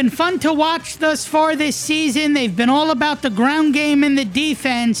they've been fun to watch thus far this season. They've been all about the ground game and the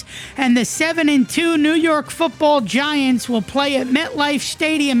defense. And the 7-2 New York Football Giants will play at MetLife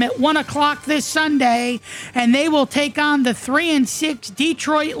Stadium at 1 o'clock this Sunday. And they will take on the 3-6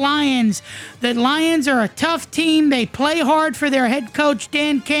 Detroit Lions. The Lions are a tough team. They play hard for their head coach,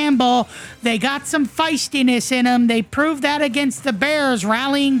 Dan Campbell. They got some feistiness in them. They proved that against the Bears,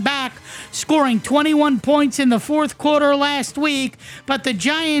 rallying back, scoring 21 points in the fourth quarter last week. But the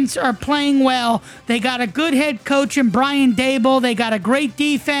Giants are playing well. They got a good head coach in Brian Daboll. They got a great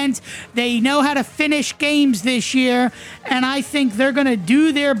defense. They know how to finish games this year. And I think they're going to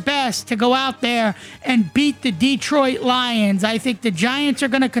do their best to go out there and beat the Detroit Lions. I think the Giants are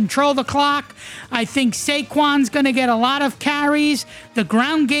going to control the clock. I think Saquon's going to get a lot of carries. The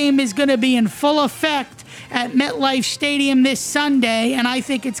ground game is going to be in full effect at MetLife Stadium this Sunday, and I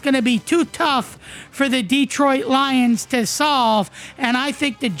think it's going to be too tough for the Detroit Lions to solve. And I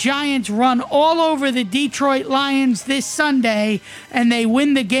think the Giants run all over the Detroit Lions this Sunday, and they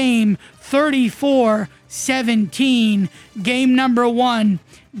win the game 34-17. Game number 1.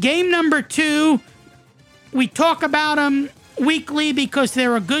 Game number 2, we talk about them weekly because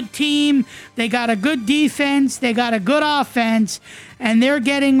they're a good team. They got a good defense. They got a good offense. And they're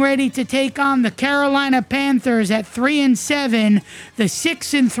getting ready to take on the Carolina Panthers at 3-7, the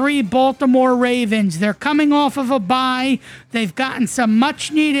 6-3 Baltimore Ravens. They're coming off of a bye. They've gotten some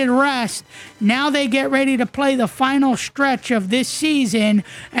much-needed rest. Now they get ready to play the final stretch of this season,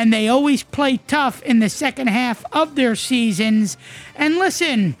 and they always play tough in the second half of their seasons. And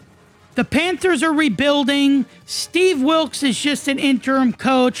listen, the Panthers are rebuilding. Steve Wilks is just an interim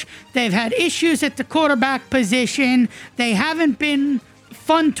coach. They've had issues at the quarterback position. They haven't been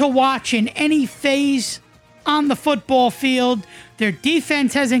fun to watch in any phase on the football field. Their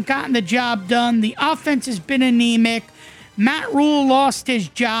defense hasn't gotten the job done. The offense has been anemic. Matt Rule lost his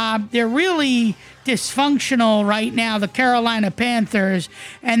job. They're really dysfunctional right now, the Carolina Panthers,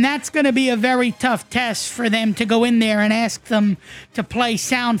 and that's going to be a very tough test for them to go in there and ask them to play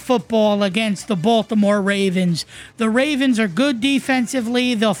sound football against the Baltimore Ravens. The Ravens are good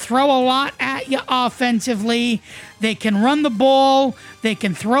defensively. They'll throw a lot at you offensively. They can run the ball. They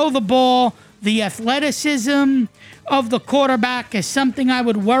can throw the ball. The athleticism of the quarterback is something I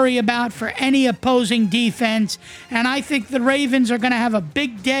would worry about for any opposing defense. And I think the Ravens are going to have a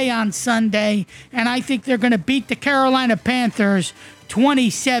big day on Sunday. And I think they're going to beat the Carolina Panthers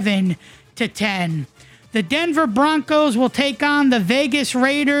 27-10. The Denver Broncos will take on the Vegas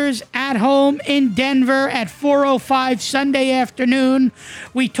Raiders at home in Denver at 4:05 Sunday afternoon.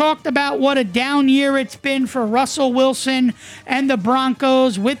 We talked about what a down year it's been for Russell Wilson and the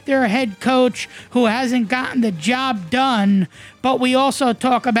Broncos with their head coach who hasn't gotten the job done. But we also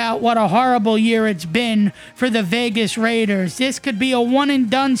talk about what a horrible year it's been for the Vegas Raiders. This could be a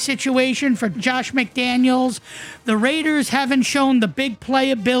one-and-done situation for Josh McDaniels. The Raiders haven't shown the big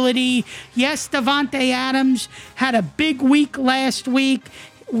playability. Yes, Davante Adams had a big week last week.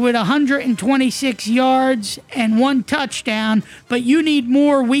 with 126 yards and 1 touchdown, but you need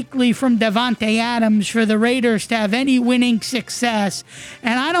more weekly from Davante Adams for the Raiders to have any winning success.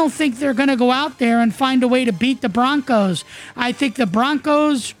 And I don't think they're going to go out there and find a way to beat the Broncos. I think the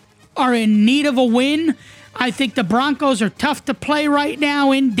Broncos are in need of a win. I think the Broncos are tough to play right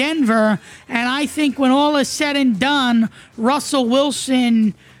now in Denver, and I think when all is said and done, Russell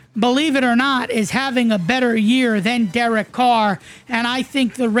Wilson, believe it or not, is having a better year than Derek Carr, and I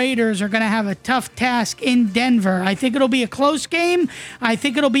think the Raiders are going to have a tough task in Denver. I think it'll be a close game. I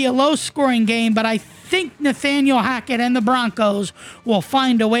think it'll be a low-scoring game, but I think Nathaniel Hackett and the Broncos will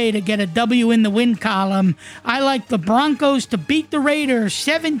find a way to get a W in the win column. I like the Broncos to beat the Raiders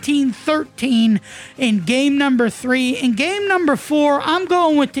 17-13 in game number 3. In game number 4, I'm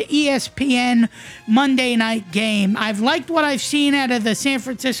going with the ESPN Monday night game. I've liked what I've seen out of the San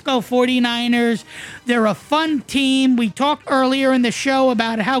Francisco 49ers. They're a fun team. We talked earlier in the show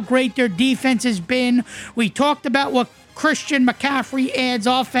about how great their defense has been. We talked about what Christian McCaffrey adds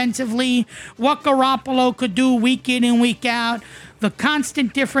offensively, what Garoppolo could do week in and week out, the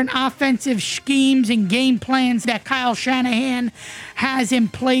constant different offensive schemes and game plans that Kyle Shanahan has in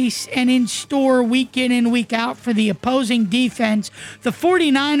place and in store week in and week out for the opposing defense. The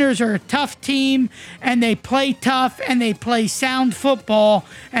 49ers are a tough team, and they play tough, and they play sound football,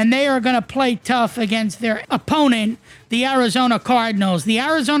 and they are going to play tough against their opponent, the Arizona Cardinals. The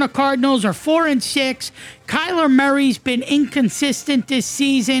Arizona Cardinals are 4-6. Kyler Murray's been inconsistent this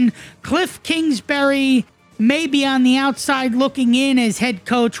season. Cliff Kingsbury may be on the outside looking in as head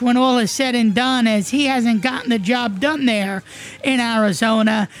coach when all is said and done, as he hasn't gotten the job done there in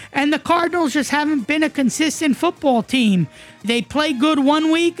Arizona. And the Cardinals just haven't been a consistent football team. They play good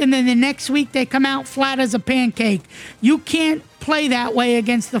one week, and then the next week they come out flat as a pancake. You can't play that way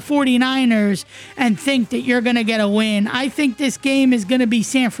against the 49ers and think that you're going to get a win. I think this game is going to be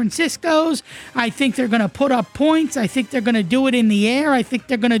San Francisco's. I think they're going to put up points. I think they're going to do it in the air. I think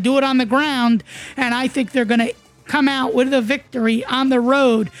they're going to do it on the ground. And I think they're going to come out with a victory on the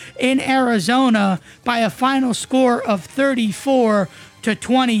road in Arizona by a final score of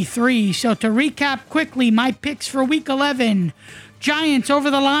 34-23. So to recap quickly, my picks for Week 11, Giants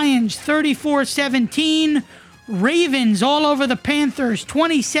over the Lions 34-17. Ravens all over the Panthers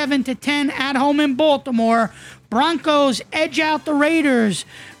 27-10 at home in Baltimore. Broncos edge out the Raiders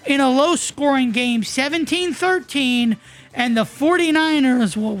in a low-scoring game 17-13. And the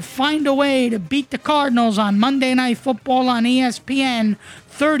 49ers will find a way to beat the Cardinals on Monday Night Football on ESPN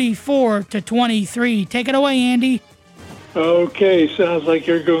 34-23. Take it away, Andy. Okay, sounds like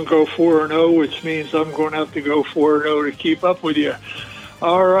you're going to go 4-0, which means I'm going to have to go 4-0 to keep up with you.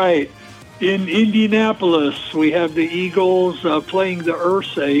 All right. In Indianapolis, we have the Eagles playing the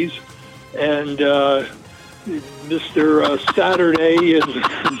Ursays, and Mr. Saturday is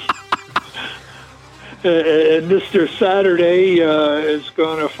Mr. Saturday is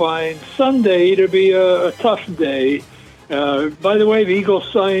going to find Sunday to be a tough day. By the way, the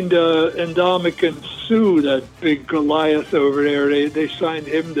Eagles signed Ndamukong Suh, that big Goliath over there. They signed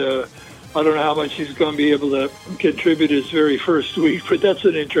him to, I don't know how much he's going to be able to contribute his very first week, but that's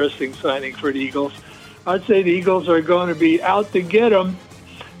an interesting signing for the Eagles. I'd say the Eagles are going to be out to get him,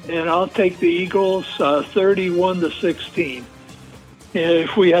 and I'll take the Eagles 31-16. And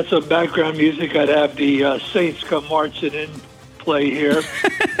if we had some background music, I'd have the Saints come marching in play here.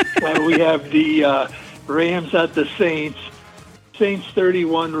 We have the Rams at the Saints. Saints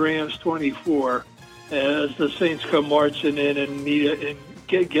 31, Rams 24. As the Saints come marching in and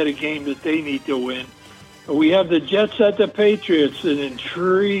get a game that they need to win. We have the Jets at the Patriots, an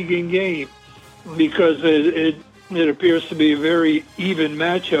intriguing game because it appears to be a very even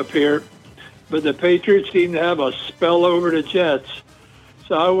matchup here. But the Patriots seem to have a spell over the Jets.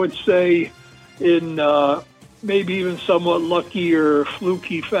 So I would say in maybe even somewhat lucky or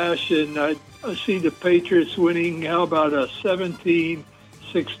fluky fashion, I see the Patriots winning. How about a 17-16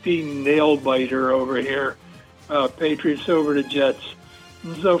 nail-biter over here? Patriots over the Jets.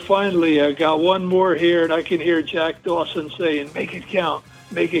 And so finally, I got one more here, and I can hear Jack Dawson saying, make it count,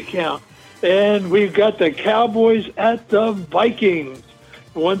 make it count. And we've got the Cowboys at the Vikings.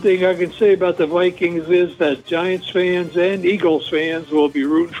 One thing I can say about the Vikings is that Giants fans and Eagles fans will be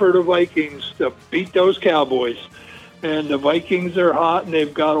rooting for the Vikings to beat those Cowboys. And the Vikings are hot, and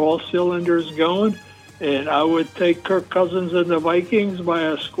they've got all cylinders going. And I would take Kirk Cousins and the Vikings by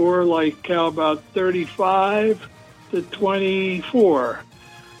a score like how about 35-24.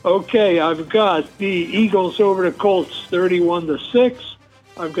 Okay, I've got the Eagles over the Colts 31-6.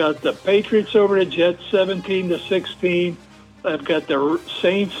 I've got the Patriots over the Jets 17-16. I've got the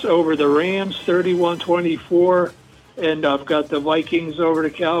Saints over the Rams 31-24. And I've got the Vikings over the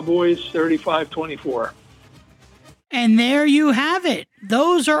Cowboys, 35-24. And there you have it.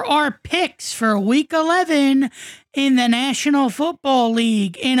 Those are our picks for Week 11 in the National Football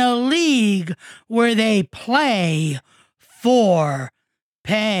League, in a league where they play for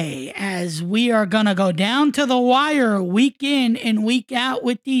pay, as we are going to go down to the wire week in and week out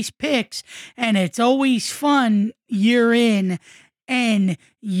with these picks. And it's always fun year in and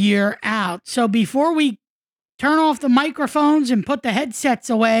year out. So before we turn off the microphones and put the headsets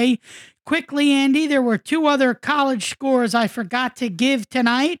away, quickly, Andy, there were two other college scores I forgot to give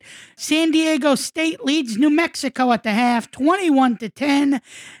tonight. San Diego State leads New Mexico at the half, 21-10,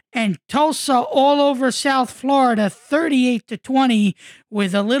 and Tulsa all over South Florida, 38-20,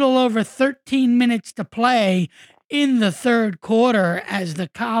 with a little over 13 minutes to play in the third quarter as the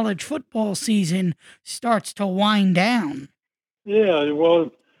college football season starts to wind down. Yeah, well,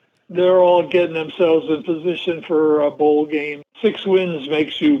 they're all getting themselves in position for a bowl game. 6 wins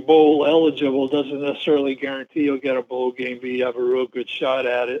makes you bowl eligible, doesn't necessarily guarantee you'll get a bowl game, but you have a real good shot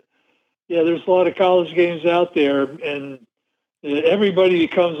at it. Yeah, there's a lot of college games out there, and everybody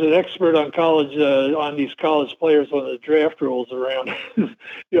becomes an expert on college, on these college players when the draft rolls around.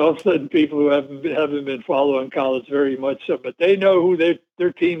 All of a sudden, people who haven't been following college very much, but they know who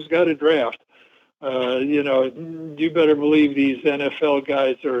their team's got to draft. You better believe these NFL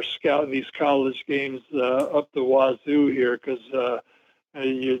guys are scouting these college games up the wazoo here because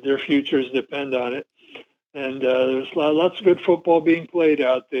their futures depend on it. And there's lots of good football being played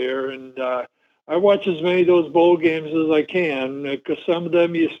out there. And I watch as many of those bowl games as I can because some of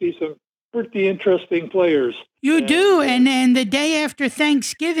them you see some pretty interesting players. You do, and the day after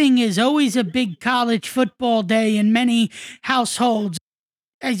Thanksgiving is always a big college football day in many households.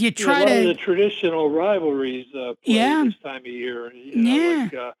 As you try a lot of the traditional rivalries play this time of year.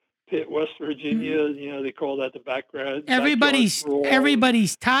 Like Pitt, West Virginia. They call that the background.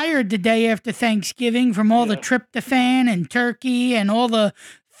 Everybody's tired the day after Thanksgiving from all the tryptophan and turkey and all the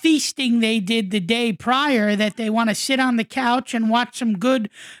feasting they did the day prior, that they want to sit on the couch and watch some good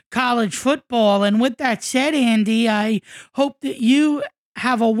college football. And with that said, Andy, I hope that you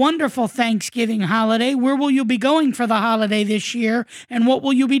have a wonderful Thanksgiving holiday. Where will you be going for the holiday this year, and what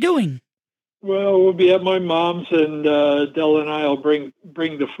will you be doing? Well, we'll be at my mom's, and Della and I will bring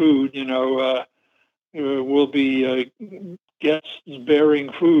the food. We'll be guests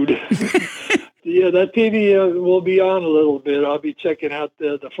bearing food. Yeah, that TV will be on a little bit. I'll be checking out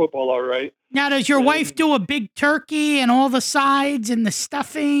the football, all right. Now, does your wife do a big turkey and all the sides and the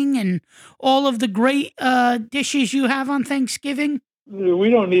stuffing and all of the great dishes you have on Thanksgiving? We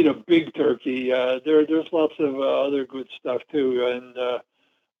don't need a big turkey. There's lots of other good stuff too, and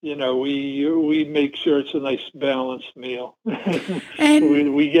we make sure it's a nice balanced meal.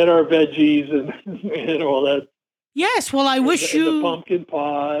 And we get our veggies and all that. Yes, well, I wish you the pumpkin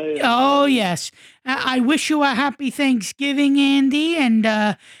pie. Oh yes, I wish you a happy Thanksgiving, Andy, and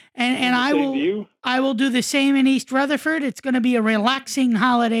I will do the same in East Rutherford. It's going to be a relaxing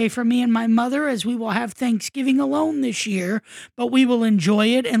holiday for me and my mother, as we will have Thanksgiving alone this year, but we will enjoy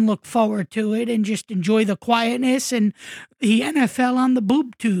it and look forward to it and just enjoy the quietness and the NFL on the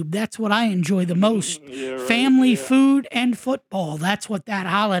boob tube. That's what I enjoy the most. Yeah, right, family, food, and football. That's what that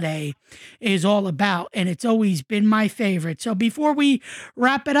holiday is all about, and it's always been my favorite. So before we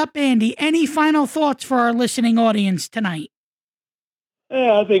wrap it up, Andy, any final thoughts for our listening audience tonight?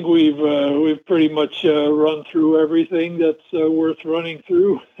 Yeah, I think we've pretty much run through everything that's worth running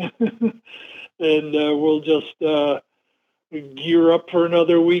through, and we'll just gear up for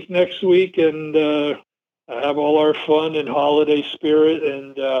another week next week and have all our fun and holiday spirit.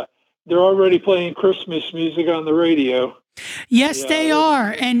 And they're already playing Christmas music on the radio. Yes, they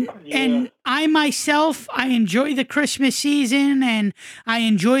are. And I myself, I enjoy the Christmas season, and I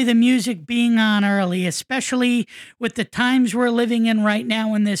enjoy the music being on early, especially with the times we're living in right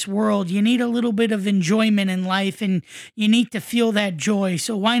now in this world. You need a little bit of enjoyment in life, and you need to feel that joy.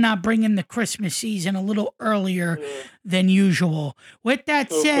 So why not bring in the Christmas season a little earlier than usual? With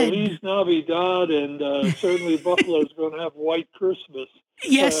that said, Feliz Navidad, and certainly Buffalo's going to have White Christmas.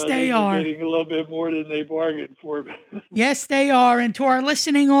 Yes, they are. Getting a little bit more than they bargained for. Yes, they are. And to our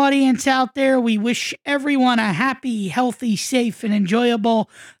listening audience out there, we wish everyone a happy, healthy, safe, and enjoyable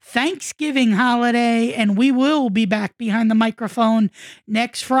Thanksgiving holiday. And we will be back behind the microphone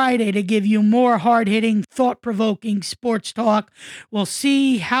next Friday to give you more hard-hitting, thought-provoking sports talk. We'll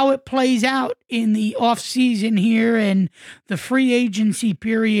see how it plays out in the off-season here and the free agency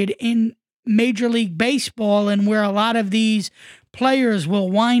period in Major League Baseball, and where a lot of these players will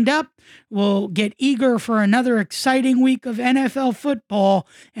wind up. We'll get eager for another exciting week of NFL football,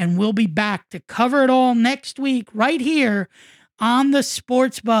 and we'll be back to cover it all next week right here on the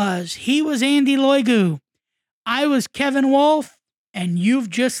Sports Buzz. He was Andy Loigu. I was Kevin Wolf, and you've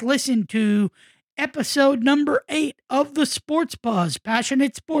just listened to episode number 8 of the Sports Buzz,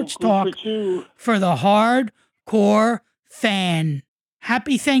 passionate sports talk for the hardcore fan.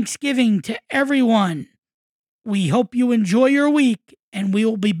 Happy Thanksgiving to everyone. We hope you enjoy your week, and we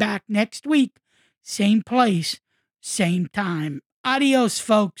will be back next week, same place, same time. Adios,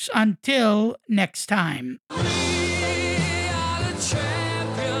 folks, until next time.